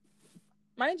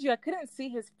 Mind you, I couldn't see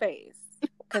his face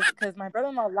because my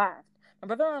brother-in-law laughed. My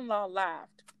brother-in-law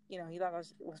laughed. He thought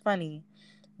it was funny,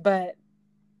 but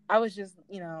I was just,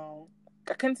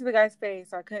 I couldn't see the guy's face,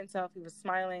 so I couldn't tell if he was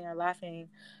smiling or laughing.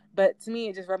 But to me,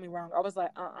 it just rubbed me wrong. I was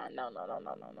like, no, no, no, no,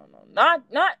 no, no, no,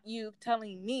 not you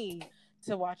telling me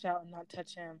to watch out and not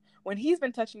touch him when he's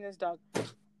been touching this dog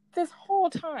this whole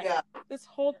time. Yeah. This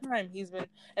whole time he's been,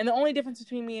 and the only difference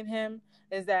between me and him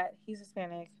is that he's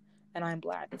Hispanic and I'm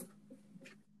Black.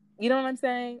 You know what I'm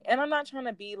saying? And I'm not trying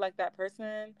to be like that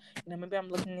person. Maybe I'm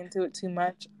looking into it too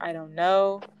much. I don't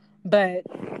know. But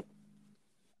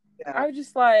I was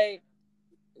just like,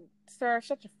 sir,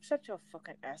 shut your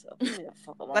fucking ass up. Leave me the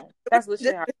fuck alone. That's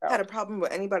literally how I felt. Had a problem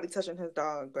with anybody touching his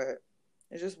dog, but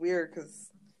it's just weird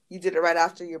because you did it right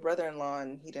after your brother-in-law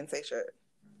and he didn't say shit.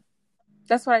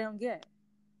 That's what I don't get.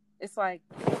 It's like,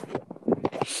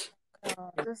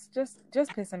 just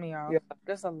pissing me off. Yeah.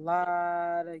 There's a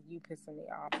lot of you pissing me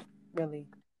off. Really.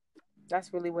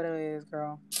 That's really what it is,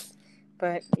 girl.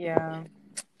 But yeah.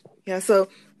 Yeah, so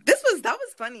that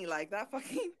was funny. Like that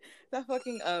fucking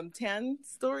tan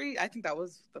story. I think that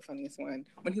was the funniest one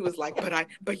when he was like,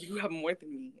 but you have more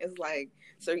than me. It's like,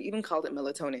 so you even called it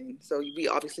melatonin. So we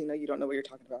obviously know you don't know what you're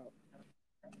talking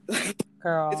about.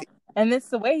 Girl. And it's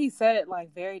the way he said it,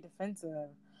 like very defensive.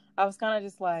 I was kind of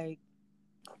just like,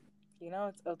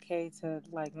 it's okay to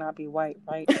like not be white,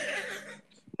 right?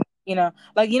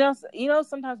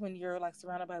 Sometimes when you're like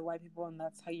surrounded by white people and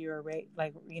that's how you're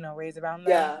raised around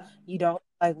them, you don't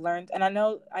like learn. And I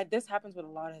know this happens with a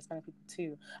lot of Hispanic people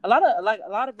too. A lot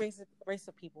of race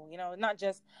of people, not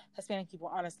just Hispanic people.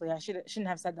 Honestly, I shouldn't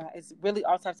have said that. It's really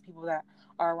all types of people that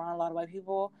are around a lot of white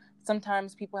people.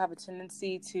 Sometimes people have a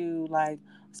tendency to like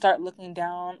start looking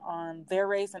down on their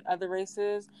race and other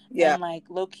races, and like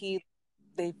low key,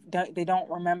 they don't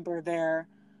remember their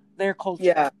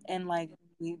culture, and like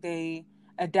they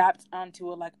adapt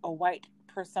onto a white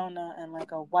persona and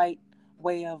like a white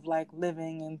way of like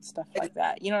living and stuff like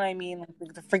that. You know what I mean?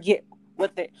 Like to forget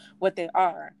what they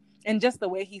are. And just the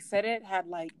way he said it had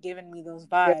like given me those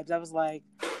vibes. I was like,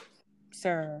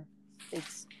 sir,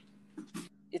 it's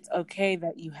okay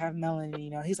that you have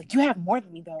melanin. He's like, you have more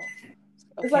than me though. Okay.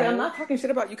 It's like, I'm not talking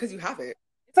shit about you because you have it.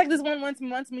 It's like this one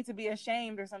wants me to be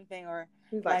ashamed or something, or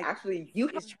he's like actually you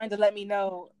he's trying to let me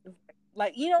know,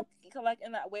 like like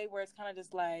in that way where it's kind of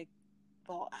just like,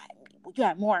 well, you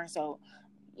have more, so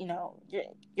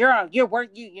you're worse.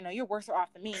 You're worse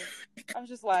off than me. I was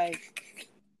just like,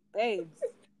 babes,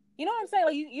 you know what I'm saying?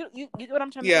 Like you get what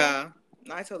I'm trying to say? Yeah,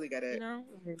 no, I totally get it.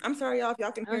 I'm sorry, y'all. If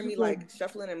y'all can hear me like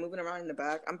shuffling and moving around in the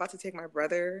back, I'm about to take my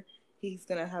brother. He's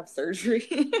gonna have surgery.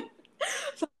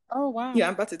 Oh wow. Yeah,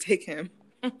 I'm about to take him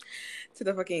to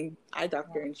the fucking eye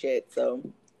doctor and shit. So,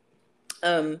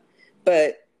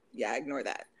 but yeah, ignore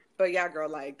that. But yeah, girl,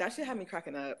 like that shit had me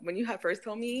cracking up when you had first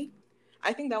told me.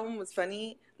 I think that one was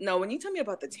funny. No, when you told me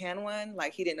about the tan one,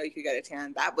 like he didn't know you could get a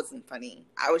tan, that wasn't funny.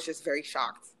 I was just very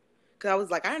shocked because I was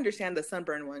like, I understand the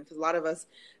sunburn one because a lot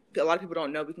of people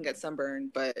don't know we can get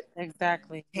sunburn, but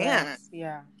exactly tan, yes.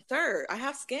 Yeah, sir, I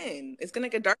have skin. It's gonna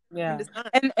get dark. Yeah,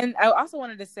 and I also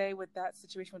wanted to say with that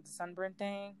situation with the sunburn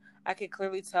thing, I could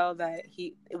clearly tell that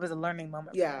it was a learning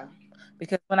moment. Yeah, for him.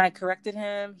 Because when I corrected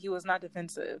him, he was not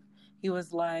defensive. He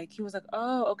was like,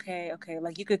 oh, okay,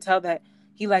 like you could tell that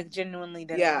he like genuinely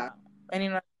didn't know. And you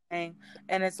know what I'm saying?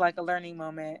 And it's like a learning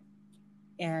moment.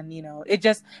 And it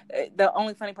just the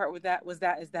only funny part with that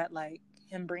is that like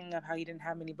him bringing up how he didn't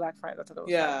have many black friends. I thought it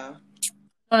was funny. You know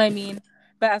what I mean?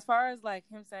 But as far as like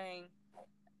him saying,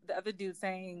 the other dude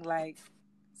saying like,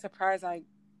 surprised I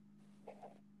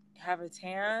have a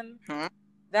tan,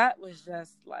 that was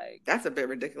just like, that's a bit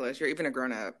ridiculous. You're even a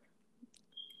grown up.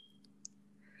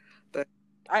 But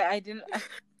I didn't.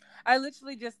 I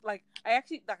literally just like I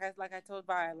actually like I told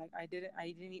Vi, like I didn't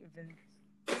even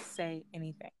say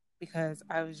anything because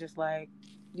I was just like,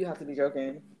 you have to be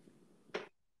joking.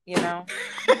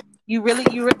 You You really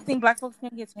think black folks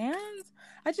can't get tans?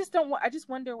 I just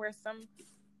wonder where some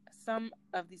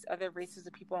of these other races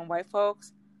of people and white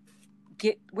folks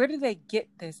where do they get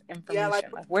this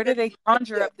information? Like where do they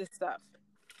conjure up this stuff?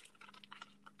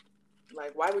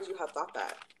 Like, why would you have thought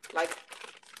that? Like,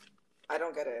 I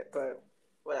don't get it, but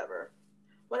whatever.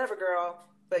 Whatever, girl.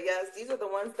 But yes, these are the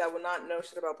ones that will not know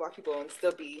shit about black people and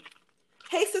still be,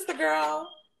 hey, sister girl,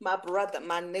 my brother,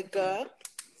 my nigga.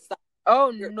 Stop.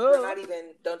 Oh, you're not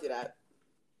even, don't do that.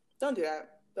 Don't do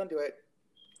that. Don't do it.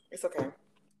 It's okay.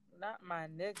 Not my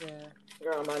nigga.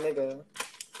 Girl, my nigga.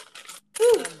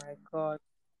 Ooh. Oh, my God.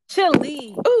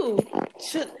 Chili. Ooh.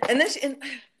 And then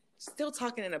still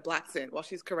talking in a black accent while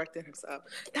she's correcting herself.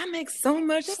 That makes so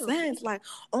much sense. Like,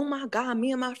 oh my God,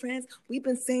 me and my friends, we've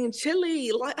been saying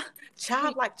chili, like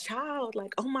child.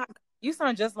 Like, oh my God. You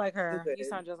sound just like her. You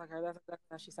sound just like her. That's exactly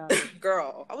how she sounded.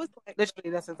 Girl, I was like,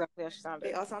 literally, that's exactly how she sounded.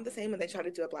 They all sound the same when they try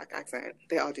to do a black accent.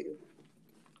 They all do.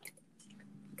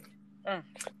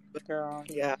 Girl.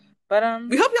 Yeah. But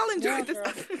we hope y'all enjoyed this.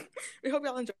 We hope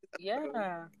y'all enjoyed this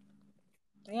episode.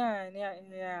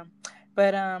 Yeah.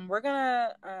 But we're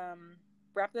gonna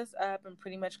wrap this up and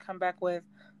pretty much come back with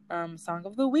song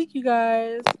of the week, you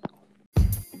guys.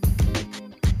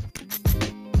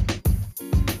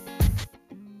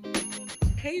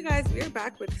 Hey, you guys, we are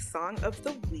back with song of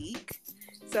the week.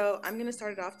 So I'm gonna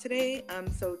start it off today.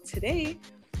 So today,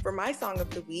 for my song of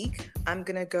the week, I'm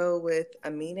gonna go with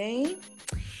Amine.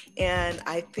 And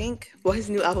I think, well, his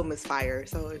new album is fire.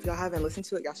 So if y'all haven't listened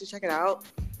to it, y'all should check it out.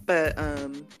 But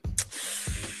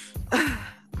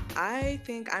I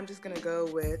think I'm just gonna go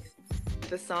with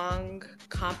the song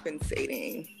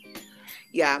Compensating.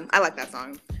 Yeah, I like that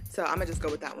song. So I'm gonna just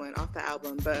go with that one off the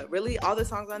album. But really, all the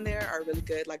songs on there are really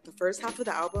good. Like the first half of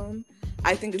the album,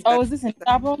 I think is. Oh, is this an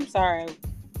album? Sorry.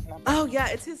 Oh yeah,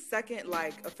 it's his second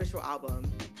like official album.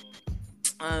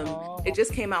 It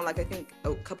just came out like I think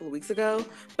a couple of weeks ago.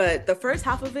 But the first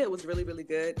half of it was really, really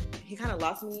good. He kind of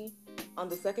lost me on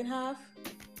the second half.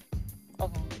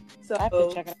 Okay. So I have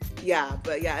to check it out. Yeah,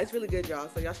 but yeah, it's really good, y'all.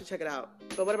 So y'all should check it out.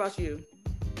 But what about you?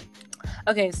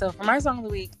 Okay, so for my song of the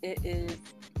week, it is.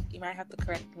 You might have to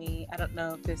correct me. I don't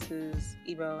know if this is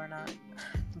Ebo or not,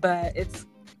 but it's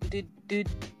dude.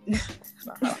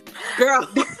 Girl.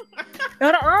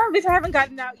 No, because I haven't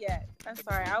gotten out yet. I'm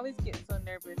sorry. I always get so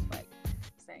nervous, like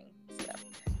saying stuff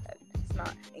it's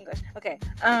not English. Okay.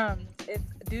 It's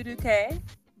Dudu K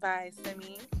by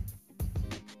Simi.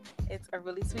 It's a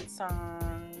really sweet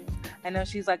song. I know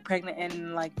she's like pregnant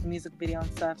in like music video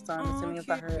and stuff, so I'm assuming it's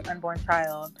about her unborn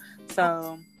child.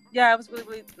 So yeah, it was a really,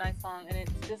 really nice song, and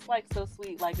it's just like so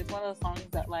sweet. Like it's one of those songs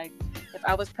that like if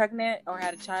I was pregnant or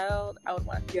had a child, I would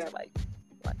want to like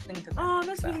sing to them. Oh,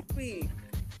 that's really sweet.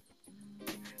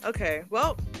 Okay,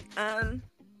 well,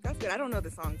 that's good. I don't know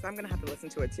the song, so I'm gonna have to listen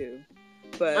to it too.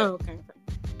 But okay.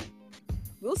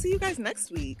 We'll see you guys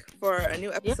next week for a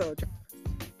new episode.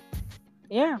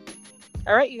 Yeah.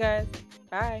 All right, you guys.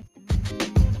 Bye.